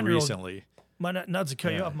Yeah. My 9-year-old, recently. not to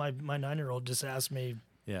cut you Yeah. off, my 9-year-old just asked me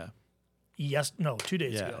 2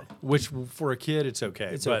 days Yeah. ago. Which for a kid, it's okay.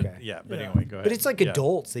 It's but okay. Yeah. But Yeah. anyway, go ahead. But it's like Yeah.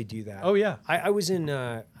 adults, they do that. Oh, yeah. I was in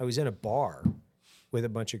a bar with a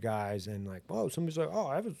bunch of guys, and like, oh, somebody's like, oh,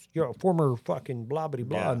 I was a former fucking blah blah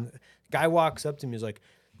blah. Yeah. And the guy walks up to me, he's like,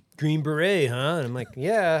 Green Beret, huh? And I'm like,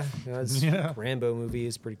 yeah, it's Rambo movie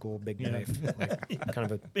is pretty cool, big knife, like, kind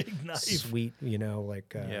of a Big knife. sweet,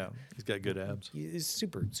 like, Yeah. He's got good abs. It's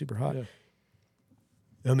super super hot. Yeah.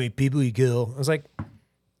 How many people you kill? I was like,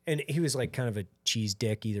 and he was like kind of a cheese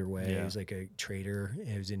dick either way. He Yeah. was like a trader.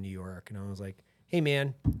 He was in New York, and I was like, hey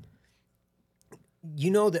man,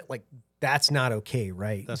 you know that like that's not okay,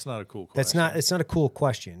 right? That's not a cool question. It's not a cool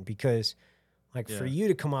question because like for Yeah. you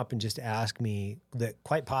to come up and just ask me that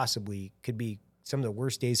quite possibly could be some of the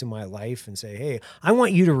worst days of my life and say, hey, I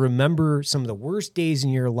want you to remember some of the worst days in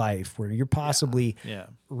your life where you're possibly Yeah.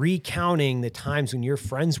 recounting the times when your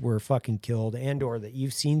friends were fucking killed and or that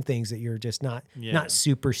you've seen things that you're just not Yeah.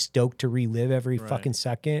 super stoked to relive every Right. fucking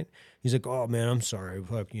second. He's like, oh man, I'm sorry,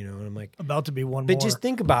 fuck, and I'm like, About to be one but more. just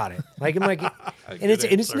think about it. Like I'm like, and Good it's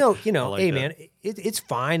answer. no, I like hey that. man, it's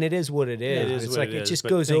fine. It is what it is. It is It's what like it it is, just but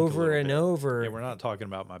goes think a over little and bit. over. Yeah, we're not talking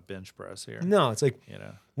about my bench press here. No, it's like, You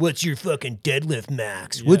know. what's your fucking deadlift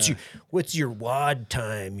max? Yeah. What's your WOD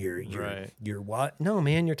time? Your Right. your what? No,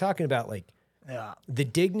 man, you're talking about like yeah. the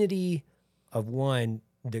dignity of one,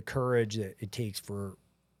 the courage that it takes for,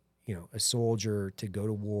 a soldier to go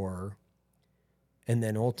to war, and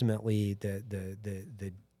then ultimately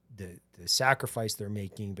the sacrifice they're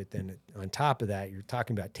making. But then on top of that, you're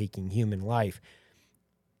talking about taking human life.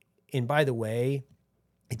 And by the way,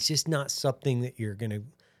 it's just not something that you're going to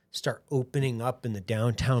start opening up in the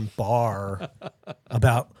downtown bar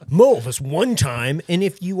about, this one time. And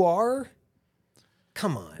if you are,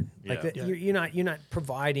 come on. Like Yeah. that, you're not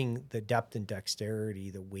providing the depth and dexterity,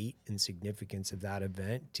 the weight and significance of that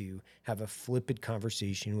event to have a flippant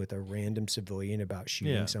conversation with a random civilian about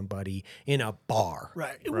shooting Yeah. somebody in a bar.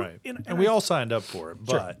 Right. Right. And And we all signed up for it,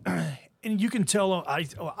 but and you can tell.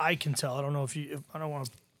 I can tell. I don't know if I don't want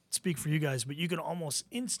to speak for you guys, but you can almost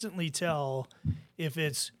instantly tell if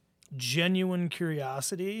it's genuine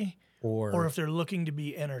curiosity or if they're looking to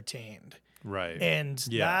be entertained. right. And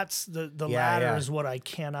Yeah. that's the Yeah, latter yeah. is what I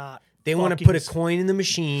cannot They want to put a Fuckings- coin in the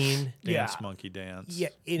machine. Dance monkey dance. Yeah,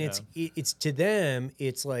 and it's to them,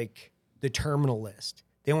 it's like the terminal list.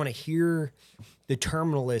 They want to hear the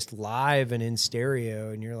terminal list live and in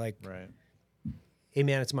stereo, and you're like, right. hey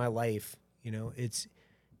man, it's my life. You know,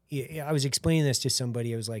 I was explaining this to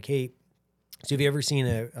somebody. I was like, hey, so have you ever seen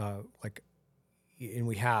and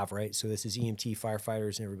we have, right? So this is EMT,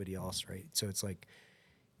 firefighters, and everybody else, right? So it's like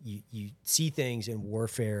you see things in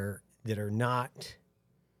warfare that are not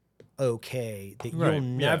okay, that Right, you'll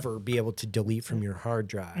never be able to delete from your hard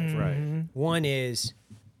drive. Right. One is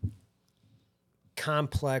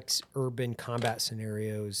complex urban combat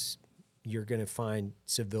scenarios. You're going to find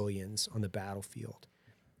civilians on the battlefield.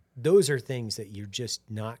 Those are things that you're just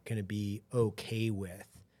not going to be okay with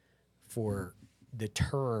for the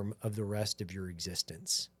term of the rest of your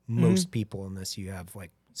existence. Most people, unless you have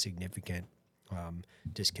like significant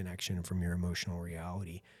disconnection from your emotional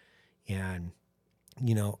reality. And,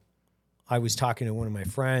 you know, I was talking to one of my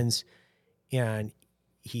friends, and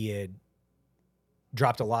he had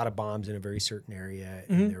dropped a lot of bombs in a very certain area,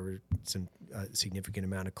 and there were some significant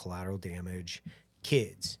amount of collateral damage,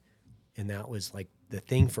 kids. And that was like the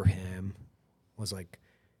thing for him was like,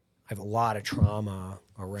 I have a lot of trauma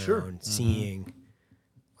around seeing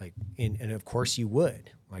like, and of course you would,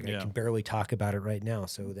 like, I can barely talk about it right now.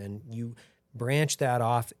 So then you branch that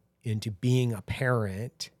off into being a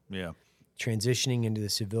parent, transitioning into the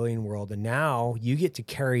civilian world. And now you get to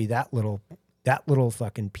carry that little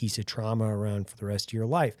fucking piece of trauma around for the rest of your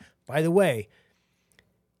life. By the way,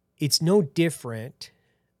 it's no different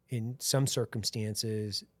in some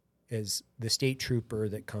circumstances as the state trooper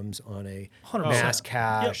that comes on a 100%. mass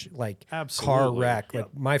cash, like Absolutely. car wreck.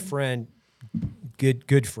 Like my friend,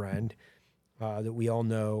 good friend that we all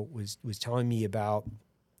know was telling me about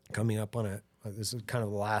coming up on this is kind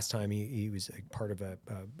of the last time he was like part of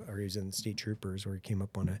or he was in the state troopers, where he came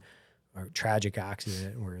up on a tragic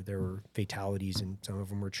accident where there were fatalities, and some of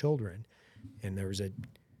them were children, and there was a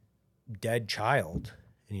dead child,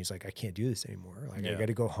 and he's like, I can't do this anymore. Like I got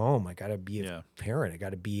to go home. I got to be a parent. I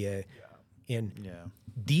got to be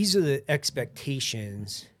these are the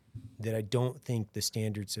expectations that I don't think the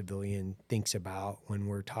standard civilian thinks about when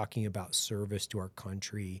we're talking about service to our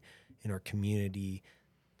country and our community,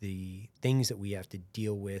 the things that we have to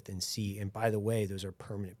deal with and see. And by the way, those are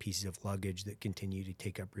permanent pieces of luggage that continue to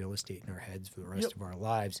take up real estate in our heads for the rest of our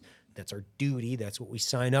lives. That's our duty. That's what we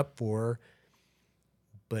sign up for.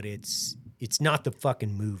 But it's not the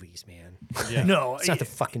fucking movies, man. Yeah. No, It's not the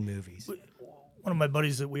fucking movies. one of my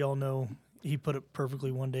buddies that we all know, he put it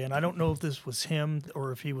perfectly one day, and I don't know if this was him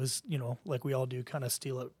or if he was, you know, like we all do, kind of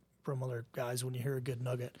steal it from other guys when you hear a good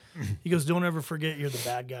nugget. He goes, don't ever forget you're the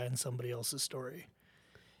bad guy in somebody else's story.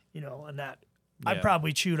 You know, and that I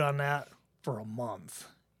probably chewed on that for a month,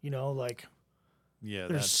 you know, like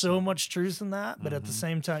there's so much truth in that, but at the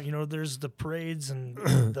same time, you know, there's the parades and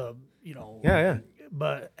the, you know,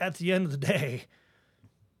 but at the end of the day,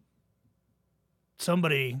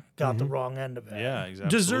 somebody got the wrong end of it. Yeah,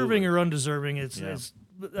 exactly. Deserving or undeserving, it's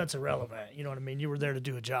that's irrelevant. You know what I mean? You were there to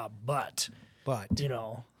do a job, but you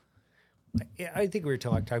know, I think we were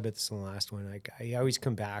talking about this in the last one. Like I always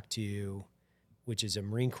come back to, which is a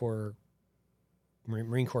Marine Corps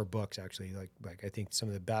books, actually. Like I think some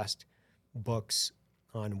of the best books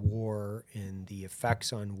on war and the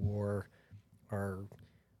effects on war are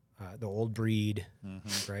The Old Breed,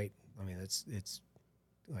 right? I mean, it's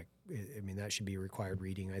like, I mean, that should be required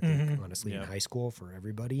reading, I think, honestly, in high school for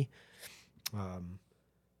everybody. I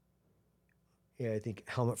think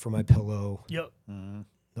Helmet for My Pillow,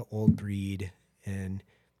 The Old Breed, and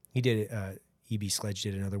he did E.B. Sledge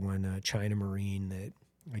did another one, China Marine, that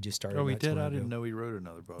I just started. Oh, he did? I didn't know he wrote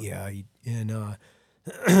another book. Yeah,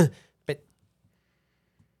 but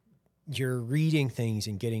you're reading things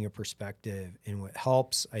and getting a perspective, and what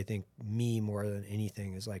helps, I think, me more than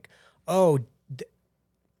anything is like,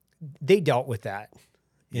 they dealt with that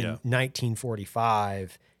in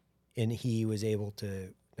 1945, and he was able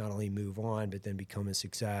to not only move on, but then become a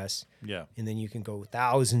success. Yeah. And then you can go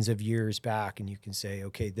thousands of years back and you can say,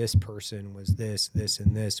 okay, this person was this,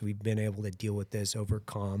 and this. We've been able to deal with this,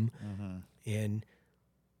 overcome, and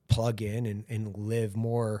plug in and live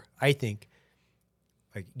more. I think,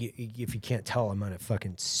 like, if you can't tell, I'm on a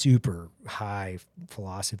fucking super high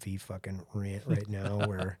philosophy fucking rant right now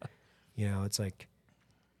where, you know, it's like,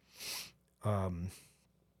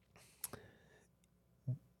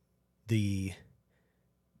 the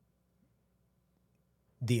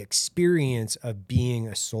experience of being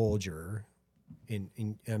a soldier, and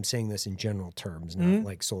I'm saying this in general terms, not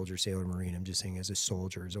like soldier, sailor, Marine. I'm just saying as a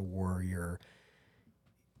soldier, as a warrior,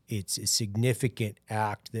 it's a significant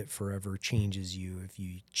act that forever changes you. If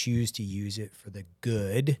you choose to use it for the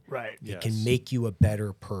good, Right. it Yes. can make you a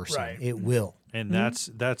better person. Right. It will. And that's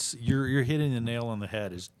you're hitting the nail on the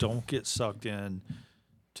head. Is don't get sucked in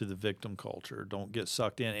to the victim culture. Don't get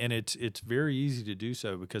sucked in, and it's very easy to do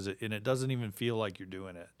so because it doesn't even feel like you're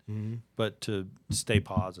doing it. Mm-hmm. But to stay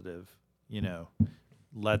positive,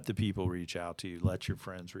 let the people reach out to you. Let your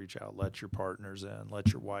friends reach out. Let your partners in.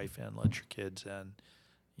 Let your wife in. Let your kids in.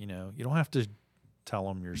 You don't have to tell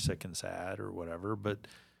them you're sick and sad or whatever, but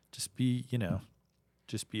just be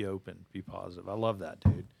open, be positive. I love that,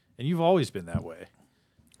 dude. And you've always been that way.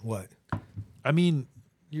 What? I mean,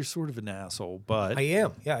 you're sort of an asshole, but I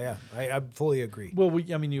am. Yeah. I fully agree. well,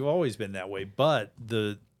 you've always been that way. But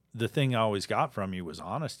the thing I always got from you was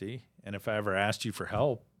honesty. And if I ever asked you for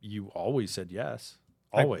help, you always said yes,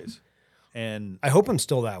 always. And I hope I'm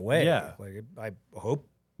still that way. Yeah. Like I hope.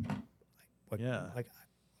 yeah,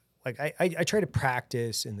 I try to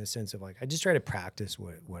practice in the sense of I just try to practice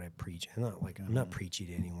what I preach. I'm not preaching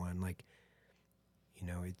to anyone.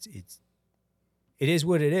 It is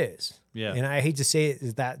what it is. Yeah. And I hate to say it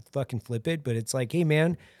is that fucking flippant, but it's like, hey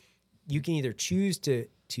man, you can either choose to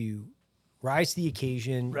rise to the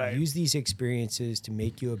occasion, Right. use these experiences to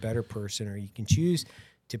make you a better person, or you can choose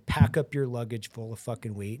to pack up your luggage full of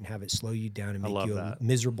fucking weight and have it slow you down and I make love you that. a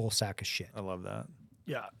miserable sack of shit. I love that.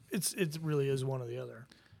 Yeah. It really is one or the other.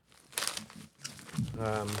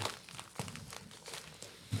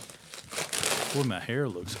 Boy, my hair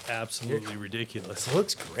looks absolutely ridiculous. It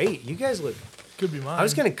looks great. You guys look. Could be mine. I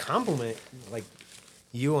was gonna compliment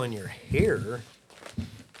you on your hair.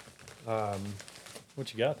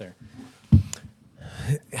 What you got there?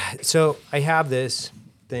 So I have this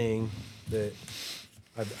thing that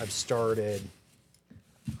I've started,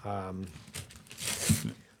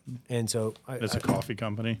 and so It's a coffee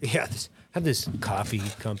company. yeah, I have this coffee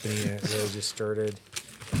company that I just started.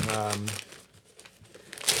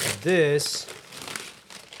 This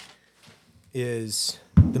is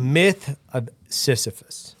the myth of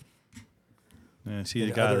Sisyphus. Yeah, see the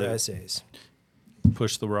and guy other that essays.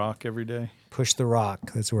 pushed the rock every day. Push the rock.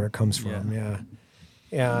 That's where it comes from. Yeah.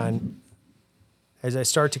 And as I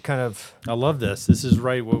start to kind of, I love this. This is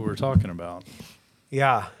right what we're talking about.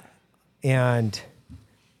 yeah. And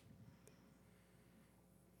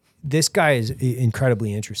this guy is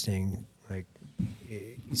incredibly interesting.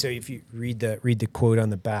 So if you read the quote on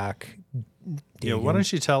the back, Yeah, why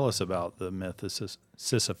don't you tell us about the myth of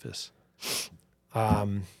Sisyphus?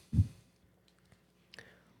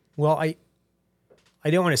 Well, I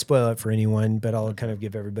don't want to spoil it for anyone, but I'll kind of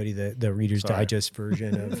give everybody the Reader's Sorry. Digest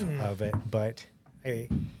version of it. But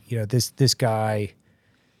this guy,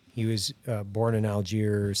 he was born in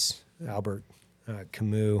Algiers, Albert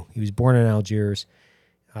Camus. He was born in Algiers.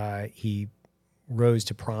 He rose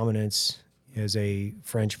to prominence as a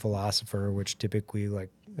French philosopher, which typically,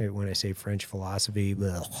 when I say French philosophy,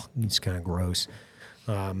 it's kind of gross.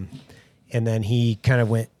 And then he kind of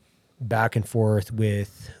went back and forth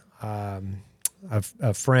with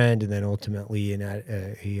a friend, and then ultimately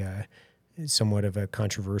a somewhat of a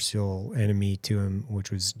controversial enemy to him,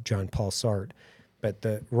 which was John Paul Sartre. But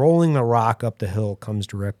the rolling the rock up the hill comes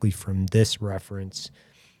directly from this reference,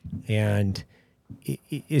 and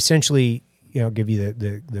essentially, I'll give you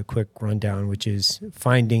the quick rundown, which is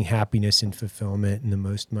finding happiness and fulfillment in the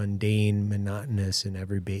most mundane, monotonous, and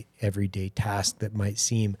everyday task that might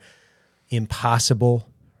seem impossible,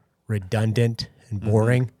 redundant, and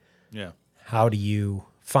boring. Yeah. How do you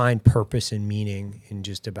find purpose and meaning in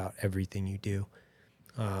just about everything you do?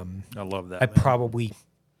 I love that. I man. probably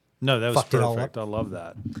No, that was fucked it all perfect. I love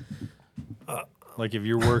that. Like if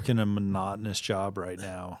you're working a monotonous job right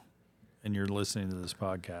now and you're listening to this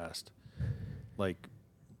podcast, like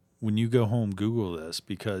when you go home, Google this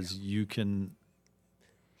because you can.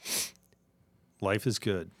 Life is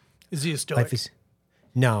good. Is he a stoic?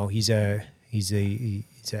 No, he's a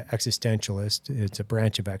existentialist. It's a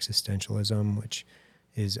branch of existentialism, which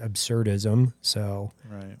is absurdism. So,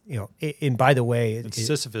 Right. And by the way, And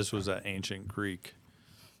Sisyphus was an ancient Greek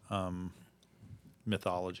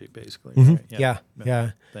mythology, basically. Mhm. Right?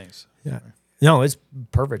 Yeah. Thanks. Yeah. No, it's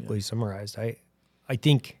perfectly summarized. I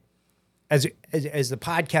think as the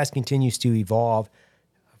podcast continues to evolve,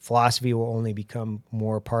 philosophy will only become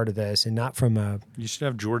more a part of this, and not from a. You should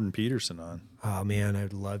have Jordan Peterson on. Oh man,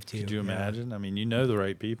 I'd love to. Could you imagine? I mean, you know the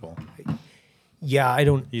right people. Yeah, I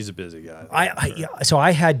don't. He's a busy guy. So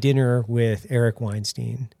I had dinner with Eric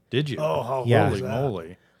Weinstein. Did you? Oh, how Yeah. cool is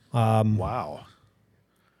Holy that? moly! Wow.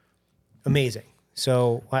 Amazing.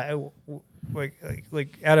 So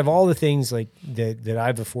like out of all the things like that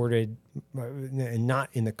I've afforded, and not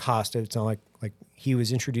in the cost, it's not like he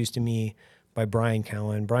was introduced to me by Brian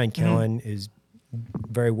Callen. Brian Callen is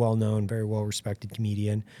very well known, very well respected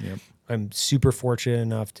comedian. Yep. I'm super fortunate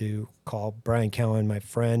enough to call Brian Callen my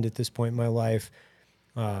friend at this point in my life.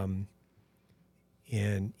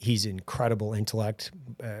 And he's incredible intellect.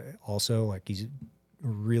 Also, like he's a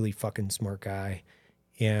really fucking smart guy.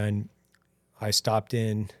 And I stopped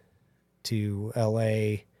in to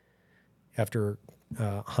LA after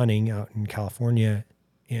hunting out in California,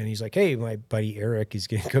 and he's like, "Hey, my buddy Eric is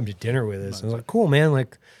going to come to dinner with us." I was like, "Cool, man!"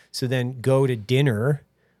 Like, so then go to dinner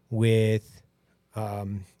with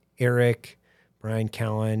Eric, Brian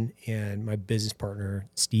Callen, and my business partner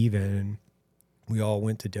Steven, and we all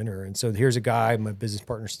went to dinner. And so here's a guy, my business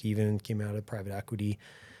partner Steven, came out of private equity.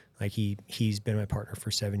 Like he's been my partner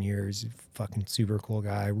for 7 years. Fucking super cool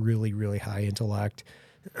guy, really, really high intellect.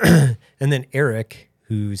 And then Eric,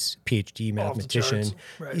 who's PhD mathematician.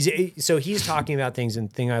 Right. He's talking about things, and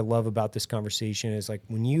the thing I love about this conversation is like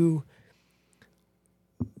when you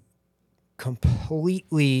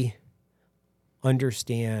completely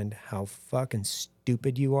understand how fucking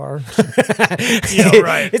stupid you are. Yeah,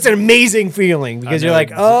 right. It's an amazing feeling because you're like,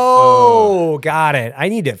 got it. I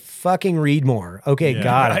need to fucking read more. Okay, Yeah.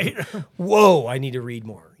 got Right. it. Whoa, I need to read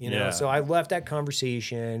more. Yeah. So I left that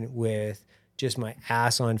conversation with just my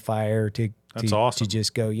ass on fire That's awesome. to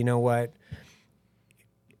just go, you know what?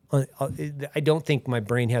 I don't think my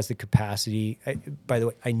brain has the capacity. By the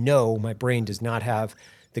way, I know my brain does not have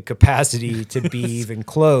the capacity to be even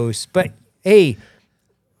close. But hey,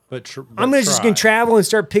 But I'm just going to travel and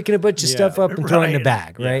start picking a bunch of stuff up and throw it in the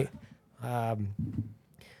bag, Yeah. right?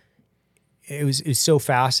 It was so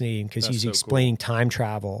fascinating because That's he's so explaining time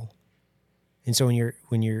travel, and so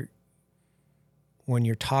when you're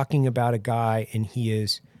talking about a guy and he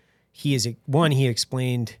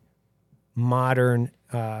explained modern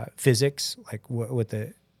physics, like what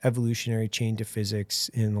the evolutionary chain to physics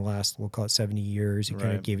in the last, we'll call it 70 years. He kind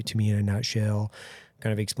of Right. gave it to me in a nutshell,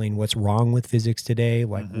 kind of explained what's wrong with physics today,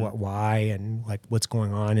 like why, and like what's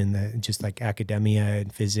going on in the, just like academia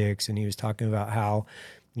and physics. And he was talking about how,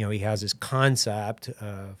 he has this concept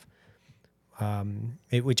of,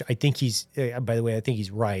 which I think by the way, I think he's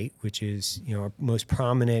right, which is, our most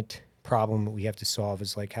prominent problem that we have to solve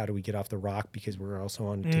is like, how do we get off the rock? Because we're also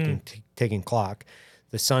on a ticking clock.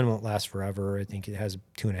 The sun won't last forever. I think it has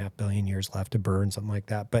 2.5 billion years left to burn, something like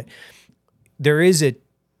that. But there is a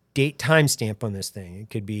date timestamp on this thing. It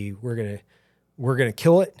could be, we're gonna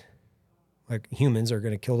kill it. Like humans are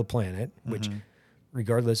gonna kill the planet, which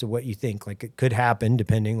regardless of what you think, like it could happen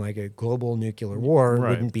depending, like a global nuclear war Right.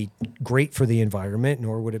 wouldn't be great for the environment,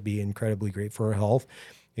 nor would it be incredibly great for our health.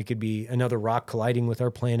 It could be another rock colliding with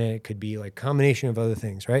our planet. It could be like a combination of other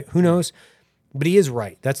things, right? Who knows? But he is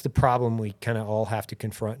right. That's the problem we kind of all have to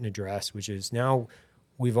confront and address, which is now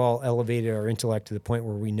we've all elevated our intellect to the point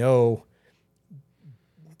where we know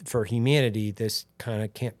for humanity, this kind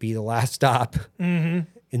of can't be the last stop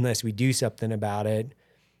unless we do something about it.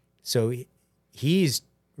 So he's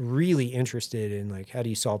really interested in like, how do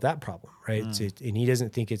you solve that problem, right? And he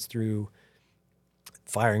doesn't think it's through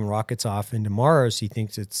firing rockets off into Mars. He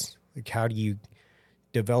thinks it's like, how do you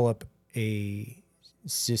develop a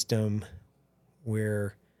system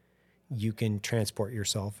where you can transport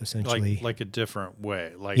yourself essentially, like a different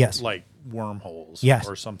way, like Yes. like wormholes, Yes.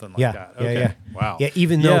 or something like Yeah. that. Yeah, Okay, yeah. wow, Yeah,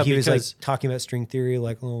 even though he was like because- talking about string theory,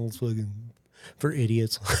 like, oh, it's fucking for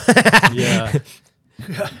idiots. yeah,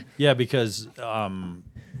 yeah, because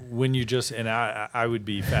when you just, and I would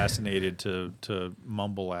be fascinated to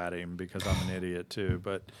mumble at him because I'm an idiot too,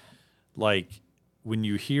 but like when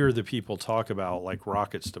you hear the people talk about like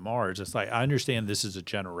rockets to Mars, it's like, I understand this is a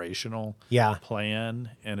generational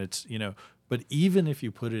plan, and it's, but even if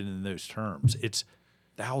you put it in those terms, it's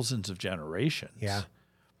thousands of generations. Yeah.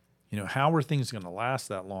 How are things going to last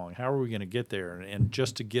that long? How are we going to get there? And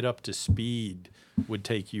just to get up to speed would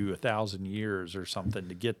take you 1,000 years or something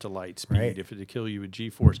to get to light speed, Right. if it'd kill you with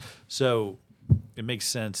G-force. So it makes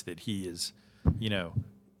sense that he is,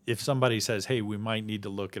 if somebody says, hey, we might need to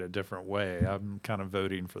look at a different way, I'm kind of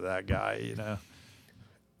voting for that guy,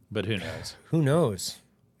 But who knows? Who knows?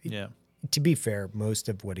 Yeah. To be fair, most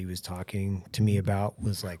of what he was talking to me about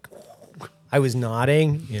was like, I was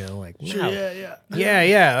nodding, like, Sure, wow.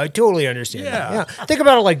 yeah. I totally understand. Yeah. That. Think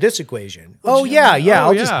about it like this equation. Oh, yeah.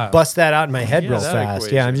 I'll just bust that out in my head Yeah, real that fast.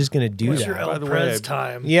 equation. Yeah, I'm just going to do What's that. your By El the way, Prez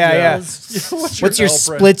time? Yeah. What's your L-press?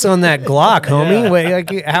 splits on that Glock, homie? Yeah. Wait,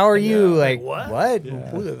 like, how are you? Like, what? what?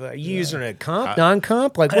 Are you using a comp,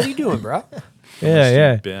 non-comp? Like, what are you doing, bro?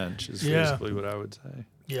 Yeah. Bench is Yeah. basically what I would say.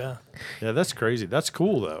 Yeah. Yeah, that's crazy. That's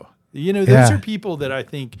cool though. Those Yeah. are people that I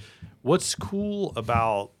think what's cool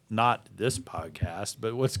about not this podcast,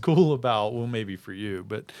 but what's cool about, well, maybe for you,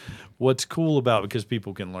 but what's cool about, because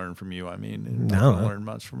people can learn from you. I mean, and not gonna learn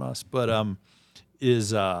much from us, but is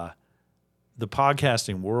the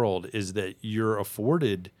podcasting world is that you're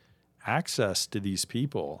afforded access to these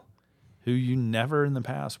people who you never in the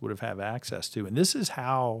past would have had access to. And this is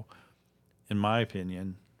how, in my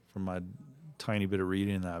opinion, from my tiny bit of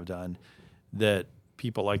reading that I've done, that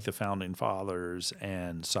people like the founding fathers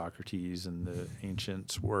and Socrates and the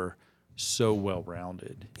ancients were so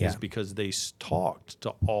well-rounded is because they talked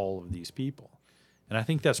to all of these people. And I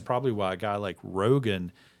think that's probably why a guy like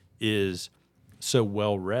Rogan is so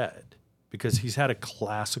well-read, because he's had a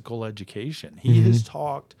classical education. He has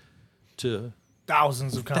talked to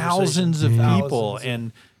thousands of people,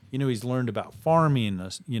 and he's learned about farming,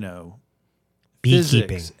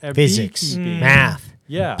 beekeeping, physics, math,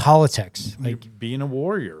 politics, like being a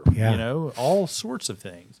warrior, all sorts of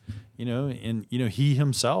things, and he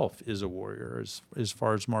himself is a warrior as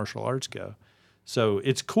far as martial arts go. So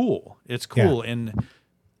it's cool. And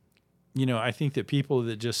I think that people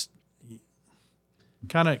that just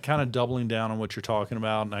kind of doubling down on what you're talking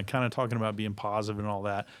about, and I kind of talking about being positive and all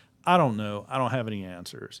that. I don't know. I don't have any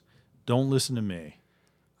answers. Don't listen to me.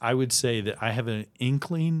 I would say that I have an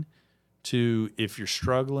inkling to, if you're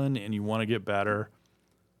struggling and you want to get better,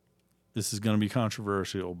 this is going to be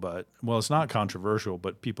controversial, well, it's not controversial,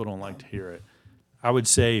 but people don't like to hear it. I would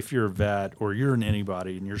say if you're a vet or you're an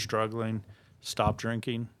anybody and you're struggling, stop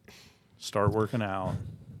drinking, start working out,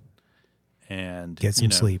 and get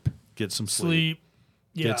some sleep. Get some sleep.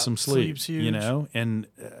 Get some sleep. Sleep's huge. And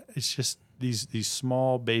it's just these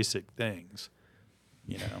small basic things.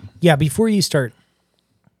 Yeah, before you start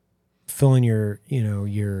filling your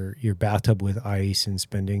bathtub with ice and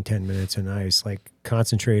spending 10 minutes on ice, like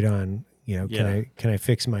concentrate on, can I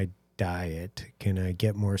fix my diet? Can I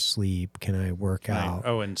get more sleep? Can I work out?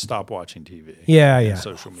 Oh, and stop watching TV. Yeah.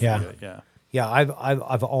 Social media. Yeah.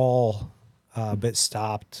 I've all but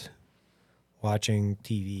stopped watching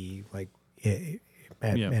TV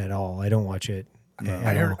at all. I don't watch it.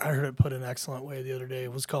 I heard it put an excellent way the other day.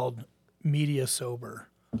 It was called Media Sober.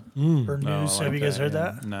 Or news. Have you guys heard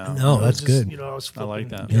that? No, that's good. I was flipping, I like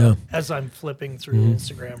that. Yeah. As I'm flipping through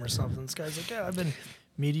Instagram or something, this guy's like, I've been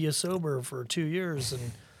media sober for 2 years,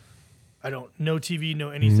 and I don't no TV,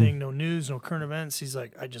 no anything, no news, no current events. He's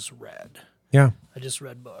like, I just read. Yeah. I just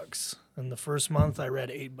read books. And the first month I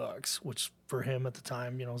read 8 books, which for him at the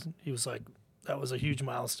time, he was like, that was a huge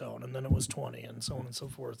milestone. And then it was 20 and so on and so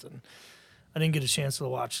forth. And I didn't get a chance to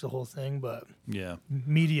watch the whole thing, but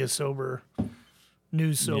media sober,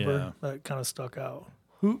 news sober, that kind of stuck out.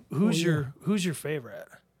 Who's your favorite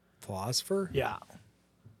philosopher? Yeah.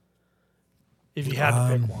 If you had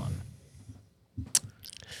to pick one.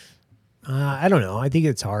 I don't know. I think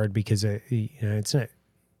it's hard because it's not.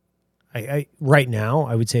 I right now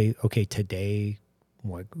I would say, okay, today,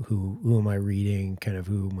 who am I reading? Kind of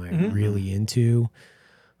who am I really into?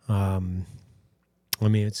 I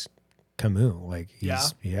mean, it's Camus. Like he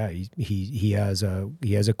has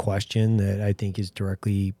a question that I think is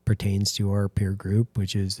directly pertains to our peer group,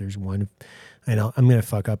 which is there's one, and I'm going to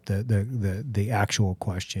fuck up the actual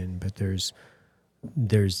question, but there's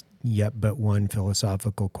yet but one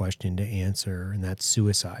philosophical question to answer, and that's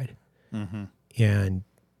suicide. And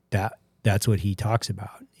that's what he talks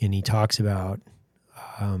about. And he talks about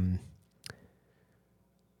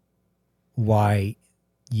why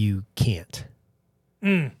you can't.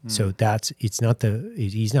 So he's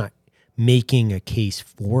not making a case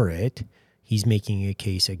for it. He's making a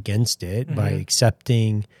case against it by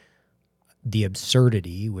accepting the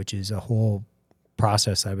absurdity, which is a whole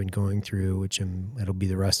process I've been going through, which it'll be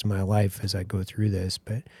the rest of my life as I go through this,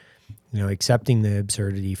 but accepting the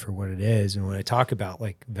absurdity for what it is. And when I talk about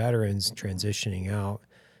like veterans transitioning out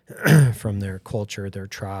from their culture, their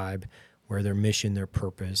tribe, where their mission, their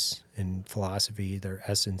purpose, and philosophy, their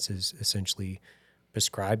essence is essentially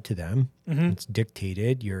prescribed to them. It's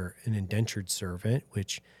dictated. You're an indentured servant,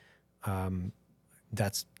 which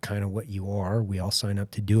that's kind of what you are. We all sign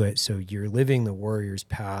up to do it. So you're living the warrior's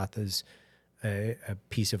path as a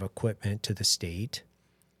piece of equipment to the state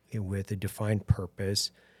with a defined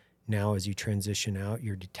purpose. Now, as you transition out,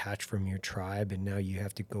 you're detached from your tribe, and now you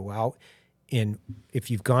have to go out. And if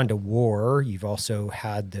you've gone to war, you've also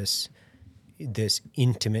had this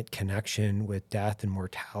intimate connection with death and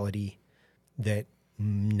mortality that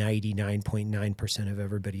 99.9% of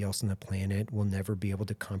everybody else on the planet will never be able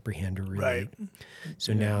to comprehend or relate. Right.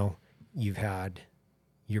 So now you've had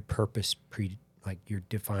your purpose you're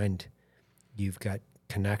defined. You've got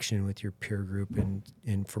connection with your peer group.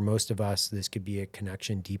 And for most of us, this could be a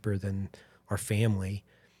connection deeper than our family.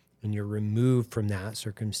 And you're removed from that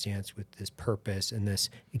circumstance with this purpose and this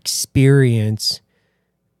experience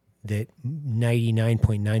that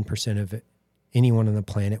 99.9% of anyone on the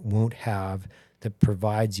planet won't have, that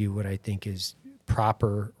provides you what I think is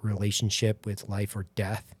proper relationship with life or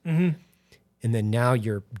death. And then now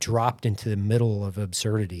you're dropped into the middle of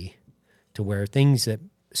absurdity, to where things that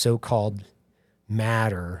so-called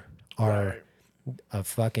matter are a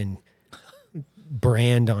fucking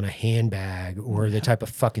brand on a handbag, or the type of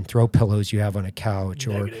fucking throw pillows you have on a couch.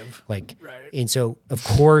 Negative. Or like, and so of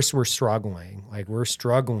course we're struggling. Like, we're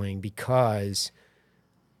struggling because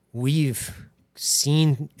we've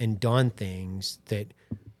seen and done things that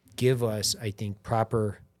give us, I think,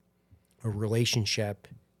 a relationship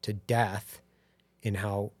to death, and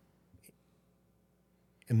how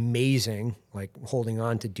amazing, like, holding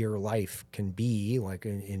on to dear life can be, like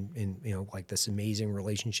in like this amazing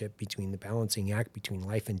relationship between the balancing act between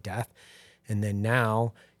life and death. And then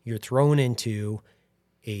now you're thrown into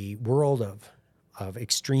a world of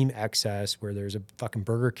extreme excess, where there's a fucking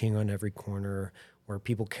Burger King on every corner, where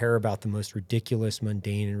people care about the most ridiculous,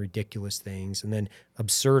 mundane, and ridiculous things. And then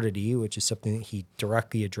absurdity, which is something that he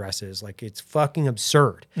directly addresses. Like, it's fucking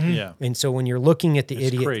absurd. Yeah. And so when you're looking at the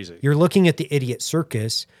idiot, crazy. You're looking at the idiot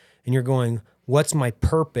circus, and you're going, what's my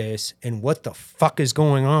purpose and what the fuck is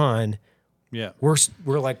going on? Yeah. We're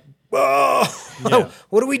like, whoa,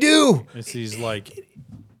 what do we do? It's these like,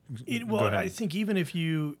 Well, I think even if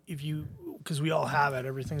you, because we all have it,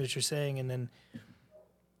 everything that you're saying, and then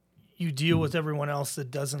you deal with everyone else that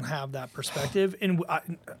doesn't have that perspective, and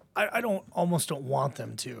I almost don't want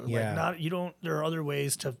them to. Yeah. Like, there are other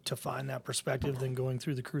ways to find that perspective than going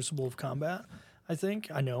through the crucible of combat.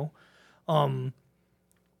 I know,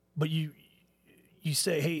 but you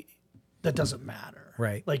say, hey, that doesn't matter,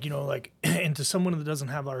 Right? Like, and to someone that doesn't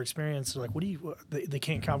have our experience, they're like, they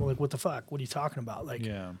can't comment, like, what the fuck, what are you talking about? Like,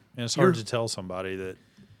 yeah, and it's hard to tell somebody that,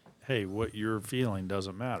 hey, what you're feeling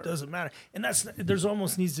doesn't matter. Doesn't matter. And there's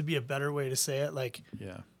almost needs to be a better way to say it. Like,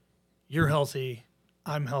 Yeah. you're healthy,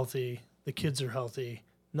 I'm healthy, the kids are healthy,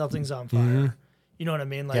 nothing's on fire. You know what I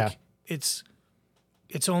mean? Like, it's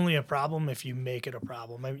only a problem if you make it a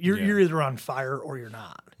problem. I mean, you're either on fire or you're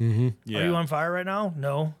not. Yeah. Are you on fire right now?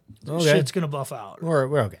 No. Okay. Shit's gonna buff out. We're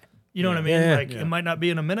okay. You know what I mean? Yeah. Like, it might not be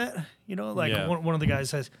in a minute. Like, Yeah. one of the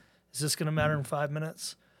guys says, is this gonna matter in 5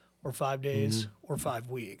 minutes? Or 5 days, or 5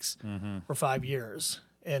 weeks, or 5 years.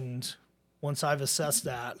 And once I've assessed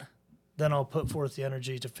that, then I'll put forth the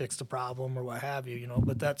energy to fix the problem or what have you,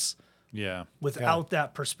 But that's without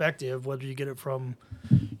that perspective, whether you get it from,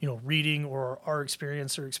 reading or our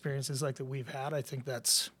experience or experiences like that we've had, I think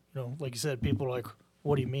that's, like you said, people are like,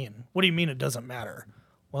 what do you mean? What do you mean it doesn't matter?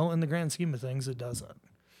 Well, in the grand scheme of things, it doesn't.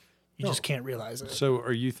 You just can't realize it. So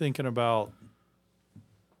are you thinking about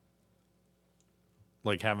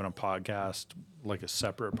like having a podcast, like a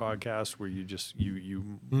separate podcast where you just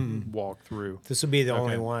you walk through? This will be the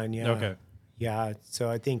only one. Yeah. Okay. Yeah. So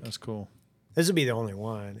I think That's cool. this will be the only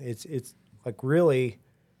one. It's like, really,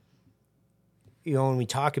 when we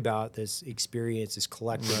talk about this experience, this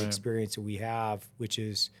collective experience that we have, which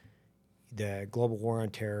is the global war on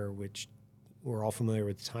terror, which we're all familiar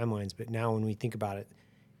with the timelines. But now when we think about it,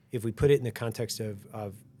 if we put it in the context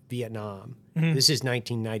of Vietnam, this is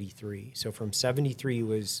 1993. So from 73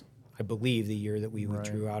 was, I believe, the year that we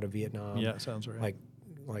withdrew out of Vietnam. Yeah, sounds right.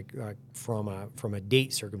 Like from a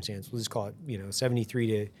date circumstance, we'll just call it,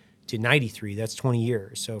 73 to 93. That's 20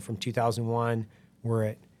 years. So from 2001, we're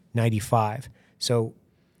at 95. So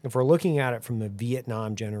if we're looking at it from the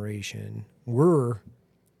Vietnam generation, we're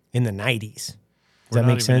in the 90s. Does that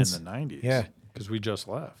make sense? In the 90s. Yeah, because we just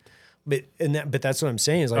left. But that's what I'm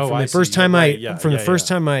saying is, like, from I the first see. time Yeah, from the first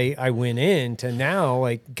time I went in to now,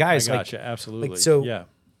 like, guys, I like, gotcha, absolutely. like, so yeah,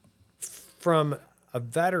 from a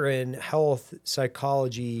veteran health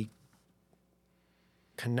psychology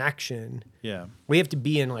connection, we have to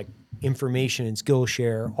be in, like, information and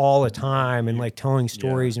Skillshare all the time, and, like, telling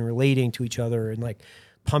stories and relating to each other, and, like,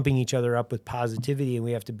 pumping each other up with positivity, and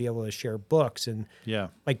we have to be able to share books, and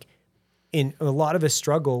like, in a lot of us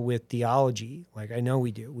struggle with theology. Like, I know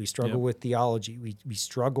we do. We struggle with theology. We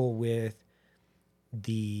struggle with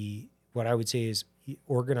what I would say is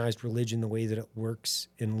organized religion, the way that it works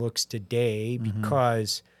and looks today,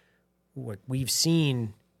 because we've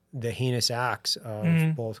seen the heinous acts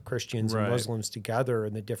of both Christians and Muslims together,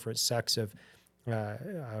 and the different sects of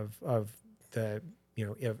the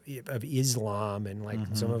of Islam, and, like,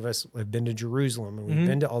 some of us have been to Jerusalem, and we've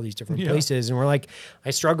been to all these different places, and we're like, I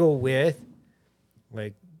struggle with,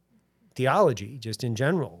 like, theology just in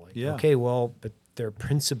general. Like, okay, well, but they're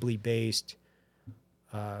principally based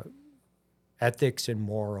ethics and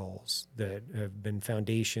morals that have been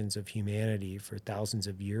foundations of humanity for thousands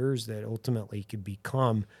of years that ultimately could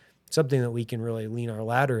become something that we can really lean our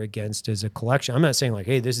ladder against as a collection. I'm not saying like,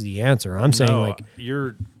 hey, this is the answer. I'm saying like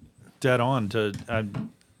you're dead on to.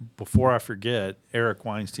 Before I forget, Eric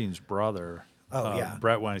Weinstein's brother,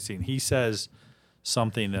 Bret Weinstein, he says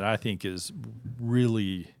something that I think is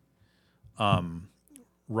really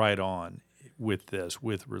right on with this,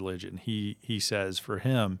 with religion. He says for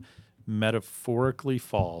him, metaphorically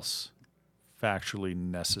false, factually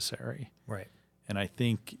necessary. right. And I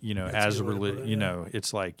think, That's as a a good way to put it,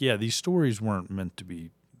 it's like, these stories weren't meant to be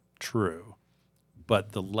true,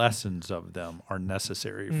 but the lessons of them are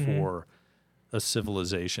necessary for a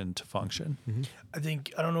civilization to function. I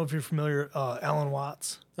don't know if you're familiar, Alan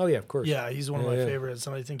Watts. Oh yeah, of course. Yeah, he's one of my favorites,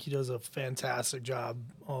 and I think he does a fantastic job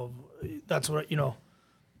of. That's what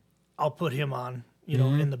I'll put him on,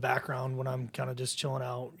 in the background when I'm kind of just chilling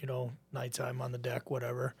out, nighttime on the deck,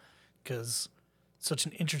 whatever, because such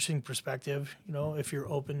an interesting perspective, if you're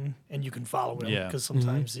open and you can follow him, because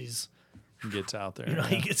sometimes He gets out there.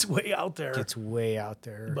 he gets way out there. It's way out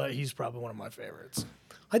there. But he's probably one of my favorites.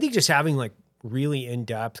 I think just having like really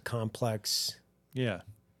in-depth, complex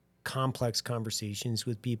conversations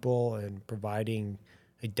with people and providing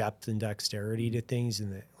a depth and dexterity to things.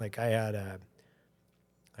 And like I had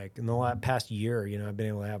like in the past year, I've been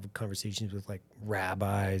able to have conversations with like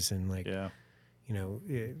rabbis and like,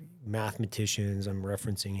 mathematicians. I'm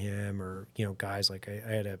referencing him, or, guys like I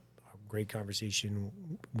had a great conversation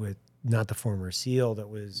with not the former SEAL that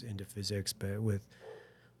was into physics, but with,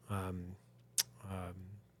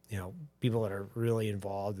 people that are really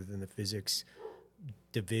involved within the physics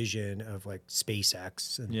division of like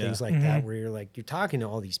SpaceX and things like that, where you're talking to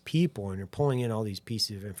all these people and you're pulling in all these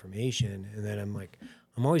pieces of information. And then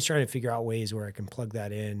I'm always trying to figure out ways where I can plug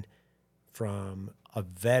that in from a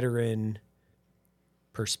veteran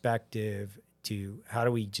perspective to how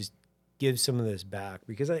do we just give some of this back?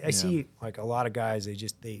 Because I see like a lot of guys,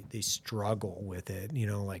 they struggle with it,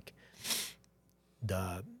 like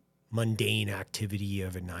the mundane activity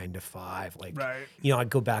of a 9-to-5. Like, right. I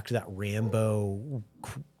go back to that Rambo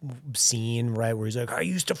scene, right, where he's like, I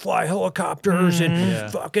used to fly helicopters and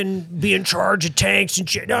fucking be in charge of tanks and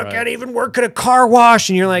shit. I can't even work at a car wash.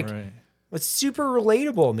 And you're like, it's super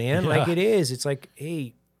relatable, man. Like it is. It's like,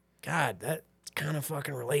 hey, God, that's kind of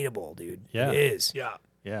fucking relatable, dude. Yeah. It is. Yeah.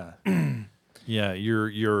 Yeah. Yeah.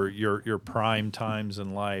 Your prime times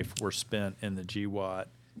in life were spent in the GWAT.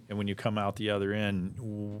 And when you come out the other end,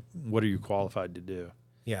 what are you qualified to do?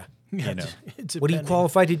 Yeah. What are you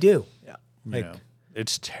qualified to do? Yeah.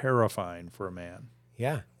 It's terrifying for a man.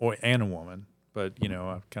 Yeah. And a woman. But,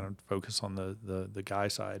 I kind of focus on the guy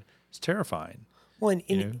side. It's terrifying. Well,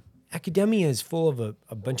 and academia is full of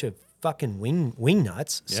a bunch of fucking wing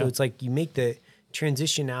nuts. So it's like you make the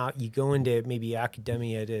transition out, you go into maybe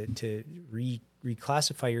academia to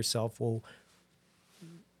reclassify yourself. Well,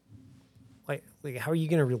 like how are you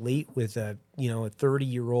going to relate with a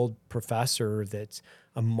 30-year-old professor that's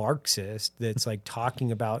a Marxist that's like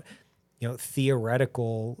talking about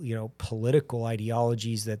theoretical political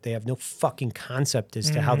ideologies that they have no fucking concept as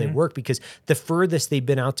to how they work, because the furthest they've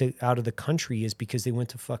been out of the country is because they went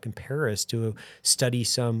to fucking Paris to study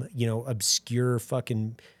some obscure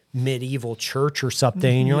fucking medieval church or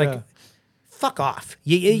something, and you're like, fuck off.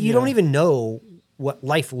 You don't even know what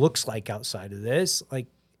life looks like outside of this. Like,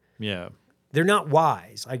 they're not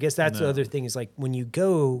wise. I guess that's the other thing is like when you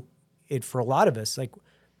go, for a lot of us, like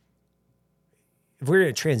if we're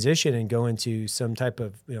going to transition and go into some type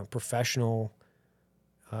of professional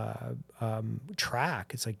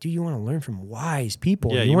track, it's like, do you want to learn from wise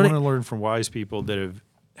people? Yeah, you want to learn from wise people that have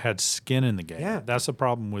had skin in the game. Yeah. That's the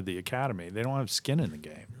problem with the academy. They don't have skin in the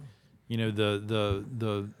game.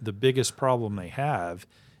 The biggest problem they have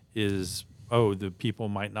is, the people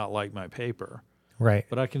might not like my paper. Right.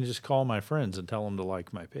 But I can just call my friends and tell them to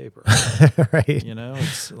like my paper. Right.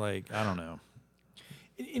 It's like, I don't know.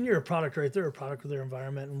 And you're a product, right? They're a product of their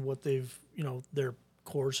environment and what they've, their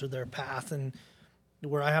course or their path. And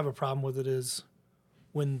where I have a problem with it is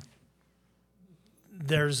when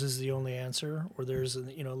theirs is the only answer, or there's,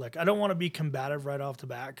 like, I don't want to be combative right off the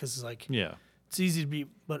bat because it's like, it's easy to be,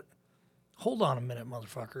 but hold on a minute,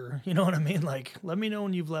 motherfucker. You know what I mean? Like, let me know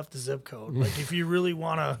when you've left the zip code. Like, if you really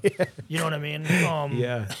want to, you know what I mean?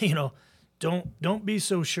 Don't be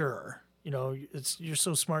so sure. You're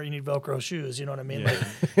so smart. You need Velcro shoes. You know what I mean? Like,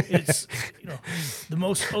 it's, the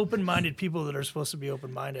most open-minded people that are supposed to be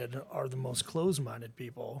open-minded are the most closed-minded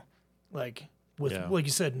people. Like, with, like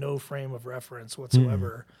you said, no frame of reference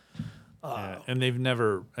whatsoever. And they've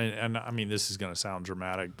never, and I mean, this is going to sound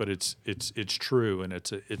dramatic, but it's true, and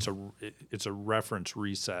it's a reference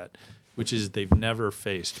reset, which is they've never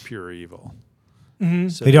faced pure evil. Mm-hmm.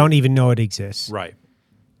 So They don't even know it exists. right,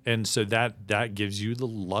 and so that gives you the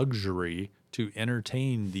luxury to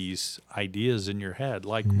entertain these ideas in your head,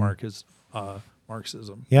 like Marxism.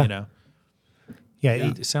 Yeah. You know, Yeah,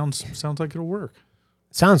 it sounds like it'll work.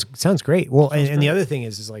 sounds great. Well, and the other thing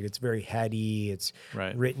is like it's very heady. It's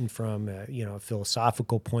Right. written from a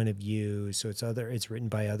philosophical point of view. So it's written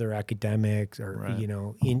by other academics or Right.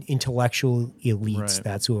 Intellectual elites. Right.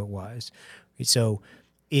 That's who it was. So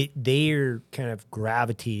they're kind of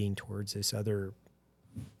gravitating towards this other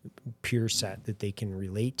pure set that they can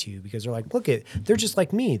relate to because they're like, they're just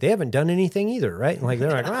like me. They haven't done anything either, right? Like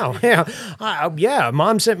they're like, wow, yeah,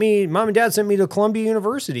 mom and dad sent me to Columbia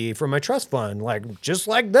University for my trust fund, like just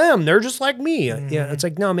like them. They're just like me. Yeah, it's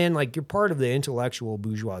like, no, man, like you're part of the intellectual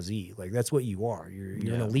bourgeoisie. Like that's what you are. You're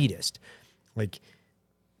an elitist. Like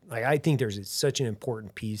I think there's such an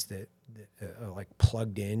important piece that like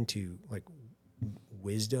plugged into like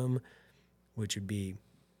wisdom, which would be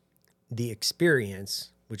the experience,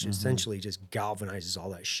 which essentially just galvanizes all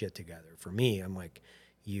that shit together. For me, I'm like,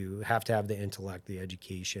 you have to have the intellect, the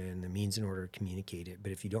education, the means in order to communicate it.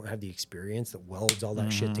 But if you don't have the experience that welds all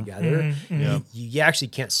that shit together, you actually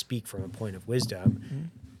can't speak from a point of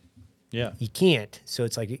wisdom. Yeah. You can't. So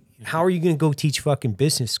it's like, how are you going to go teach fucking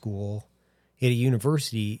business school at a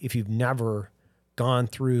university if you've never gone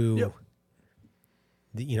through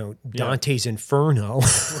Dante's Inferno?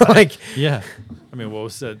 Like, Yeah. I mean, what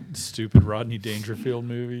was that stupid Rodney Dangerfield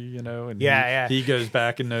movie, And he goes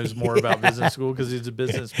back and knows more about business school because he's a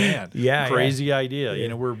businessman. Crazy idea.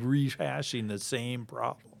 We're rehashing the same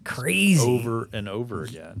problem. Crazy. Over and over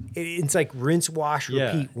again. It's like rinse, wash,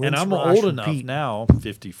 repeat. Rinse, And I'm wash, old enough repeat. now,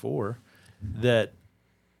 54, that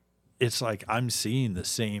it's like I'm starting to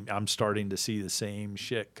see the same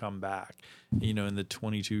shit come back. And the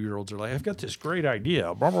 22-year-olds are like, I've got this great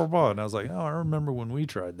idea, blah, blah, blah. And I was like, I remember when we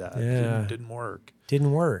tried that. Yeah. It didn't work.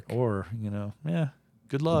 Didn't work. Or,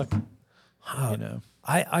 good luck. Do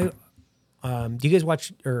you guys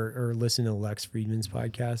watch or listen to Lex Friedman's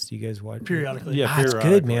podcast? Do you guys watch? Periodically. Yeah, it's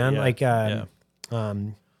good, periodically, man. yeah.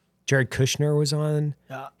 Like, Jared Kushner was on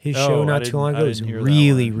his Oh, show I not too long ago. It was didn't hear that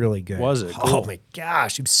really, one. really good. Was it? Oh Cool. my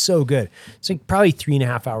gosh, it was so good. It's like probably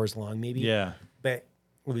 3.5 hours long, maybe. Yeah. But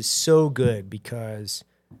it was so good because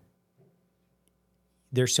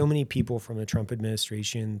there's so many people from the Trump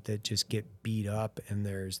administration that just get beat up, and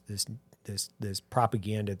there's this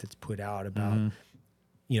propaganda that's put out about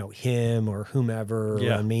him or whomever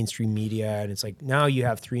on mainstream media, and it's like now you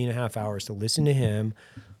have 3.5 hours to listen to him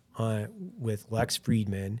with Lex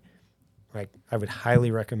Friedman. Like I would highly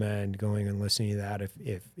recommend going and listening to that if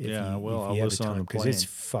you have the time, because it's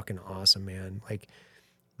fucking awesome, man. Like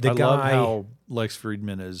I love how Lex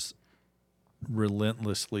Friedman is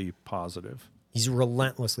relentlessly positive. He's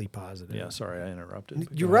relentlessly positive. Yeah, sorry, I interrupted.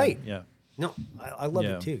 You're right. Yeah. No, I love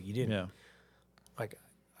it too. You didn't. Yeah. Like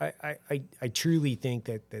I truly think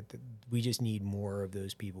that we just need more of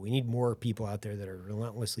those people. We need more people out there that are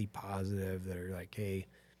relentlessly positive, that are like, hey,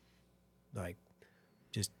 like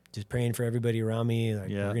just praying for everybody around me. Like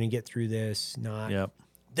we're gonna get through this.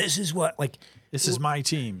 This is what this is my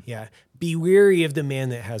team. Yeah. Be wary of the man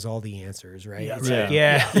that has all the answers, right? Yeah, It's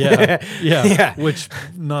right. like, Yeah. Which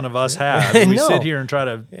none of us have. We No. sit here and try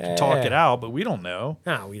to talk it out, but we don't know.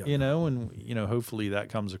 No, we don't. And hopefully that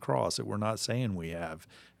comes across that we're not saying we have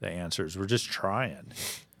the answers. We're just trying.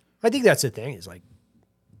 I think that's the thing. Is like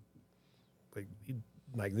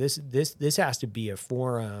this has to be a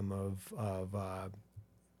forum of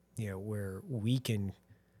where we can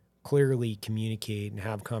clearly communicate and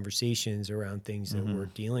have conversations around things that we're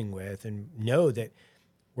dealing with, and know that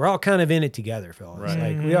we're all kind of in it together, fellas.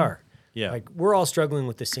 Right. Like we are. Yeah. Like we're all struggling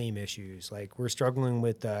with the same issues. Like we're struggling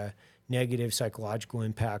with negative psychological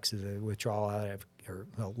impacts of the withdrawal out of, or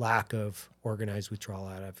the lack of organized withdrawal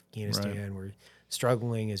out of Afghanistan. Right. We're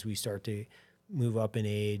struggling as we start to move up in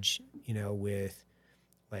age, with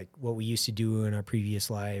like what we used to do in our previous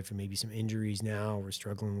life, and maybe some injuries now. We're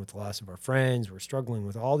struggling with the loss of our friends. We're struggling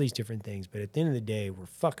with all these different things. But at the end of the day, we're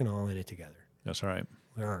fucking all in it together. That's right.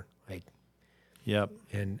 We are. Like, Yep.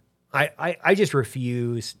 and I just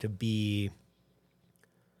refuse to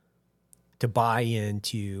buy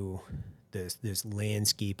into this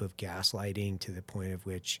landscape of gaslighting to the point of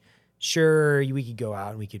which, sure, we could go out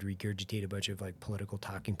and we could regurgitate a bunch of like political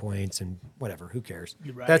talking points and whatever. Who cares?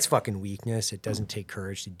 You're right. That's fucking weakness. It doesn't take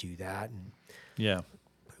courage to do that. And Yeah.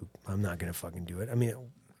 I'm not going to fucking do it. I mean,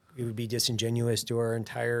 it would be disingenuous to our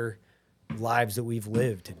entire lives that we've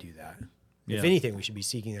lived to do that. If anything, we should be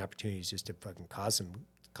seeking the opportunities just to fucking cause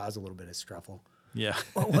a little bit of struffle. Yeah.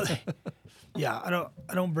 Yeah,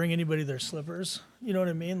 I don't bring anybody their slippers. You know what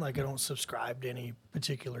I mean? Like I don't subscribe to any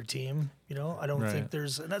particular team. You know, I don't think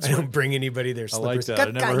there's. And that's I don't bring anybody their slippers. I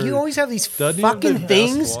like that. You always have these Doesn't he have the fucking best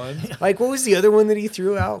things. ones? Like what was the other one that he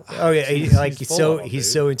threw out? Oh yeah, he's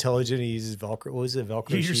so intelligent. He uses Velcro. What was it? Velcro.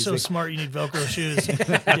 You're shoes so thing? smart. You need Velcro shoes.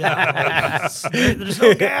 Yeah, like, there's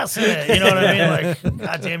no gas in it. You know what I mean? Like,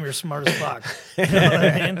 goddamn, you're smart as fuck. You know what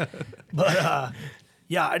I mean? But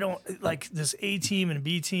yeah, I don't like this A team and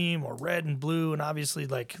B team or red and blue, and obviously,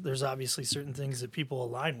 like, there's obviously certain things that people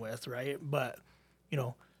align with, right? But you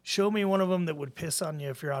know, show me one of them that would piss on you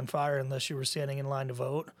if you're on fire, unless you were standing in line to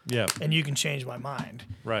vote. Yeah, and you can change my mind.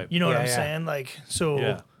 Right. You know what I'm saying? Like, so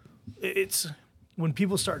Yeah. it's when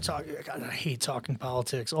people start talking. God, I hate talking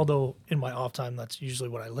politics. Although in my off time, that's usually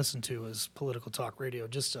what I listen to is political talk radio,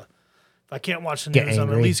 just to. If I can't watch the news, I'm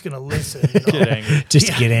at least going to listen. You know? Get angry.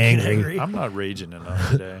 Just get angry. I'm not raging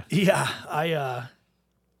enough today. Yeah,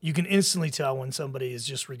 you can instantly tell when somebody is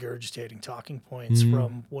just regurgitating talking points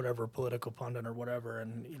from whatever political pundit or whatever,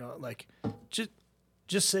 and you know, like,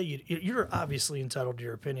 just say you're obviously entitled to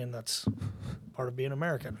your opinion. That's part of being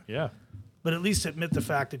American. Yeah. But at least admit the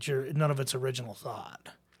fact that none of it's original thought.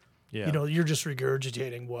 Yeah. You know, you're just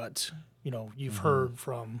regurgitating what you know you've heard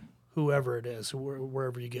from whoever it is,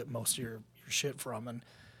 wherever you get most of your shit from. And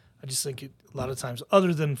I just think a lot of times,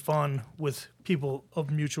 other than fun with people of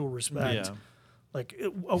mutual respect, like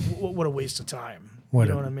what a waste of time. You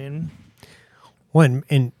know what I mean? One,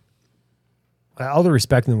 and all the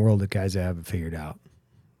respect in the world that guys have it figured out.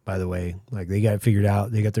 By the way, like they got it figured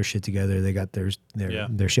out. They got their shit together. They got their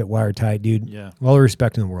shit wired tight, dude. Yeah. All the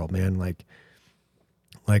respect in the world, man. Like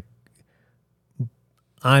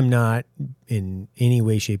I'm not in any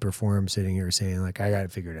way, shape, or form sitting here saying like I got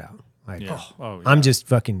it figured out. Like I'm just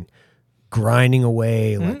fucking grinding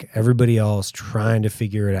away like everybody else, trying to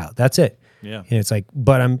figure it out. That's it. Yeah. And it's like,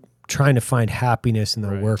 but I'm trying to find happiness in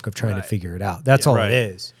the work of trying to figure it out. That's all it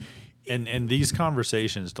is. And these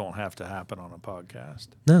conversations don't have to happen on a podcast.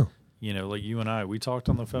 No. You know, like you and I, we talked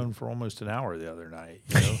on the phone for almost an hour the other night.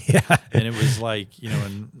 You know? And it was like, you know,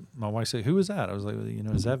 and my wife said, "Who was that?" I was like, "You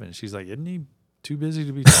know, it's Evan." She's like, "Isn't he too busy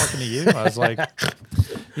to be talking to you?" I was like,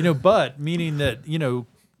 you know, but meaning that, you know,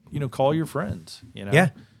 call your friends, you know,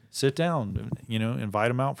 sit down, you know, invite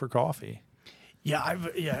them out for coffee. Yeah.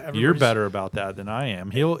 You're better about that than I am.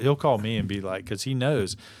 He'll call me and be like, cause he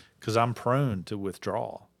knows, cause I'm prone to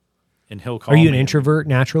withdraw, and he'll call me. Are you an introvert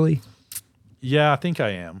naturally? Yeah, I think I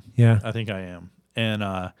am. Yeah. I think I am. And,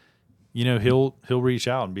 you know, he'll reach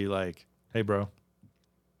out and be like, "Hey bro,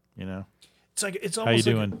 you know, It's like it's you almost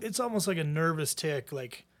doing?" It's almost like a nervous tick.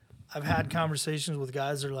 Like I've had conversations with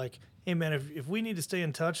guys that are like, "Hey man, if we need to stay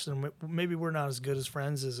in touch, then maybe we're not as good as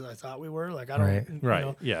friends as I thought we were." Like I don't, you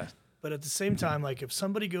know? Yeah. But at the same time, like if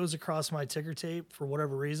somebody goes across my ticker tape for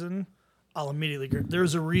whatever reason, I'll immediately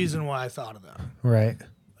there's a reason why I thought of them. Right.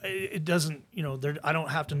 It doesn't, you know, I don't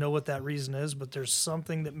have to know what that reason is, but there's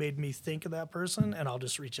something that made me think of that person, and I'll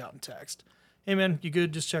just reach out and text, "Hey man, you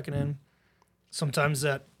good? Just checking in." Sometimes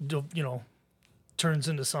that, you know, turns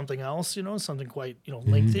into something else, you know, something quite, you know,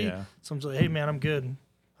 lengthy. Yeah. Sometimes like, "Hey man, I'm good.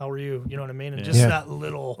 How are you?" You know what I mean? And just that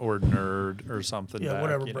little, Or nerd or something. yeah, back,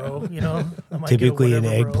 whatever, you bro. know? You know, I might Typically get a an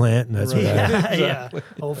whatever, eggplant, and that's what I Yeah,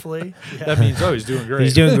 hopefully. Yeah. That means, oh, he's doing great.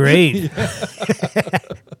 He's doing great.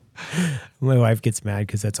 My wife gets mad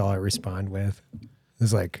because that's all I respond with.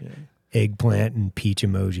 It's like eggplant and peach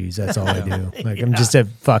emojis. That's all I do. Like I'm just a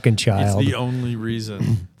fucking child. It's the only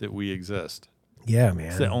reason that we exist. Yeah, man.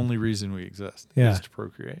 It's the only reason we exist. Yeah. Is to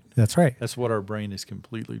procreate. That's right. That's what our brain is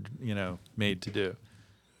completely, you know, made to do.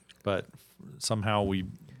 But somehow we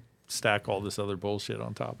stack all this other bullshit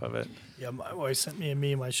on top of it. Yeah, my wife sent me a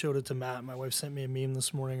meme. I showed it to Matt. My wife sent me a meme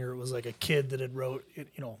this morning, or it was like a kid that had wrote, you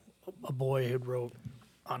know, a boy had wrote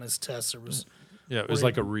on his test. It was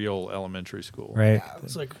like a real elementary school. Right. It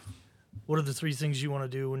was like, "What are the 3 things you want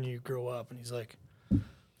to do when you grow up?" And he's like,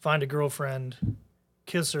 "Find a girlfriend,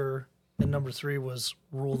 kiss her, and number 3 was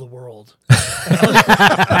rule the world." And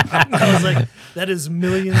I was like, that is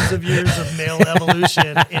millions of years of male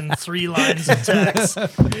evolution in 3 lines of text,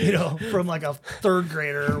 you know, from like a 3rd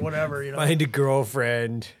grader or whatever, you know. Find a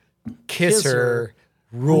girlfriend, kiss her,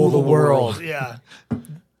 rule the world. Yeah.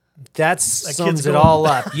 That sums it all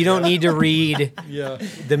up. You don't need to read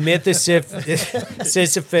the myth of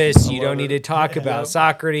Sisyphus. You don't need to talk about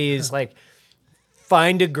Socrates. Like,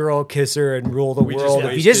 find a girl, kiss her, and rule the world.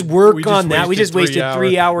 If you just work on that, we just wasted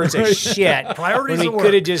 3 hours of shit. Priorities when of we work.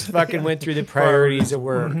 could have just fucking went through the priorities of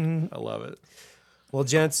work. I love it. Well,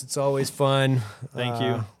 gents, it's always fun. Thank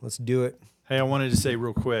you. Let's do it. Hey, I wanted to say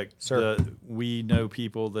real quick, Sir. We know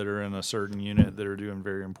people that are in a certain unit that are doing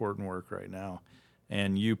very important work right now,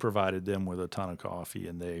 and you provided them with a ton of coffee,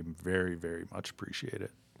 and they very, very much appreciate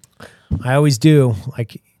it. I always do.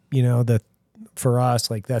 Like, for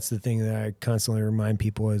us, like that's the thing that I constantly remind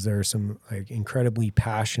people is there are some like incredibly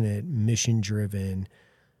passionate, mission-driven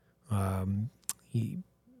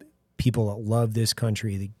people that love this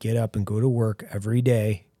country that get up and go to work every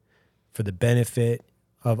day for the benefit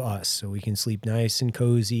of us, so we can sleep nice and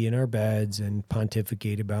cozy in our beds and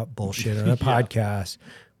pontificate about bullshit on a podcast.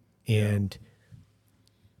 And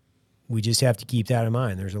we just have to keep that in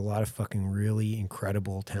mind. There's a lot of fucking really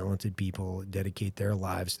incredible, talented people that dedicate their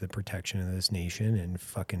lives to the protection of this nation. And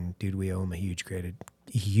fucking, dude, we owe them a huge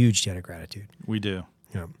debt of gratitude. We do.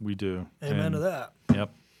 Yeah. We do. Amen to that.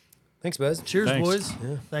 Yep. Thanks, Buzz. Cheers, Thanks. boys.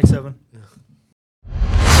 Yeah. Thanks, Evan. Yeah.